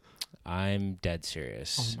serious? I'm dead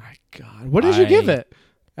serious. Oh my god! What did you give it?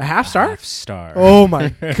 A half star? Half star. Oh my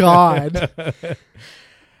god!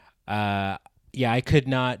 Yeah, I could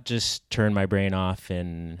not just turn my brain off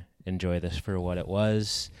and enjoy this for what it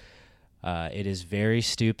was. It is very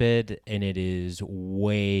stupid, and it is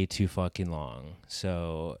way too fucking long.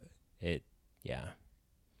 So it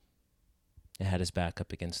had his back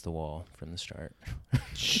up against the wall from the start.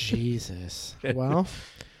 Jesus. Well,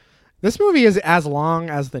 this movie is as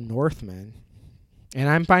long as The Northman, and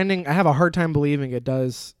I have a hard time believing it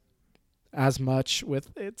does as much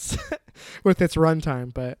with its with its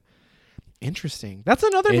runtime. But interesting. That's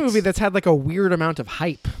another movie that's had like a weird amount of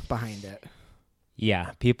hype behind it.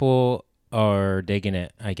 Yeah, people are digging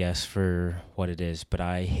it, I guess, for what it is, but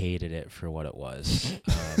I hated it for what it was.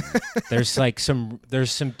 There's some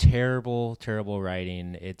terrible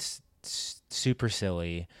writing. It's super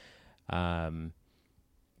silly.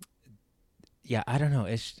 Yeah, I don't know.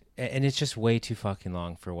 It's just way too fucking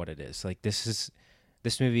long for what it is. Like this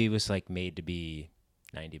movie was like made to be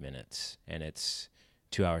 90 minutes, and it's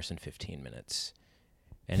 2 hours and 15 minutes,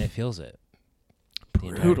 and it feels it.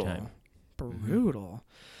 Brutal.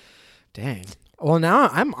 Dang. Well, now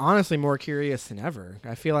I'm honestly more curious than ever.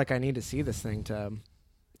 I feel like I need to see this thing to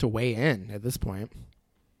weigh in at this point.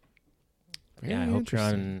 I hope you're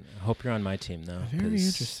on my team though. Very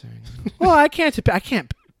interesting. Well, I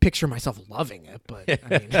can't picture myself loving it, but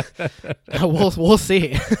I mean, we'll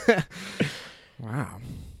see. Wow.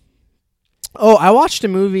 Oh, I watched a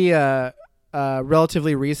movie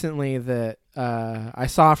relatively recently that I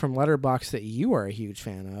saw from Letterboxd that you are a huge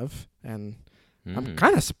fan of, and I'm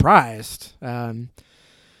kind of surprised. Once.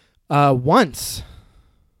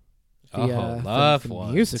 Love the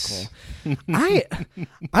Once. Musical.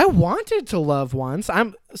 I wanted to love Once.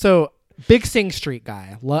 I'm so big Sing Street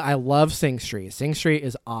guy. I love Sing Street. Sing Street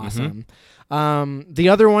is awesome. The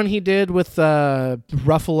other one he did with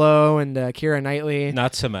Ruffalo and Keira Knightley,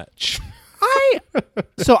 not so much.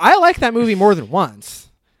 So I like that movie more than Once.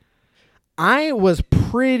 I was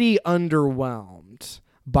pretty underwhelmed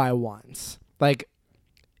by Once. Like,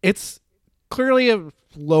 it's clearly a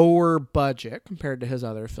lower budget compared to his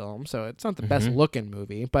other films, so it's not the best looking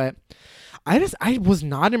movie, but I was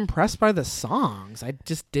not impressed by the songs. I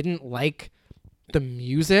just didn't like the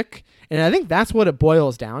music, and I think that's what it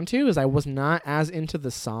boils down to, is I was not as into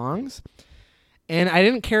the songs, and I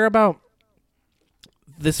didn't care about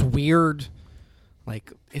this weird,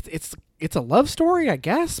 like, it's a love story, I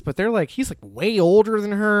guess, but they're like, he's like way older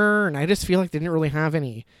than her, and I just feel like they didn't really have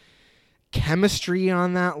any chemistry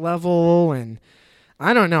on that level, and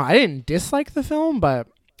I don't know. I didn't dislike the film, but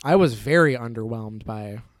I was very underwhelmed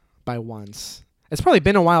by Once. It's probably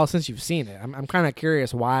been a while since you've seen it. I'm kind of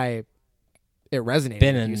curious why it resonated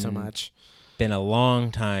with you so much. Been a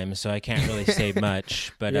long time, so I can't really say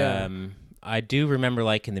much, but I do remember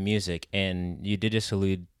liking the music, and you did just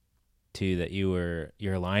allude to that you're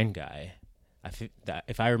a line guy.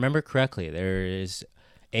 If I remember correctly, there is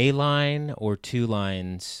a line or two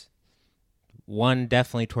lines, one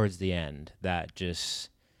definitely towards the end, that just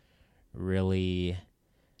really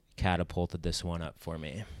catapulted this one up for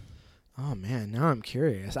me. Oh man, now I'm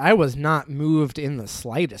curious. I was not moved in the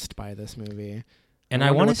slightest by this movie. And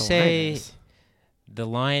I want to say the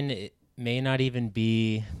line, it may not even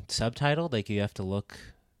be subtitled. Like, you have to look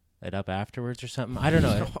it up afterwards or something. I don't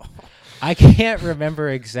know. I can't remember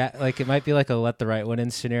exactly. Like, it might be like a Let the Right One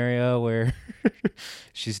In scenario where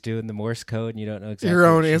she's doing the Morse code and you don't know exactly your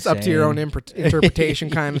own. what she's It's up to your saying. own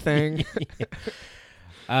interpretation kind of thing.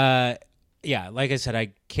 Yeah, like I said,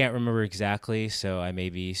 I can't remember exactly, so I may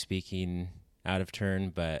be speaking out of turn.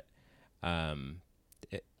 But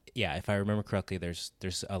yeah, if I remember correctly, there's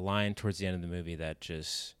a line towards the end of the movie that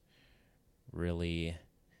just really,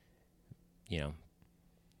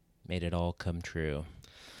 made it all come true.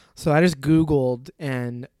 So I just Googled,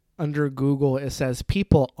 and under Google it says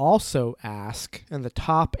people also ask, and the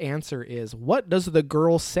top answer is, what does the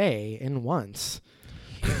girl say in Once?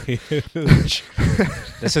 Huge.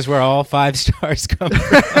 This is where all 5 stars come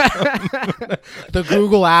from. The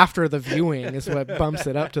Google after the viewing is what bumps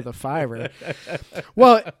it up to the 5-er.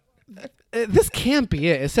 Well, this can't be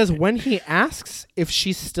it. It says when he asks if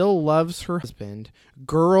she still loves her husband,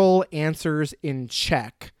 girl answers in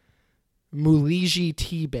Czech, Muliji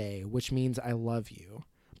Tibe, which means I love you,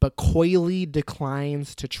 but coyly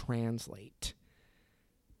declines to translate.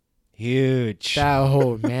 Huge.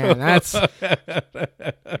 Oh man, that's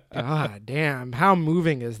God damn. How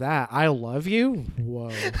moving is that? I love you.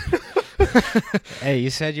 Whoa. Hey, you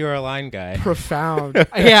said you were a line guy. Profound.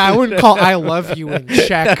 Yeah, I wouldn't call I love you in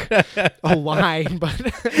Czech a line, but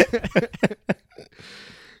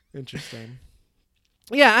interesting.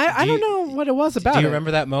 Yeah, I don't know what it was about. Do you it.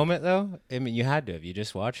 remember that moment though? I mean, you had to have. You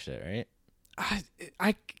just watched it, right?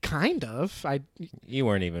 I kind of. You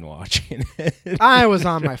weren't even watching it. I was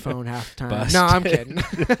on my phone half the time. Busted. No, I'm kidding.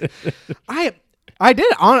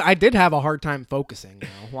 I did have a hard time focusing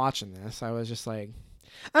watching this. I was just like,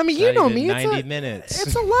 I mean, you know me. 90 minutes.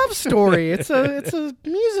 It's a love story. It's a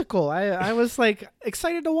musical. I was like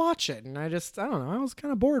excited to watch it, and I don't know. I was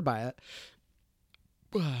kind of bored by it.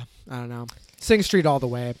 I don't know. Sing Street all the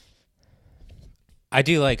way. I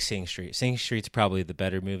do like Sing Street. Sing Street's probably the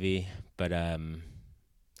better movie, but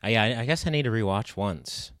I guess I need to rewatch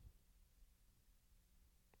once.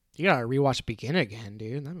 You gotta rewatch Begin Again,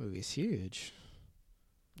 dude. That movie's huge.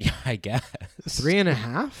 Yeah, I guess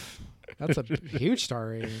 3.5. That's a huge star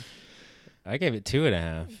rating. I gave it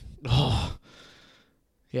 2.5. Oh,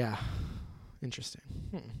 yeah. Interesting.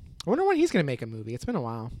 I wonder when he's gonna make a movie. It's been a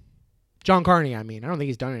while. John Carney, I mean. I don't think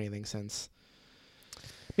he's done anything since.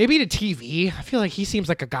 Maybe to TV. I feel like he seems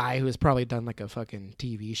like a guy who has probably done like a fucking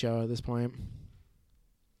TV show at this point.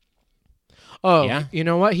 Oh, yeah. You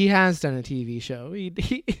know what? He has done a TV show. He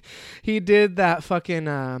did that fucking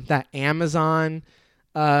that Amazon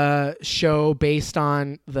show based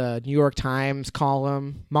on the New York Times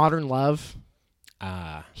column Modern Love.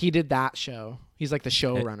 He did that show. He's like the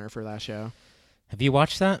showrunner for that show. Have you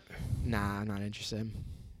watched that? Nah, I'm not interested.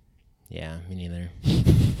 Yeah, me neither.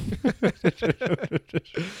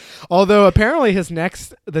 Although apparently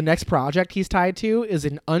the next project he's tied to is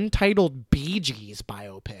an untitled Bee Gees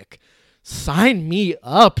biopic. Sign me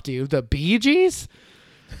up, dude. The Bee Gees?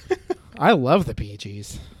 I love the Bee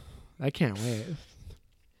Gees. I can't wait.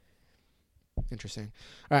 Interesting.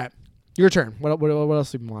 All right, your turn. What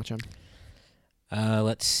else have you been watching?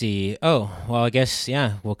 Let's see. Oh, well, I guess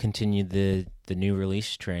we'll continue the new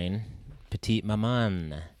release train. Petite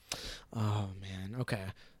Maman. Oh man. Okay.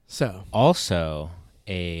 So Also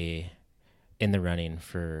in the running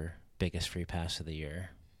for biggest free pass of the year.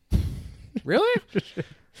 really?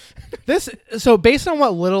 So based on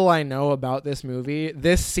what little I know about this movie,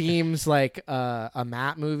 this seems like a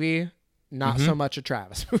Matt movie, not so much a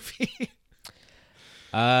Travis movie.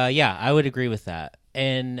 Yeah, I would agree with that.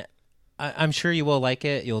 And I'm sure you will like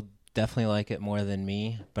it. You'll definitely like it more than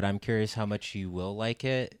me, but I'm curious how much you will like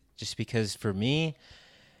it, just because for me,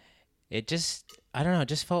 it just, I don't know, it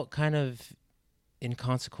just felt kind of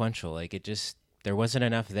inconsequential. Like there wasn't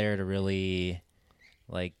enough there to really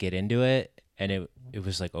like get into it. And it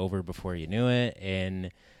was like over before you knew it.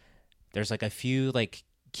 And there's like a few like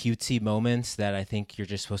cutesy moments that I think you're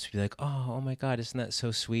just supposed to be like, oh my God, isn't that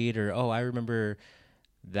so sweet? Or, oh, I remember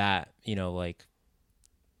that, like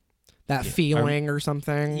that feeling or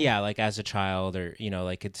something. Yeah, like as a child, or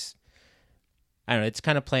like I don't know, it's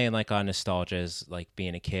kind of playing like on nostalgia as like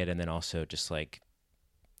being a kid, and then also just like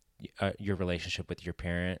your relationship with your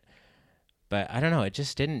parent. But I don't know, it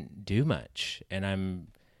just didn't do much. And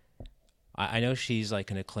I know she's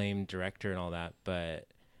like an acclaimed director and all that, but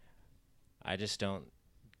I just don't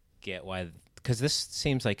get why, because this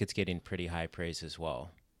seems like it's getting pretty high praise as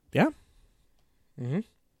well. Yeah. Mm-hmm.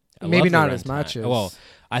 I Maybe love the not as runtime. much as... Well,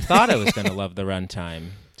 I thought I was going to love the runtime.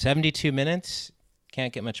 72 minutes,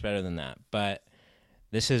 can't get much better than that. But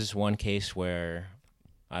this is one case where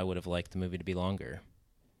I would have liked the movie to be longer.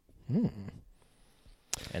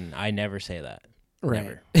 And I never say that.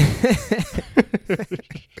 Right. Never.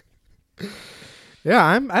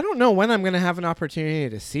 Yeah, I don't know when I'm gonna have an opportunity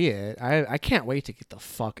to see it. I can't wait to get the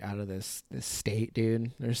fuck out of this state,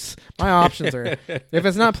 dude. My options are, if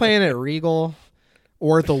it's not playing at Regal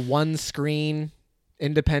or the one screen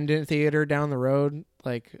independent theater down the road,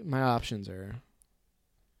 like my options are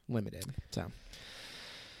limited. So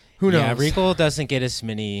who knows? Yeah, Regal doesn't get as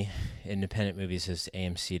many independent movies as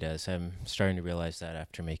AMC does. I'm starting to realize that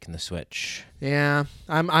after making the switch. Yeah,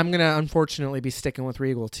 I'm gonna unfortunately be sticking with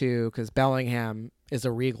Regal too, because Bellingham is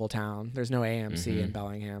a Regal town. There's no AMC in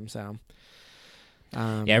Bellingham, so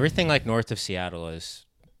yeah, everything like north of Seattle is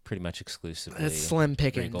pretty much exclusively it's slim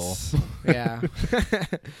pickings. Yeah.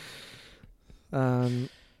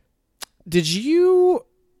 Did you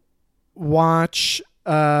watch?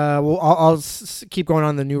 Well, I'll keep going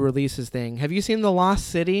on the new releases thing. Have you seen The Lost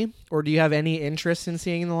City, or do you have any interest in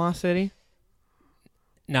seeing The Lost City?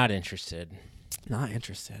 Not interested. Not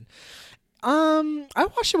interested. I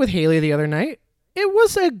watched it with Haley the other night. It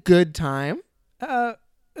was a good time.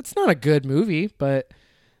 It's not a good movie, but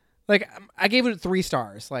like I gave it 3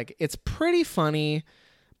 stars. Like it's pretty funny,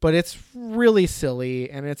 but it's really silly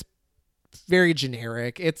and it's very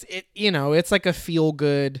generic. It's like a feel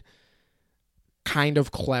good kind of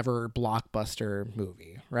clever blockbuster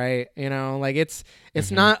movie, right? Like it's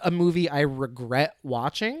not a movie I regret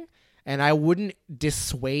watching, and I wouldn't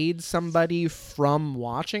dissuade somebody from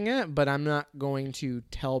watching it, but I'm not going to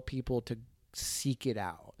tell people to seek it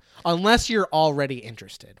out unless you're already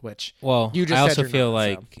interested, which Well, you just I said also you're feel not,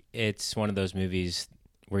 like it's one of those movies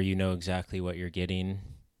where you know exactly what you're getting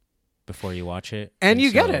before you watch it. and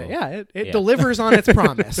you get so- it. Yeah, it yeah. delivers on its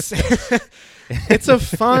promise. It's a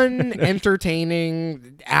fun,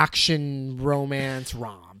 entertaining action romance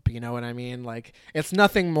romp. You know what I mean? Like, it's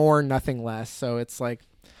nothing more, nothing less. So it's like,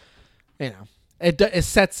 it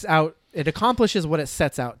sets out, it accomplishes what it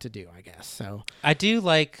sets out to do, I guess. So I do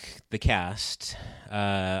like the cast.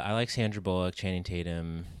 I like Sandra Bullock, Channing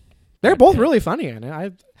Tatum. they're Brad both Pitt. really funny in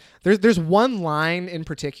it. There's one line in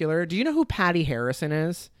particular. Do you know who Patty Harrison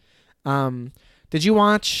is? Did you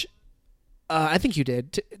watch? I think you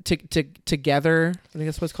did. Together, I think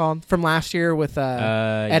that's what it's called, from last year with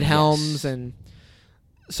Ed Helms, yes. and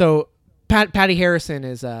so Patty Harrison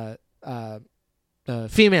is the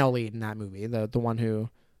female lead in that movie, the one who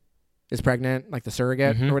is pregnant, like the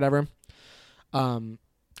surrogate Mhm. or whatever.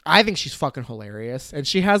 I think she's fucking hilarious, and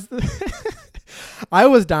she has. I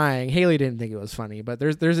was dying. Haley didn't think it was funny, but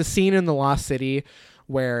there's a scene in The Lost City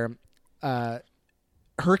where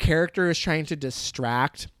her character is trying to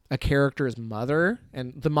distract a character's mother,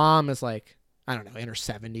 and the mom is like, I don't know, in her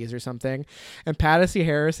 70s or something, and Patty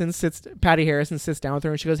Harrison sits down with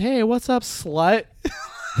her and she goes, "Hey, what's up, slut?"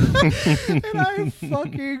 And I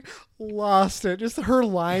fucking lost it. Just her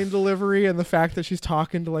line delivery and the fact that she's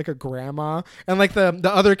talking to like a grandma, and like the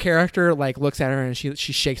other character like looks at her and she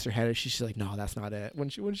shakes her head and she's like, "No, that's not it." When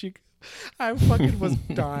she I fucking was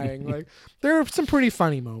dying. Like, there are some pretty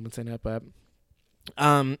funny moments in it, but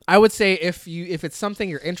I would say if it's something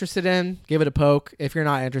you're interested in, give it a poke. If you're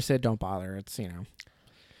not interested, don't bother. It's, it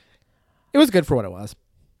was good for what it was.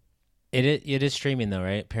 It is streaming though,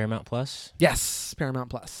 right? Paramount Plus. Yes, Paramount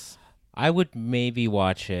Plus. I would maybe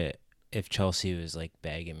watch it if Chelsea was like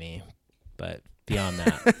begging me, but beyond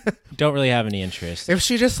that, don't really have any interest. If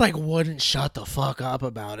she just like wouldn't shut the fuck up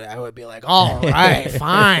about it, I would be like, all right,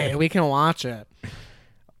 fine, we can watch it.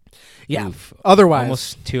 Yeah. Oof. Otherwise,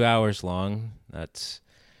 Almost 2 hours long. That's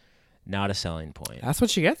not a selling point. that's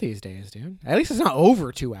what you get these days, dude. At least it's not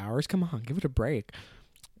over 2 hours. Come on, give it a break.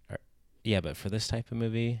 Yeah, but for this type of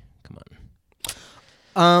movie, come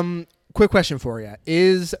on. Quick question for you: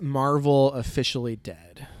 is Marvel officially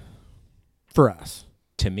dead for us?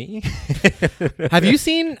 To me, Have you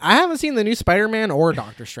seen? I haven't seen the new Spider-Man or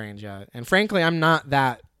Doctor Strange yet, and frankly, I'm not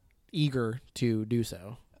that eager to do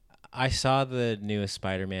so. I saw the newest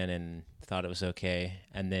Spider-Man and thought it was okay,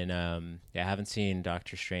 and then I haven't seen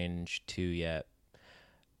Doctor Strange 2 yet.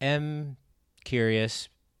 Am curious,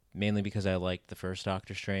 mainly because I liked the first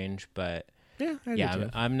Doctor Strange, but Yeah, I yeah, do too.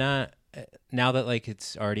 I'm not. Now that like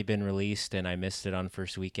it's already been released and I missed it on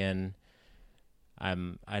first weekend, I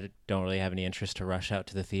don't really have any interest to rush out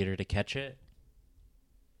to the theater to catch it.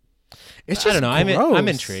 It's I just don't know. I'm gross.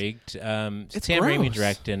 intrigued. It's Sam Raimi gross.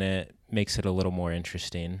 directing it makes it a little more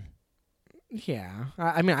interesting. Yeah,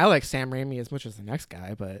 I mean, I like Sam Raimi as much as the next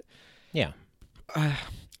guy, but Yeah.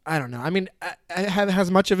 I don't know. I mean,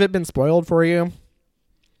 has much of it been spoiled for you?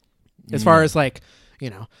 As far as like,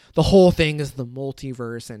 the whole thing is the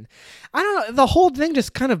multiverse, and I don't know, the whole thing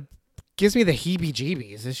just kind of gives me the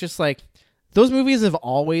heebie-jeebies. It's just like, those movies have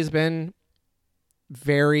always been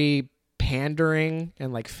very pandering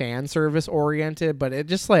and like fan service oriented, but it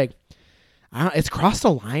just like, it's crossed a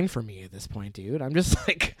line for me at this point, dude. I'm just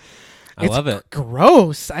like, I love it.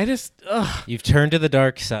 Gross. You've turned to the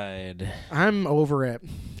dark side. I'm over it.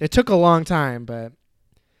 It took a long time, but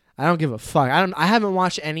I don't give a fuck. I haven't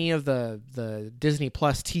watched any of the Disney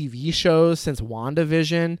Plus TV shows since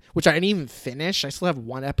WandaVision, which I didn't even finish. I still have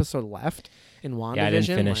one episode left in WandaVision. Yeah, I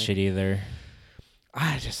didn't finish it either.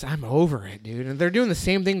 I'm over it, dude. And they're doing the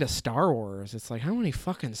same thing to Star Wars. It's like, how many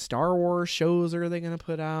fucking Star Wars shows are they going to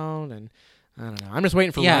put out? And I don't know. I'm just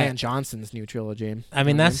waiting for Ryan Johnson's new trilogy. I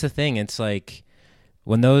mean, that's the thing. It's like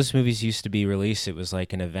when those movies used to be released, it was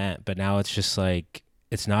like an event, but now it's just like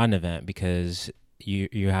it's not an event because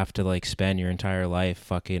you have to like spend your entire life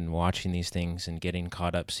fucking watching these things and getting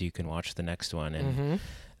caught up so you can watch the next one, and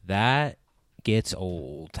that gets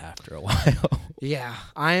old after a while. Yeah,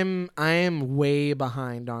 I am way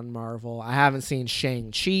behind on Marvel. I haven't seen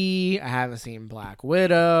Shang-Chi. I haven't seen Black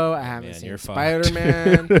Widow. I haven't seen you're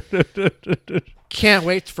Spider-Man. Can't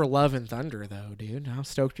wait for Love and Thunder, though, dude. How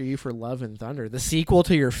stoked are you for Love and Thunder? The sequel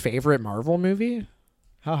to your favorite Marvel movie?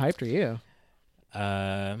 How hyped are you?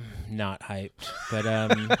 Not hyped, but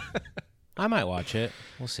I might watch it.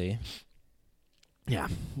 We'll see. Yeah,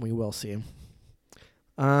 we will see.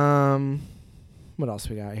 What else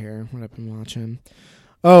we got here? What I've been watching?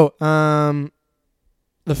 Oh,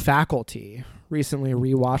 The Faculty. Recently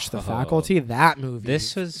rewatched The Faculty. That movie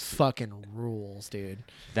This was fucking rules, dude.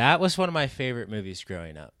 That was one of my favorite movies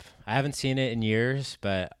growing up. I haven't seen it in years,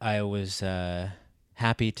 but I was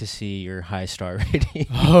happy to see your high star rating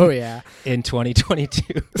Oh yeah. in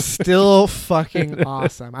 2022. Still fucking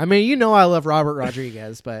awesome. I mean, you know I love Robert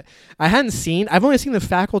Rodriguez, but I've only seen The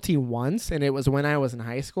Faculty once, and it was when I was in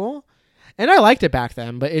high school. And I liked it back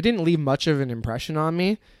then, but it didn't leave much of an impression on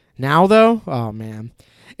me. Now though, oh man.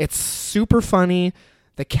 It's super funny.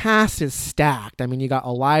 The cast is stacked. I mean, you got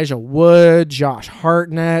Elijah Wood, Josh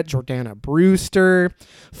Hartnett, Jordana Brewster,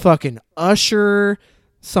 fucking Usher,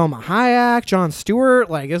 Salma Hayek, Jon Stewart.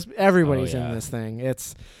 Like, everybody's in this thing.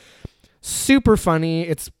 It's super funny.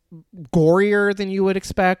 It's gorier than you would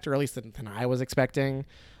expect, or at least than I was expecting.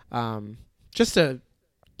 Just a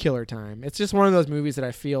killer time. It's just one of those movies that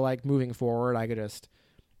I feel like moving forward, I could just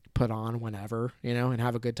put on whenever, and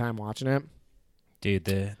have a good time watching it. Dude,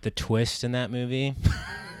 the twist in that movie.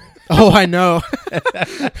 Oh, I know.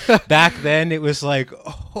 Back then, it was like,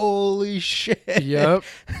 holy shit. Yep.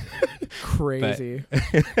 Crazy.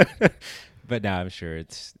 But now I'm sure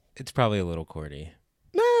it's probably a little corny.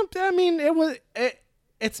 No, I mean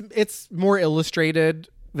it's more illustrated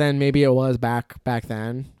than maybe it was back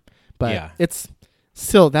then. But Yeah. it's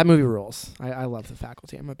still, that movie rules. I love The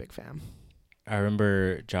Faculty. I'm a big fan. I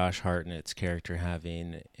remember Josh Hartnett's character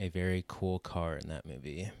having a very cool car in that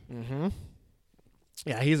movie. Mm-hmm.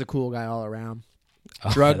 Yeah, he's a cool guy all around.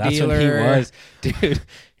 Oh, Drug that's dealer. what he was, dude.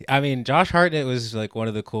 I mean, Josh Hartnett was like one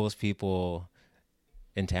of the coolest people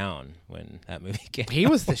in town when that movie came. He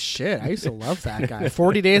was the shit. I used to love that guy.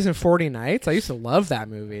 40 Days and 40 Nights. I used to love that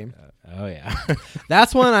movie. Oh yeah.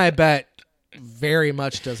 That's one I bet very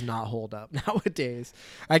much does not hold up nowadays.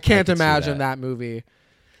 I can't can see imagine that movie.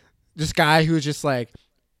 This guy who's just like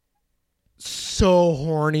so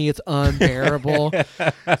horny, it's unbearable.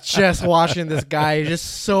 Just watching this guy,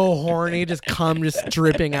 just so horny, just cum just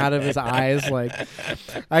dripping out of his eyes. Like,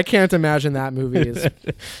 I can't imagine that movie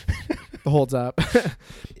holds up.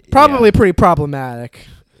 Probably pretty problematic.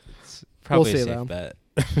 It's probably We'll see, a safe though.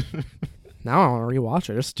 bet. Now I want to rewatch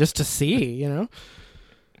it just to see,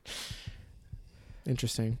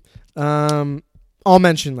 Interesting. I'll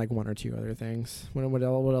mention like one or two other things. What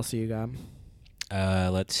else do you got?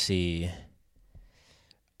 Let's see.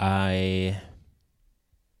 I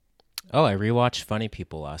rewatched Funny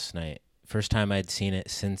People last night. First time I'd seen it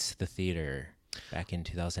since the theater back in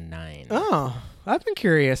 2009. Oh, I've been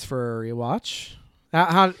curious for a rewatch.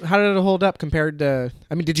 How did it hold up compared to?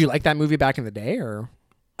 I mean, did you like that movie back in the day, or?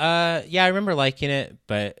 Yeah, I remember liking it,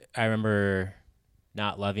 but I remember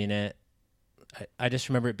not loving it. I just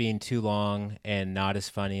remember it being too long and not as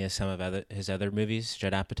funny as some of his other movies,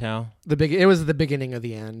 Judd Apatow. It was the beginning of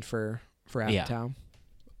the end for Apatow. Yeah.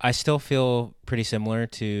 I still feel pretty similar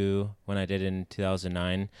to when I did in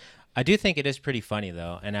 2009. I do think it is pretty funny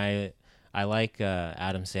though, and I like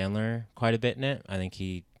Adam Sandler quite a bit in it. I think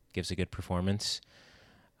he gives a good performance.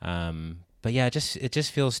 But yeah, it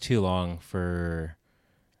just feels too long for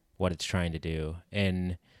what it's trying to do,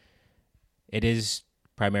 and it is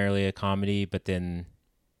primarily a comedy, but then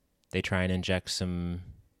they try and inject some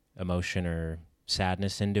emotion or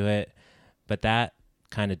sadness into it, but that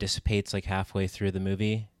kind of dissipates like halfway through the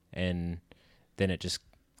movie, and then it just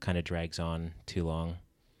kind of drags on too long.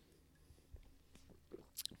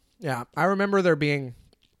 Yeah, I remember there being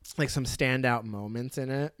like some standout moments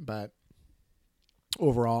in it, but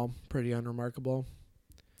overall pretty unremarkable.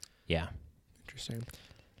 Yeah. Interesting.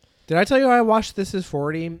 Did I tell you I watched This Is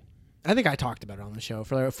 40? I think I talked about it on the show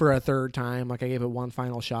for a third time. Like, I gave it one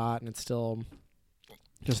final shot, and it's still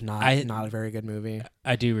just not a very good movie.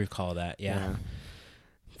 I do recall that, yeah.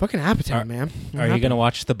 Fucking Apatow, man. Are you going to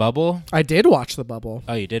watch The Bubble? I did watch The Bubble.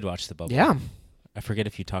 Oh, you did watch The Bubble? Yeah. I forget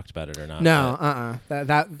if you talked about it or not. No,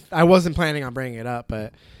 That I wasn't planning on bringing it up,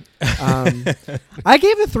 but I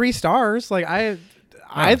gave it 3 stars. Like, I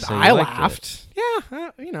laughed. Yeah,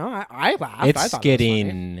 I laughed. I It's thought getting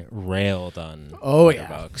it was funny. railed on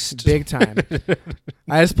Letterboxd. Big time.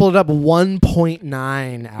 I just pulled it up,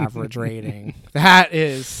 1.9 average rating. That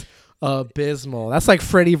is abysmal. That's like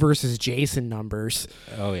Freddy versus Jason numbers.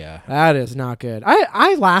 Oh, yeah. That is not good.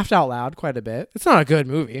 I laughed out loud quite a bit. It's not a good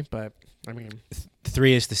movie, but I mean,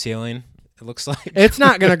 3 is the ceiling, it looks like. it's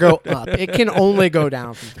not going to go up. It can only go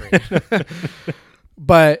down from 3.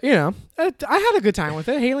 But, I had a good time with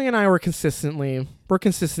it. Haley and I were consistently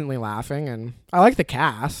laughing, and I like the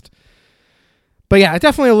cast. But yeah,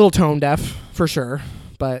 definitely a little tone deaf for sure,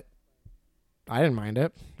 but I didn't mind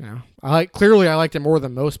it. Clearly I liked it more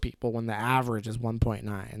than most people when the average is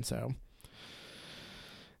 1.9, so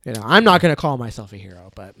You know, I'm not going to call myself a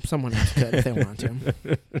hero, but someone else could if they want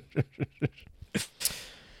to.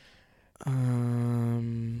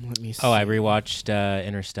 Let me see. Oh, I rewatched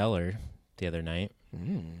Interstellar the other night,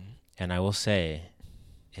 and I will say,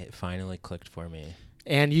 it finally clicked for me.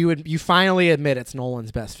 And you finally admit it's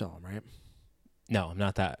Nolan's best film, right? No, I'm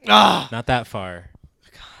not that. Ah! Not that far.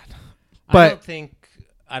 God. I But-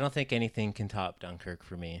 don't think anything can top Dunkirk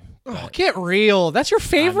for me. Oh, but get real. That's your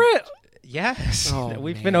favorite? yes, Oh,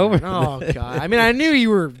 we've man. been over. Oh god. I mean, I knew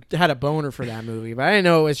you had a boner for that movie, but I didn't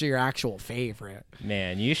know it was your actual favorite.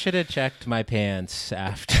 Man, you should have checked my pants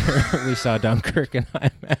after we saw Dunkirk and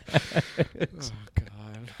IMAX. Oh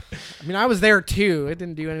god. I mean, I was there too. It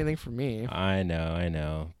didn't do anything for me. I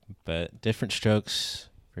know, but different strokes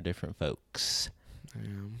for different folks.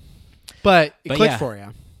 But it But clicked yeah. for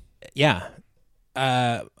you. Yeah,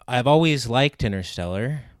 I've always liked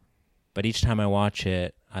Interstellar, but each time I watch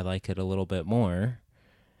it, I like it a little bit more.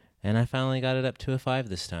 And I finally got it up to a 5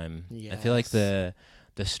 this time. I feel like Yes.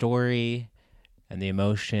 the story and the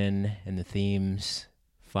emotion and the themes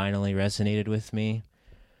finally resonated with me.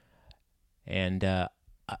 And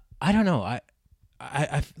I don't know.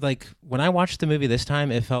 I like when I watched the movie this time,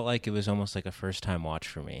 it felt like it was almost like a first time watch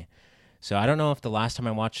for me. So I don't know if the last time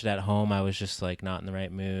I watched it at home, I was just like not in the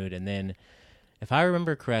right mood. And then if I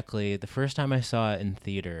remember correctly, the first time I saw it in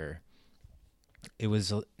theater, it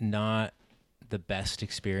was not the best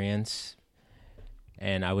experience.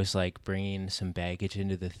 And I was like bringing some baggage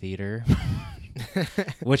into the theater,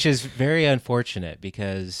 which is very unfortunate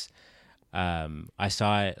because I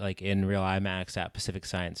saw it like in real IMAX at Pacific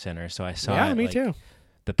Science Center. So I saw Yeah, it, me like, too.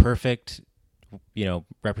 the perfect,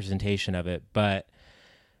 representation of it. But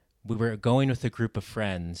we were going with a group of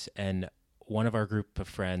friends, and one of our group of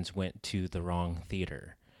friends went to the wrong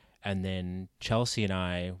theater. And then Chelsea and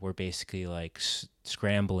I were basically like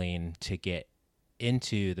scrambling to get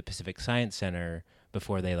into the Pacific Science Center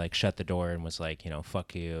before they like shut the door and was like,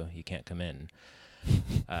 fuck you, you can't come in.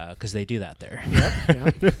 Because they do that there.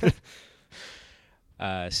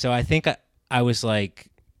 Yep. So I think I was like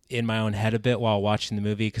in my own head a bit while watching the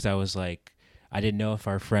movie because I was like, I didn't know if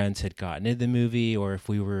our friends had gotten into the movie or if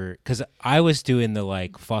we were, because I was doing the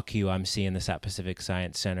like, fuck you, I'm seeing this at Pacific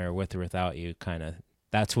Science Center with or without you kind of.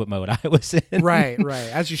 That's what mode I was in. Right.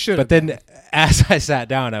 As you should. But then as I sat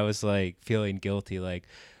down, I was like feeling guilty, like,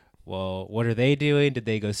 well, what are they doing? Did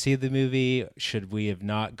they go see the movie? Should we have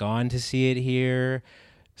not gone to see it here?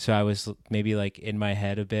 So I was maybe like in my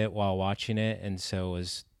head a bit while watching it, and so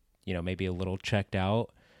was, maybe a little checked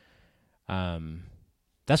out.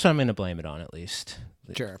 That's what I'm going to blame it on, at least.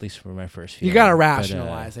 Sure. At least for my first few. You got to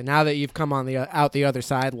rationalize it. Now that you've come on out the other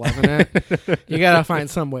side loving it, you got to find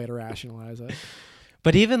some way to rationalize it.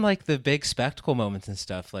 But even like the big spectacle moments and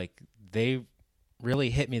stuff, like they really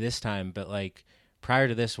hit me this time. But like prior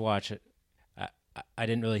to this watch, I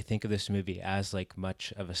didn't really think of this movie as like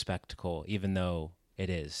much of a spectacle, even though it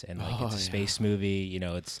is. And like it's a space movie,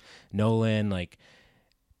 it's Nolan, like.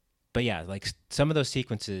 But yeah, like some of those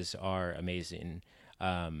sequences are amazing,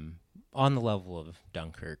 on the level of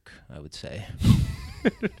Dunkirk, I would say.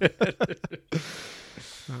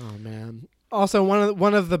 Oh man! Also,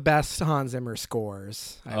 one of the best Hans Zimmer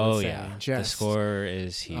scores. I would say. Yeah, the Just, score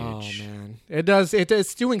is huge. Oh man,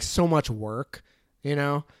 it's doing so much work,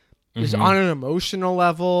 just on an emotional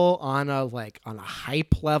level, on a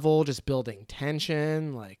hype level, just building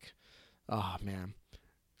tension. Like, oh man,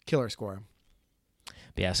 killer score.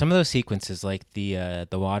 But yeah, some of those sequences, like the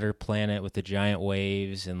water planet with the giant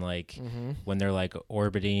waves, and like when they're like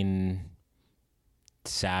orbiting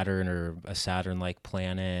Saturn or a Saturn-like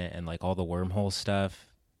planet, and like all the wormhole stuff,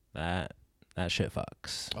 that shit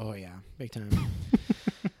fucks. Oh yeah, big time,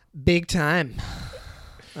 big time.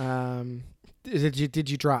 Did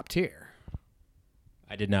you drop tier?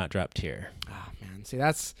 I did not drop tier. Oh man, see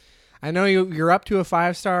I know you're up to a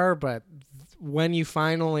 5-star, but when you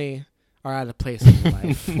finally are at a place in your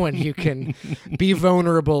life when you can be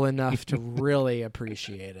vulnerable enough to really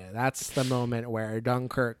appreciate it, that's the moment where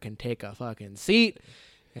Dunkirk can take a fucking seat,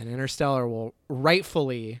 and Interstellar will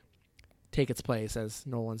rightfully take its place as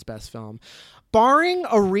Nolan's best film, barring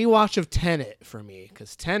a rewatch of Tenet for me,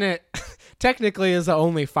 because Tenet technically is the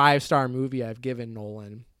only 5-star movie I've given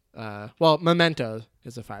Nolan. Well, Memento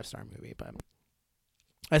is a 5-star movie, but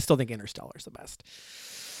I still think Interstellar is the best.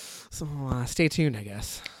 So stay tuned, I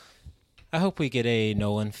guess. I hope we get a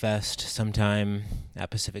Nolan Fest sometime at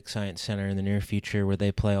Pacific Science Center in the near future where they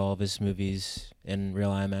play all of his movies in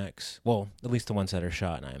real IMAX. Well, at least the ones that are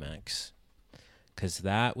shot in IMAX. Because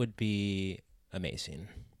that would be amazing.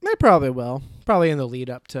 They probably will. Probably in the lead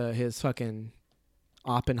up to his fucking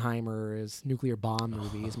Oppenheimer, his nuclear bomb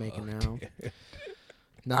movie he's making now.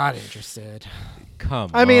 Not interested.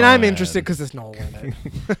 Come I mean, I'm on. interested because it's Nolan.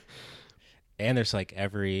 And there's like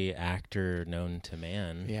every actor known to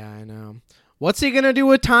man. Yeah, I know. What's he going to do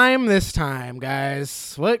with time this time,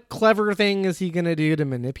 guys? What clever thing is he going to do to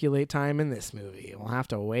manipulate time in this movie? We'll have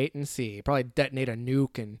to wait and see. Probably detonate a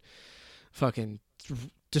nuke and fucking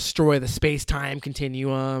destroy the space-time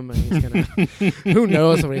continuum. And he's gonna, who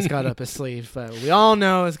knows what he's got up his sleeve. But we all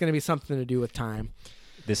know it's going to be something to do with time.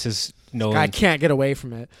 This is I Nolan's, can't get away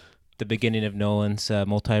from it. the beginning of Nolan's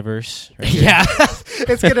multiverse. Right here. Yeah,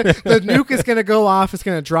 the nuke is gonna go off. It's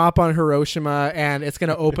gonna drop on Hiroshima, and it's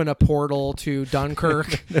gonna open a portal to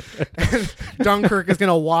Dunkirk. And Dunkirk is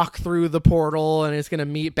gonna walk through the portal, and it's gonna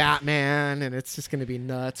meet Batman, and it's just gonna be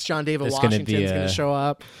nuts. John David It's gonna Washington's be gonna show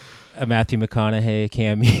up. A Matthew McConaughey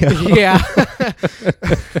cameo. Yeah,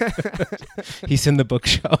 He's in the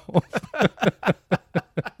bookshelf.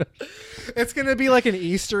 it's gonna be like an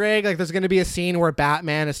Easter egg. Like there's gonna be a scene where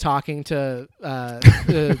Batman is talking to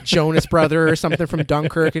the Jonas Brother or something from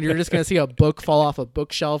Dunkirk, and you're just gonna see a book fall off a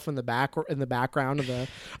bookshelf in the background of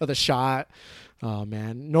the shot. Oh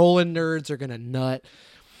man, Nolan nerds are gonna nut.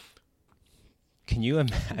 Can you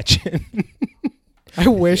imagine? I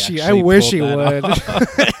wish he actually would.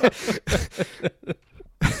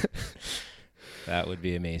 That would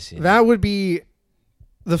be amazing. That would be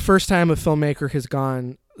the first time a filmmaker has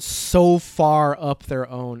gone so far up their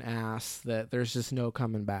own ass that there's just no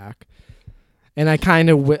coming back. And I kind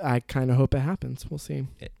of hope it happens. We'll see.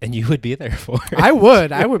 And you would be there for it. I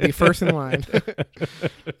would be first in line.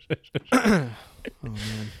 Oh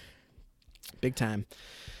man, big time.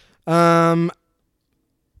 I'm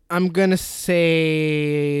going to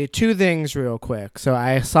say two things real quick. So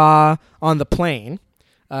I saw on the plane,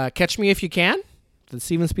 Catch Me If You Can, the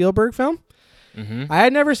Steven Spielberg film. Mm-hmm. I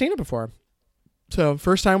had never seen it before. So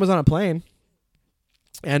first time was on a plane.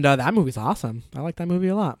 And that movie's awesome. I like that movie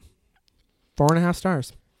a lot. 4.5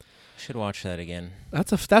 stars. Should watch that again.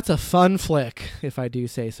 That's a fun flick, if I do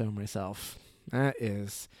say so myself. That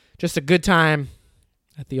is just a good time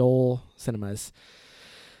at the old cinemas.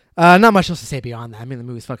 Not much else to say beyond that. I mean, the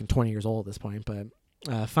movie's fucking 20 years old at this point, but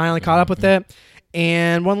finally caught up with it.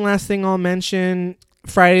 And one last thing I'll mention,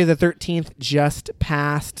 Friday the 13th just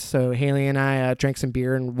passed, so Haley and I drank some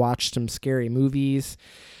beer and watched some scary movies.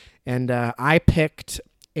 And I picked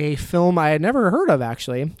a film I had never heard of,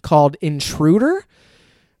 actually, called Intruder,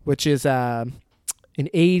 which is an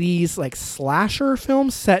 80s like slasher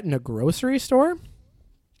film set in a grocery store.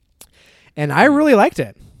 And I really liked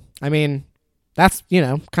it. I mean, that's,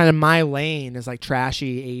 kind of my lane is like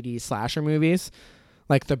trashy 80s slasher movies,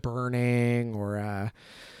 like The Burning or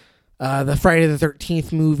the Friday the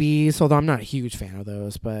 13th movies, although I'm not a huge fan of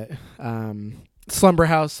those, but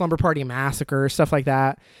Slumber Party Massacre, stuff like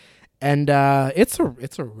that. And it's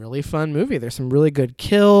a really fun movie. There's some really good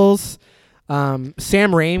kills. Sam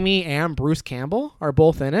Raimi and Bruce Campbell are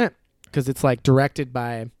both in it because it's like directed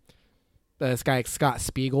by this guy Scott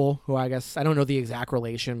Spiegel, who I guess I don't know the exact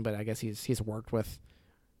relation, but I guess he's worked with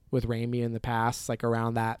Raimi in the past, like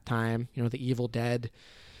around that time. The Evil Dead,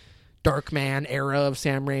 Darkman era of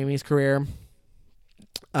Sam Raimi's career.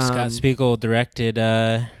 Scott Spiegel directed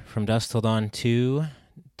From Dusk Till Dawn 2,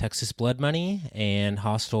 Texas Blood Money, and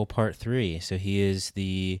Hostel Part 3. So he is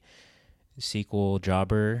the sequel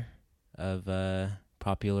jobber of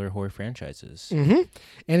popular horror franchises. Mm-hmm.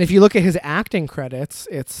 And if you look at his acting credits,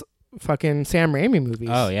 it's fucking Sam Raimi movies.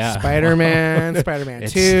 Oh, yeah. Spider-Man, Spider-Man 2.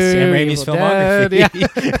 Sam Raimi's Evil filmography. Dead.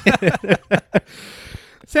 Yeah.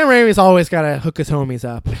 Sam Raimi's always got to hook his homies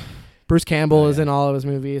up. Bruce Campbell is in all of his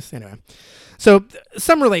movies. Anyway, so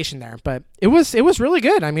some relation there, but it was really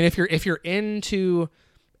good. I mean, if you're into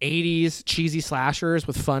 80s cheesy slashers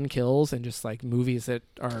with fun kills and just like movies that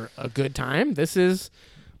are a good time, this is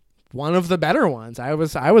one of the better ones. I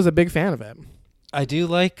was a big fan of it. I do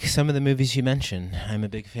like some of the movies you mentioned. I'm a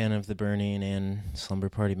big fan of The Burning and Slumber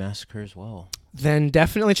Party Massacre as well. Then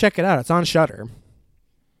definitely check it out. It's on Shudder.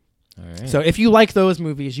 All right. So if you like those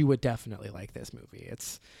movies, you would definitely like this movie.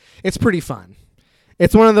 It's pretty fun.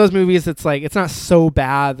 It's one of those movies that's like, it's not so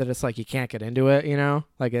bad that it's like you can't get into it,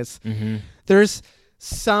 Like there's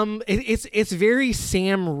some, it's very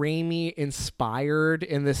Sam Raimi inspired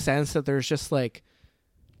in the sense that there's just like,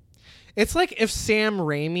 it's like if Sam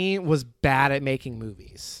Raimi was bad at making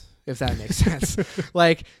movies, if that makes sense.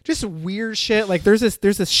 Like just weird shit. Like there's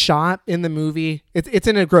this shot in the movie. It's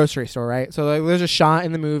in a grocery store, right? So like there's a shot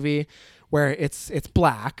in the movie where it's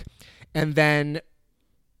black, and then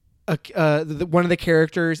one of the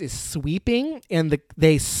characters is sweeping, and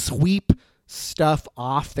they sweep stuff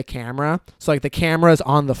off the camera. So like the camera is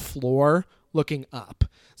on the floor looking up.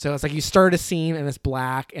 So it's like you start a scene and it's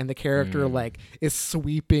black and the character like is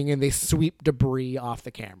sweeping and they sweep debris off the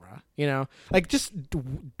camera, you know, like just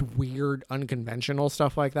weird, unconventional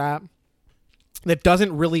stuff like that. That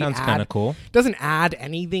doesn't really Sounds kind of cool. Doesn't add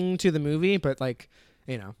anything to the movie, but like,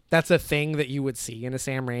 you know, that's a thing that you would see in a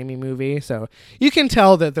Sam Raimi movie. So you can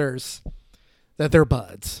tell that they're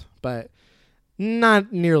buds, but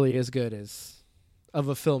not nearly as good as of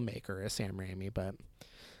a filmmaker as Sam Raimi. But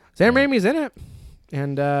Sam Raimi's in it.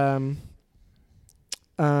 And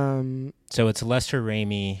so it's Lester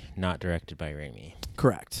Raimi, not directed by Raimi.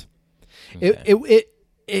 correct. Okay.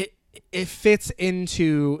 It fits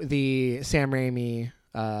into the Sam Raimi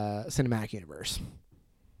cinematic universe.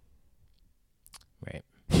 Right.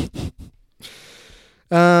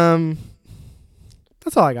 That's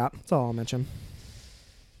all I got. That's all I'll mention.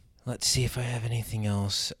 Let's see if I have anything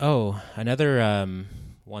else. Oh, another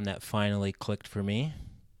one that finally clicked for me.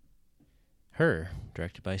 Her,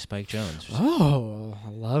 directed by Spike Jonze. Oh, I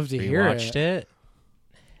love to hear it. Rewatched it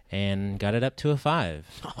and got it up to a 5.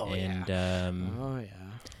 Oh, and Oh yeah.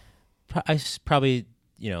 probably,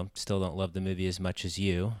 still don't love the movie as much as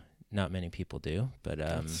you. Not many people do, but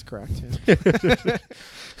That's correct. Yeah.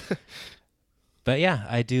 but yeah,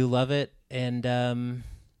 I do love it, and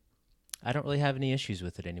I don't really have any issues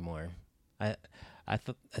with it anymore. I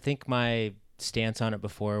think my stance on it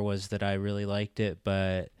before was that I really liked it,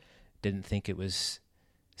 but didn't think it was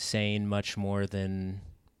saying much more than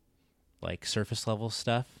like surface level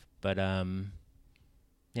stuff. But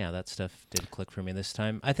yeah, that stuff did click for me this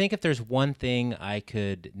time. I think if there's one thing I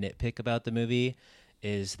could nitpick about the movie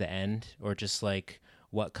is the end, or just like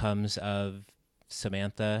what comes of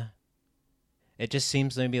Samantha. It just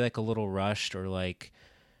seems maybe like a little rushed, or like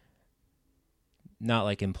not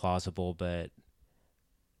like implausible, but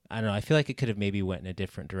I don't know. I feel like it could have maybe went in a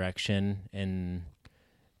different direction, and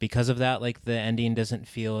because of that, like the ending doesn't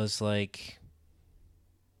feel as like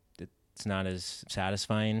it's not as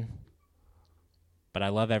satisfying. But I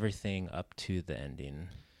love everything up to the ending.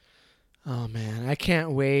 Oh man, I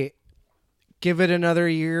can't wait. Give it another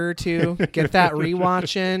year or two. Get that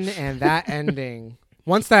rewatch in, and that ending.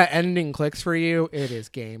 Once that ending clicks for you, it is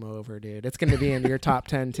game over, dude. It's going to be in your top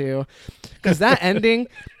 10 too, because that ending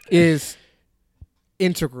is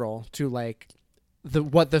integral to like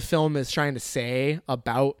what the film is trying to say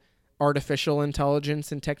about artificial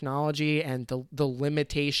intelligence and technology and the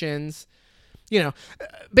limitations.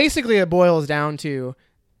 Basically it boils down to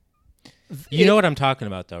you know what I'm talking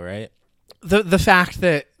about though, right? The fact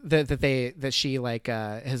that she like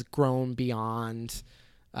has grown beyond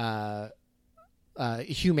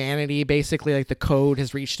humanity. Basically, like the code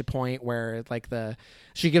has reached a point where like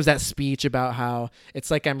she gives that speech about how it's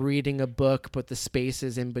like I'm reading a book, but the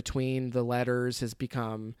spaces in between the letters has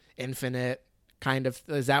become infinite. Kind of,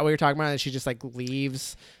 is that what you're talking about? That she just like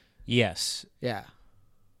leaves? Yes. Yeah.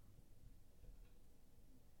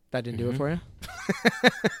 That didn't do it for you?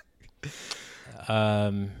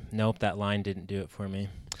 Nope, that line didn't do it for me.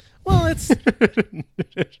 Well, it's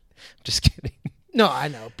just kidding. No, I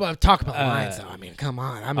know, but talk about lines though. I mean, come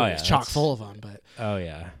on, it's chock full of them. But oh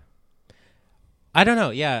yeah, I don't know.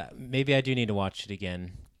 Yeah, maybe I do need to watch it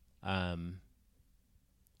again.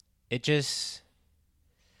 It just,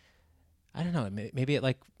 I don't know. Maybe it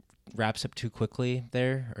like wraps up too quickly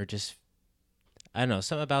there, or just, I don't know,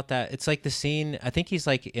 something about that. It's like the scene. I think he's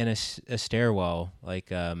like in a stairwell,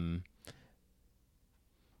 like at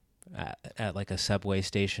like a subway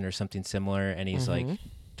station or something similar, and he's like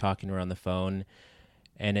talking to her on the phone,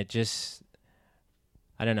 and it just,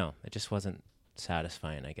 I don't know, it just wasn't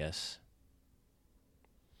satisfying, I guess.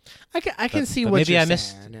 I can see what maybe you're I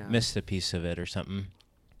saying. missed a piece of it or something.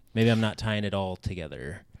 Maybe I'm not tying it all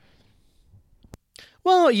together.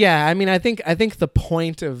 Well, yeah, I mean, I think the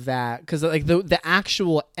point of that, because like the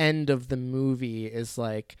actual end of the movie is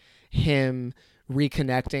like him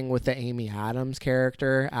reconnecting with the Amy Adams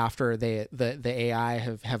character after the AI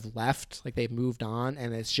have left, like they've moved on,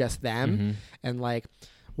 and it's just them. And like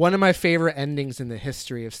one of my favorite endings in the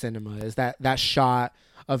history of cinema is that shot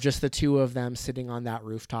of just the two of them sitting on that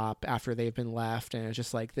rooftop after they've been left, and it's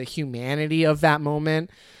just like the humanity of that moment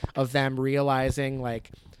of them realizing,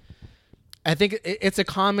 like, I think it's a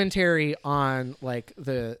commentary on like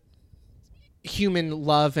the human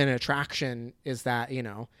love and attraction is that,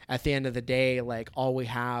 at the end of the day, like all we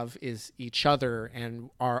have is each other,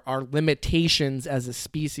 and our limitations as a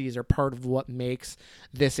species are part of what makes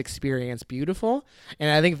this experience beautiful.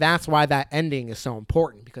 And I think that's why that ending is so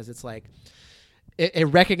important, because it's like it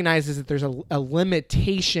recognizes that there's a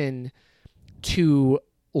limitation to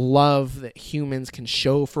love that humans can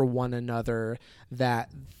show for one another,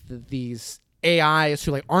 that these AIs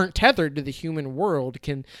who like aren't tethered to the human world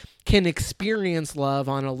can experience love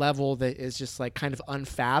on a level that is just like kind of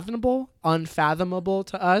unfathomable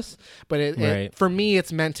to us. But it for me,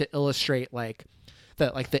 it's meant to illustrate like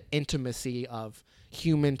the intimacy of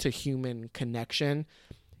human to human connection.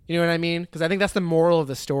 You know what I mean? Because I think that's the moral of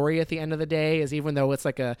the story at the end of the day, is even though it's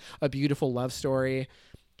like a beautiful love story,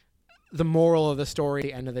 the moral of the story at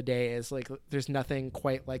the end of the day is like there's nothing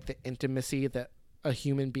quite like the intimacy that a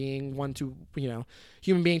human being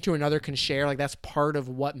human being to another can share. Like that's part of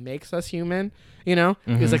what makes us human,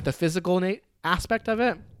 is like the physical aspect of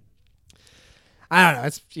it. I don't know.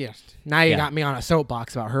 It's now you got me on a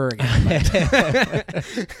soapbox about her again.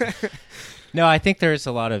 No, I think there's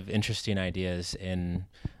a lot of interesting ideas in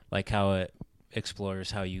like how it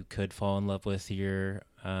explores how you could fall in love with your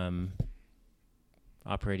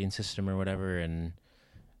operating system or whatever,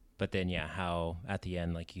 but then how at the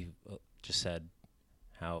end, like you just said,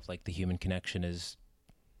 how like the human connection is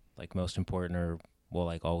like most important or will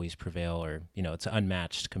like always prevail, or it's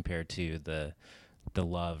unmatched compared to the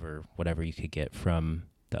love or whatever you could get from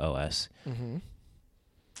the OS. Mm-hmm.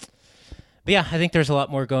 But yeah, I think there's a lot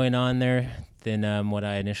more going on there than what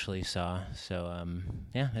I initially saw. So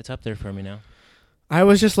it's up there for me now. I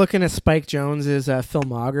was just looking at Spike Jonze's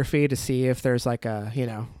filmography to see if there's like a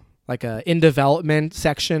in development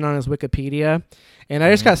section on his Wikipedia, and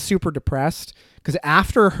I just got super depressed because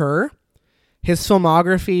after her, his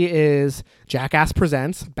filmography is Jackass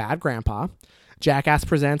Presents Bad Grandpa, Jackass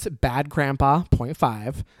Presents Bad Grandpa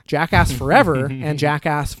 0.5, Jackass Forever, and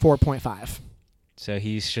Jackass 4.5. So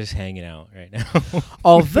he's just hanging out right now.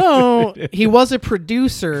 Although he was a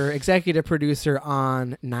executive producer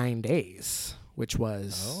on 9 Days, which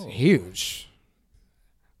was huge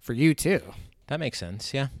for you too. That makes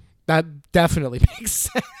sense. Yeah. That definitely makes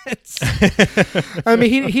sense. I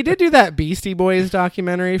mean, he did do that Beastie Boys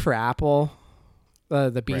documentary for Apple,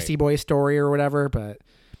 the Beastie Boys story or whatever, but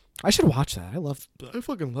I should watch that. I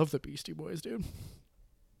fucking love the Beastie Boys, dude.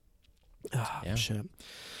 Oh, shit.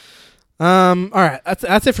 All right,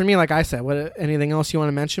 that's it for me. Like I said, anything else you want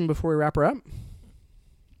to mention before we wrap her up?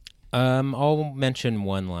 I'll mention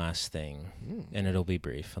one last thing, and it'll be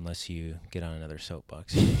brief, unless you get on another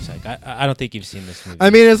soapbox. I don't think you've seen this movie.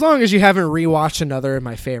 I mean, as long as you haven't rewatched another of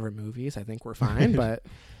my favorite movies, I think we're fine. But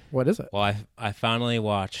what is it? Well, I finally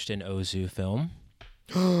watched an Ozu film.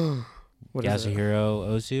 What is it? Yasuhiro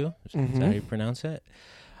Ozu. Is that how you pronounce it?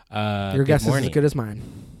 Your guess is as good as mine.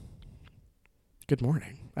 Good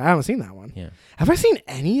Morning. I haven't seen that one. Yeah. Have I seen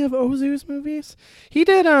any of Ozu's movies? He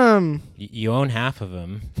did. You own half of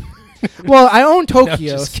them. Well, I own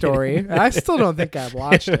Tokyo Story. I still don't think I've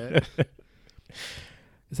watched it.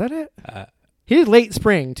 Is that it? He did Late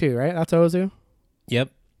Spring too, right? That's Ozu. Yep.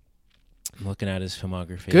 I'm looking at his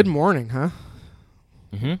filmography. Good Morning, huh?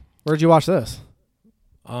 Mm-hmm. Where'd you watch this?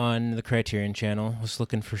 On the Criterion Channel. Was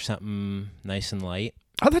looking for something nice and light.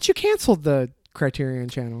 I thought you canceled the Criterion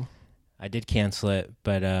Channel. I did cancel it,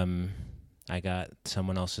 but I got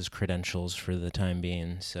someone else's credentials for the time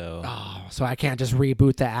being, so... Oh, so I can't just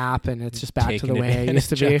reboot the app and it's just back to the way it used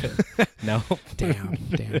to be? No. Damn.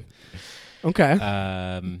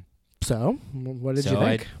 Okay. So, what did you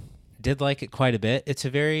think? I did like it quite a bit. It's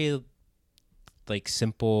a very, like,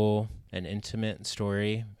 simple and intimate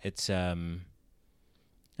story. It's, I don't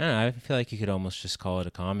know, I feel like you could almost just call it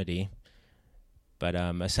a comedy. But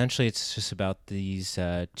essentially it's just about these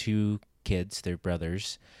two kids, they're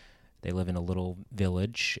brothers. They live in a little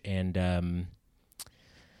village, and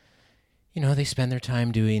they spend their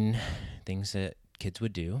time doing things that kids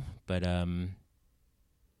would do. But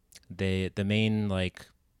the main like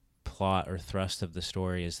plot or thrust of the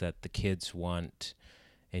story is that the kids want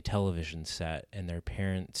a television set, and their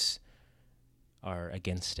parents are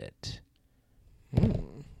against it.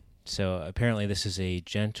 So apparently, this is a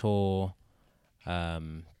gentle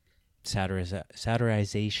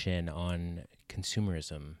satirization on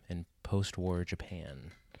consumerism in post-war Japan.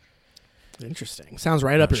 Interesting. Sounds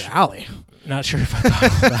right up your alley. Not sure if I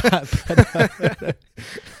thought of that. But,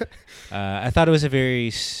 I thought it was a very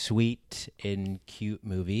sweet and cute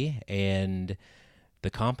movie, and the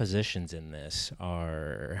compositions in this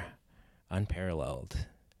are unparalleled.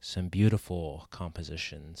 Some beautiful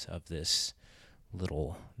compositions of this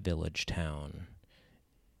little village town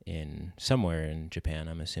in somewhere in Japan,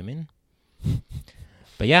 I'm assuming.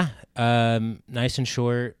 But yeah, nice and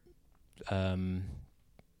short.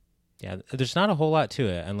 Yeah, there's not a whole lot to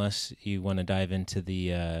it unless you want to dive into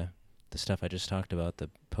the stuff I just talked about, the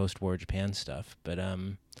post-war Japan stuff. But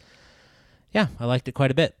yeah, I liked it quite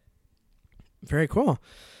a bit. Very cool.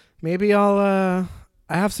 Maybe I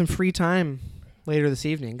have some free time later this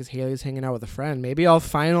evening because Haley's hanging out with a friend. Maybe I'll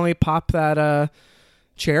finally pop that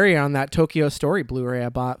cherry on that Tokyo Story Blu-ray I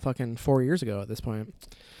bought fucking 4 years ago at this point.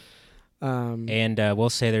 And we'll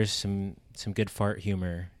say there's some good fart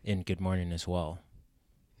humor in Good Morning as well.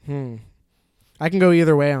 I can go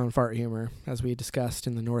either way on fart humor, as we discussed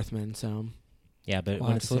in The Northman. So yeah, but We'll when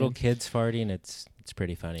have it's to little see. kids farting, it's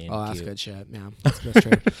pretty funny. And that's cute. good shit. Yeah, that's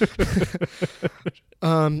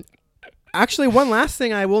true. Actually, one last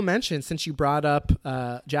thing I will mention, since you brought up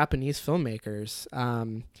Japanese filmmakers.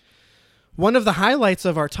 One of the highlights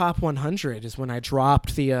of our top 100 is when I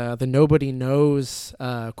dropped the Nobody Knows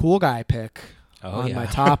cool guy pick on my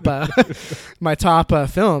top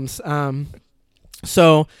films.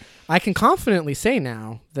 So I can confidently say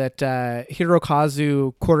now that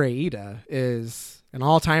Hirokazu Koreeda is an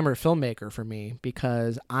all-timer filmmaker for me,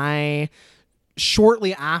 because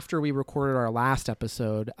shortly after we recorded our last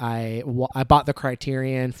episode, I bought the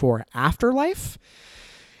Criterion for Afterlife,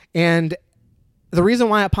 and the reason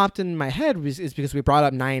why it popped in my head is because we brought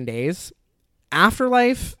up 9 Days.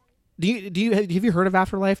 Afterlife. Have you heard of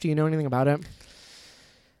Afterlife? Do you know anything about it?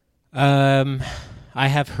 I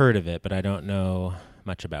have heard of it, but I don't know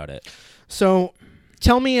much about it. So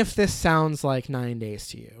tell me if this sounds like 9 Days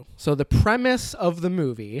to you. So the premise of the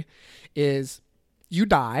movie is you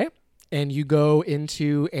die and you go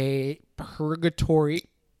into a purgatory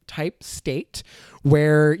type state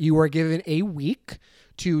where you are given a week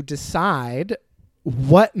to decide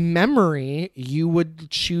what memory you would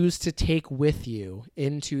choose to take with you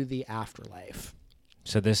into the afterlife.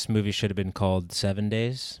 So this movie should have been called 7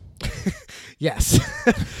 Days? Yes.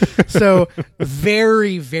 So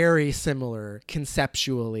very, very similar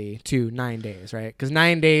conceptually to 9 Days, right? Because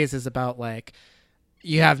 9 Days is about like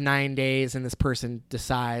you have 9 days and this person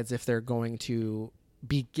decides if they're going to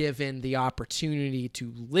be given the opportunity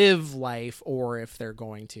to live life or if they're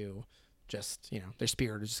going to just, their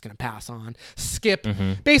spirit is just going to pass on. Skip.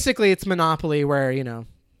 Mm-hmm. Basically, it's Monopoly where,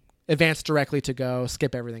 advance directly to go,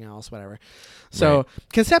 skip everything else, whatever. So Right.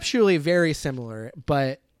 Conceptually very similar,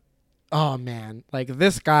 but oh man, like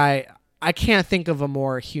this guy, I can't think of a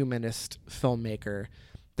more humanist filmmaker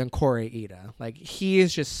than Koreeda. Like he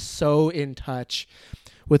is just so in touch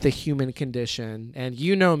with the human condition. And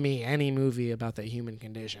you know me, any movie about the human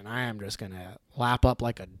condition, I am just going to lap up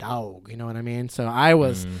like a dog. You know what I mean? So I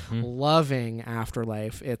was loving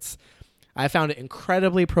Afterlife. I found it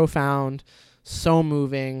incredibly profound, so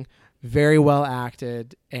moving, very well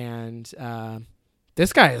acted. And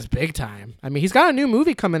this guy is big time. I mean, he's got a new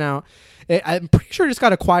movie coming out. I'm pretty sure it just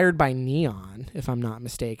got acquired by Neon, if I'm not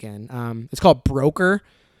mistaken. It's called Broker.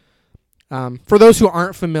 For those who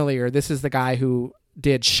aren't familiar, this is the guy who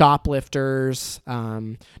did Shoplifters,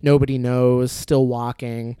 Nobody Knows, Still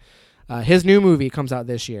Walking. His new movie comes out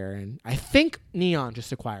this year, and I think Neon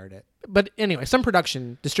just acquired it. But anyway, some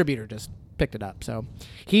production distributor just picked it up. So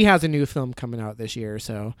he has a new film coming out this year.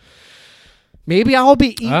 So maybe I'll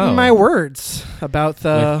be eating my words about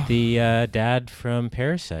with the dad from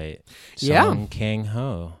Parasite, Song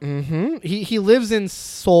Kang-ho. Mm-hmm. He lives in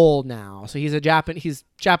Seoul now, so he's Japanese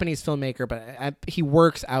filmmaker, but he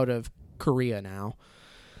works out of Korea now.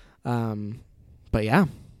 But yeah,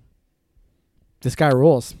 this guy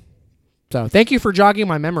rules. So thank you for jogging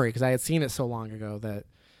my memory, because I had seen it so long ago that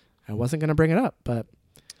I wasn't going to bring it up. But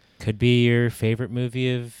could be your favorite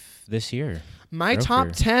movie of this year. My Broker. top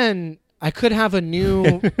 10, I could have a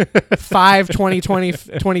new 5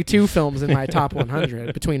 2022 films in my top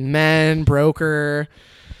 100 between Men, Broker.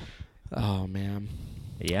 Oh man.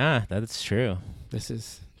 Yeah, that's true. This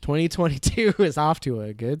is 2022 is off to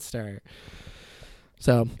a good start.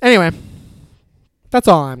 So anyway, that's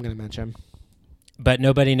all I'm going to mention. But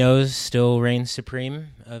Nobody Knows still reigns supreme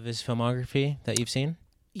of his filmography that you've seen?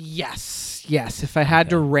 Yes. If I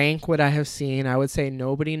had to rank what I have seen, I would say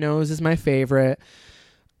Nobody Knows is my favorite.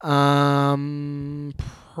 Probably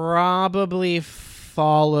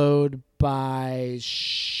followed by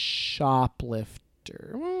Shoplifter.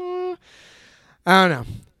 I don't know.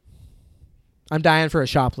 I'm dying for a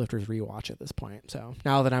Shoplifters rewatch at this point. So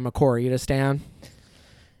now that I'm a Koreeda stan.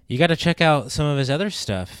 You got to check out some of his other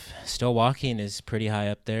stuff. Still Walking is pretty high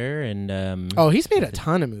up there, and he's made a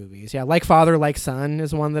ton of movies. Yeah, Like Father, Like Son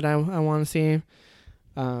is one that I want to see.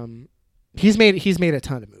 He's made a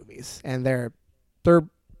ton of movies, and they're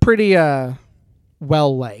pretty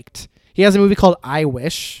well liked. He has a movie called I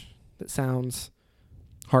Wish that sounds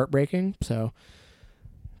heartbreaking. So,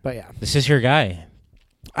 but yeah, this is your guy.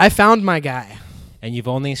 I found my guy, and you've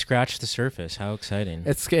only scratched the surface. How exciting!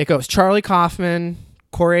 It goes Charlie Kaufman,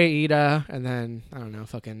 Koreeda, and then I don't know,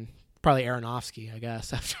 fucking probably Aronofsky, I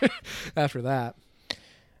guess after that.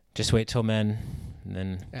 Just wait till Men,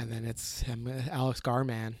 and then it's him, Alex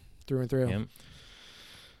Garman, through and through. yep.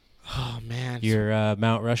 Oh man, Your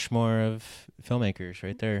Mount Rushmore of filmmakers,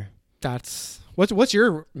 right there. that's what's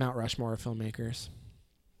your Mount Rushmore of filmmakers?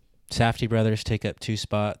 Safdie brothers take up 2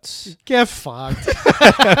 spots. Get fucked.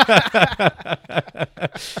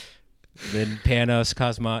 Then Panos,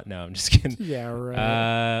 Cosmot. No, I'm just kidding. Yeah,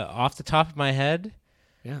 right. Off the top of my head,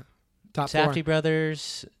 Yeah, top Safdie 4.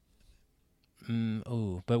 brothers.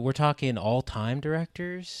 But we're talking all-time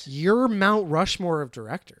directors. Your Mount Rushmore of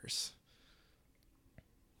directors.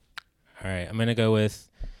 All right, I'm gonna go with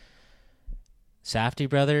Safdie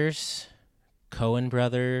brothers, Coen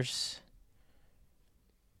brothers,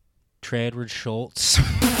 Trey Edward Schultz,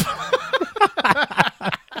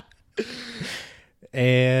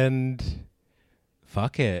 and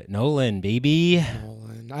fuck it, Nolan, baby.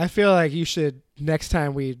 Nolan. I feel like you should, next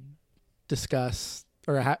time we discuss,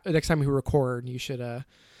 or next time we record, you should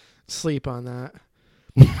sleep on that.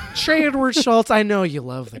 Trey Edward Schultz, I know you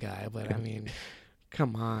love the guy, but I mean,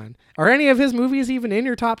 come on. Are any of his movies even in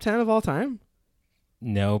your top 10 of all time?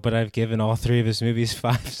 No, but I've given all 3 of his movies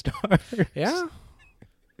 5 stars. Yeah.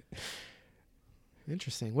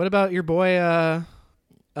 Interesting. What about your boy,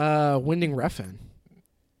 Winding Refn?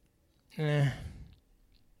 I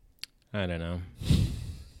don't know.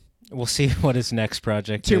 We'll see what his next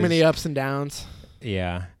project Too is. many ups and downs.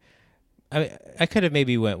 Yeah. I could have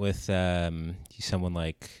maybe went with someone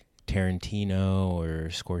like Tarantino or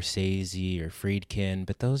Scorsese or Friedkin,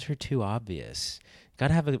 but those are too obvious. Got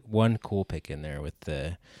to have one cool pick in there with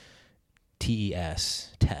the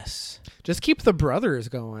Tess. Just keep the brothers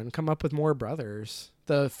going. Come up with more brothers.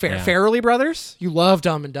 The Yeah. Farrelly brothers. You love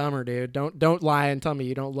Dumb and Dumber, dude. Don't lie and tell me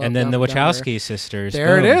you don't love. And then Dumb the and Dumber. Wachowski sisters.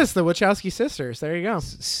 There Boom. it is. The Wachowski sisters. There you go.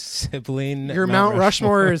 Sibling. Your Mount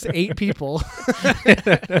Rushmore is 8 people.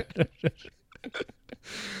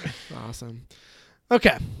 Awesome.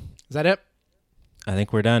 Okay. Is that it? I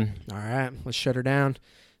think we're done. All right. Let's shut her down.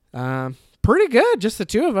 Pretty good. Just the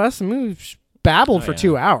 2 of us. I mean, we've babbled for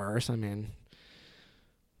 2 hours. I mean,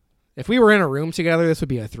 if we were in a room together, this would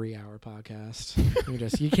be a 3-hour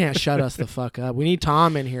podcast. You can't shut us the fuck up. We need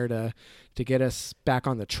Tom in here to get us back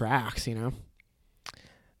on the tracks, you know?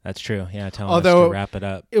 That's true. Yeah, tell us Although to wrap it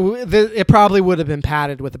up. It probably would have been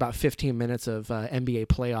padded with about 15 minutes of NBA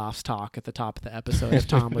playoffs talk at the top of the episode if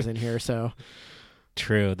Tom was in here. So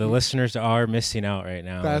True. The listeners are missing out right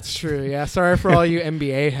now. that's true. Yeah. Sorry for all you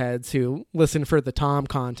NBA heads who listen for the Tom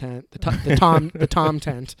content, the Tom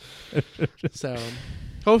tent. So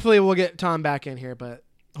hopefully we'll get Tom back in here, but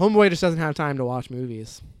Homeboy just doesn't have time to watch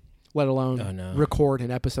movies, let alone record an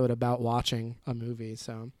episode about watching a movie.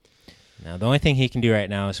 So no, the only thing he can do right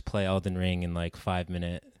now is play Elden Ring in like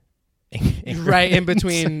 5-minute right in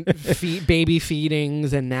between baby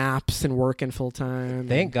feedings and naps and working full time.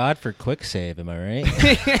 Thank God for quick save. Am I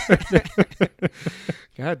right?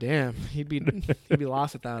 God damn, he'd be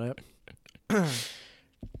lost without it. All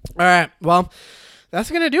right, well,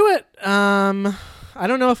 that's gonna do it. I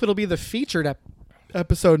don't know if it'll be the featured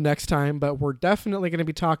episode next time, but we're definitely gonna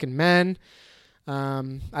be talking Men.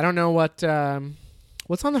 I don't know what's on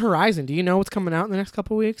the horizon. Do you know what's coming out in the next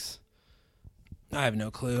couple weeks? I have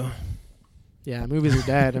no clue. Yeah, movies are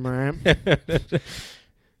dead. Am I right?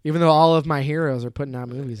 Even though all of my heroes are putting out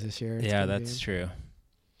movies this year. Yeah, that's true.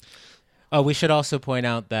 Oh, we should also point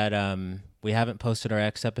out that we haven't posted our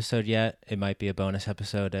X episode yet. It might be a bonus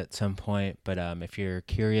episode at some point, but if you're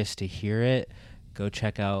curious to hear it, go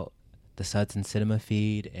check out the Suds and Cinema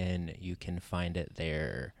feed, and you can find it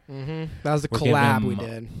there. Mm-hmm. That was the collab we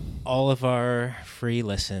did. All of our free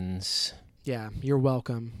listens. Yeah, you're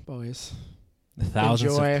welcome, boys. The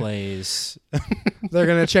thousands Enjoy. of plays. They're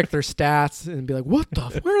gonna check their stats and be like, "What the?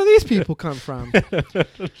 Where do these people come from?"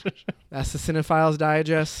 That's the Cinephiles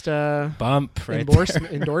Digest Bump right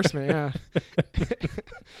endorsement. Yeah.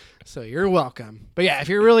 So you're welcome. But yeah, if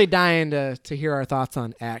you're really dying to hear our thoughts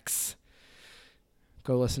on X,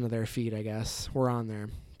 go listen to their feed. I guess we're on there.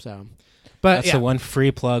 So, but that's the one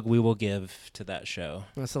free plug we will give to that show.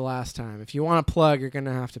 That's the last time. If you want to plug, you're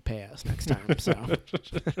gonna have to pay us next time. So.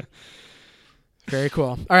 Very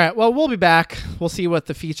cool. All right. Well, we'll be back. We'll see what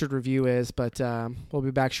the featured review is, but we'll be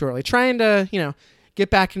back shortly. Trying to, get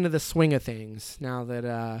back into the swing of things now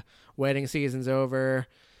that wedding season's over.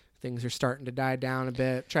 Things are starting to die down a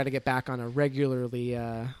bit. Try to get back on a regular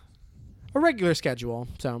schedule.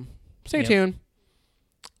 So stay tuned.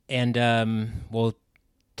 And we'll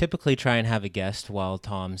typically try and have a guest while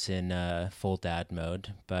Tom's in full dad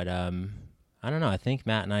mode. But I don't know. I think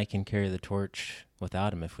Matt and I can carry the torch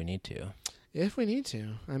without him if we need to. If we need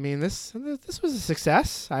to. I mean, this was a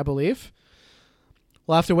success, I believe.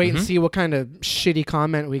 We'll have to wait and see what kind of shitty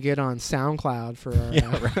comment we get on SoundCloud for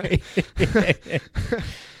our, right.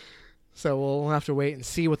 So we'll have to wait and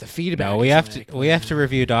see what the feedback No, we is have like. to have to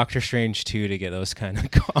review Doctor Strange 2 to get those kind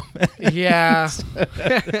of comments. Yeah.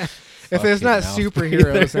 If there's not Fucking mouth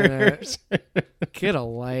superheroes in breathers. it, get a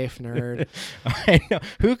life, nerd. I know.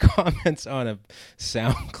 Who comments on a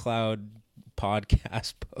SoundCloud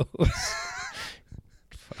podcast post?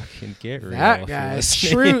 Fucking get real. That if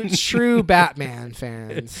guy's you're listening. true Batman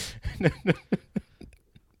fans.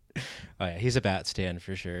 Oh yeah, he's a Bat stan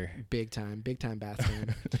for sure. Big time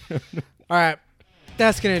Batman. All right.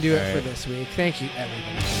 That's going to do it All for right. this week. Thank you,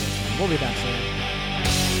 everybody, for listening. We'll be back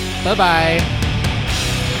soon. Bye-bye.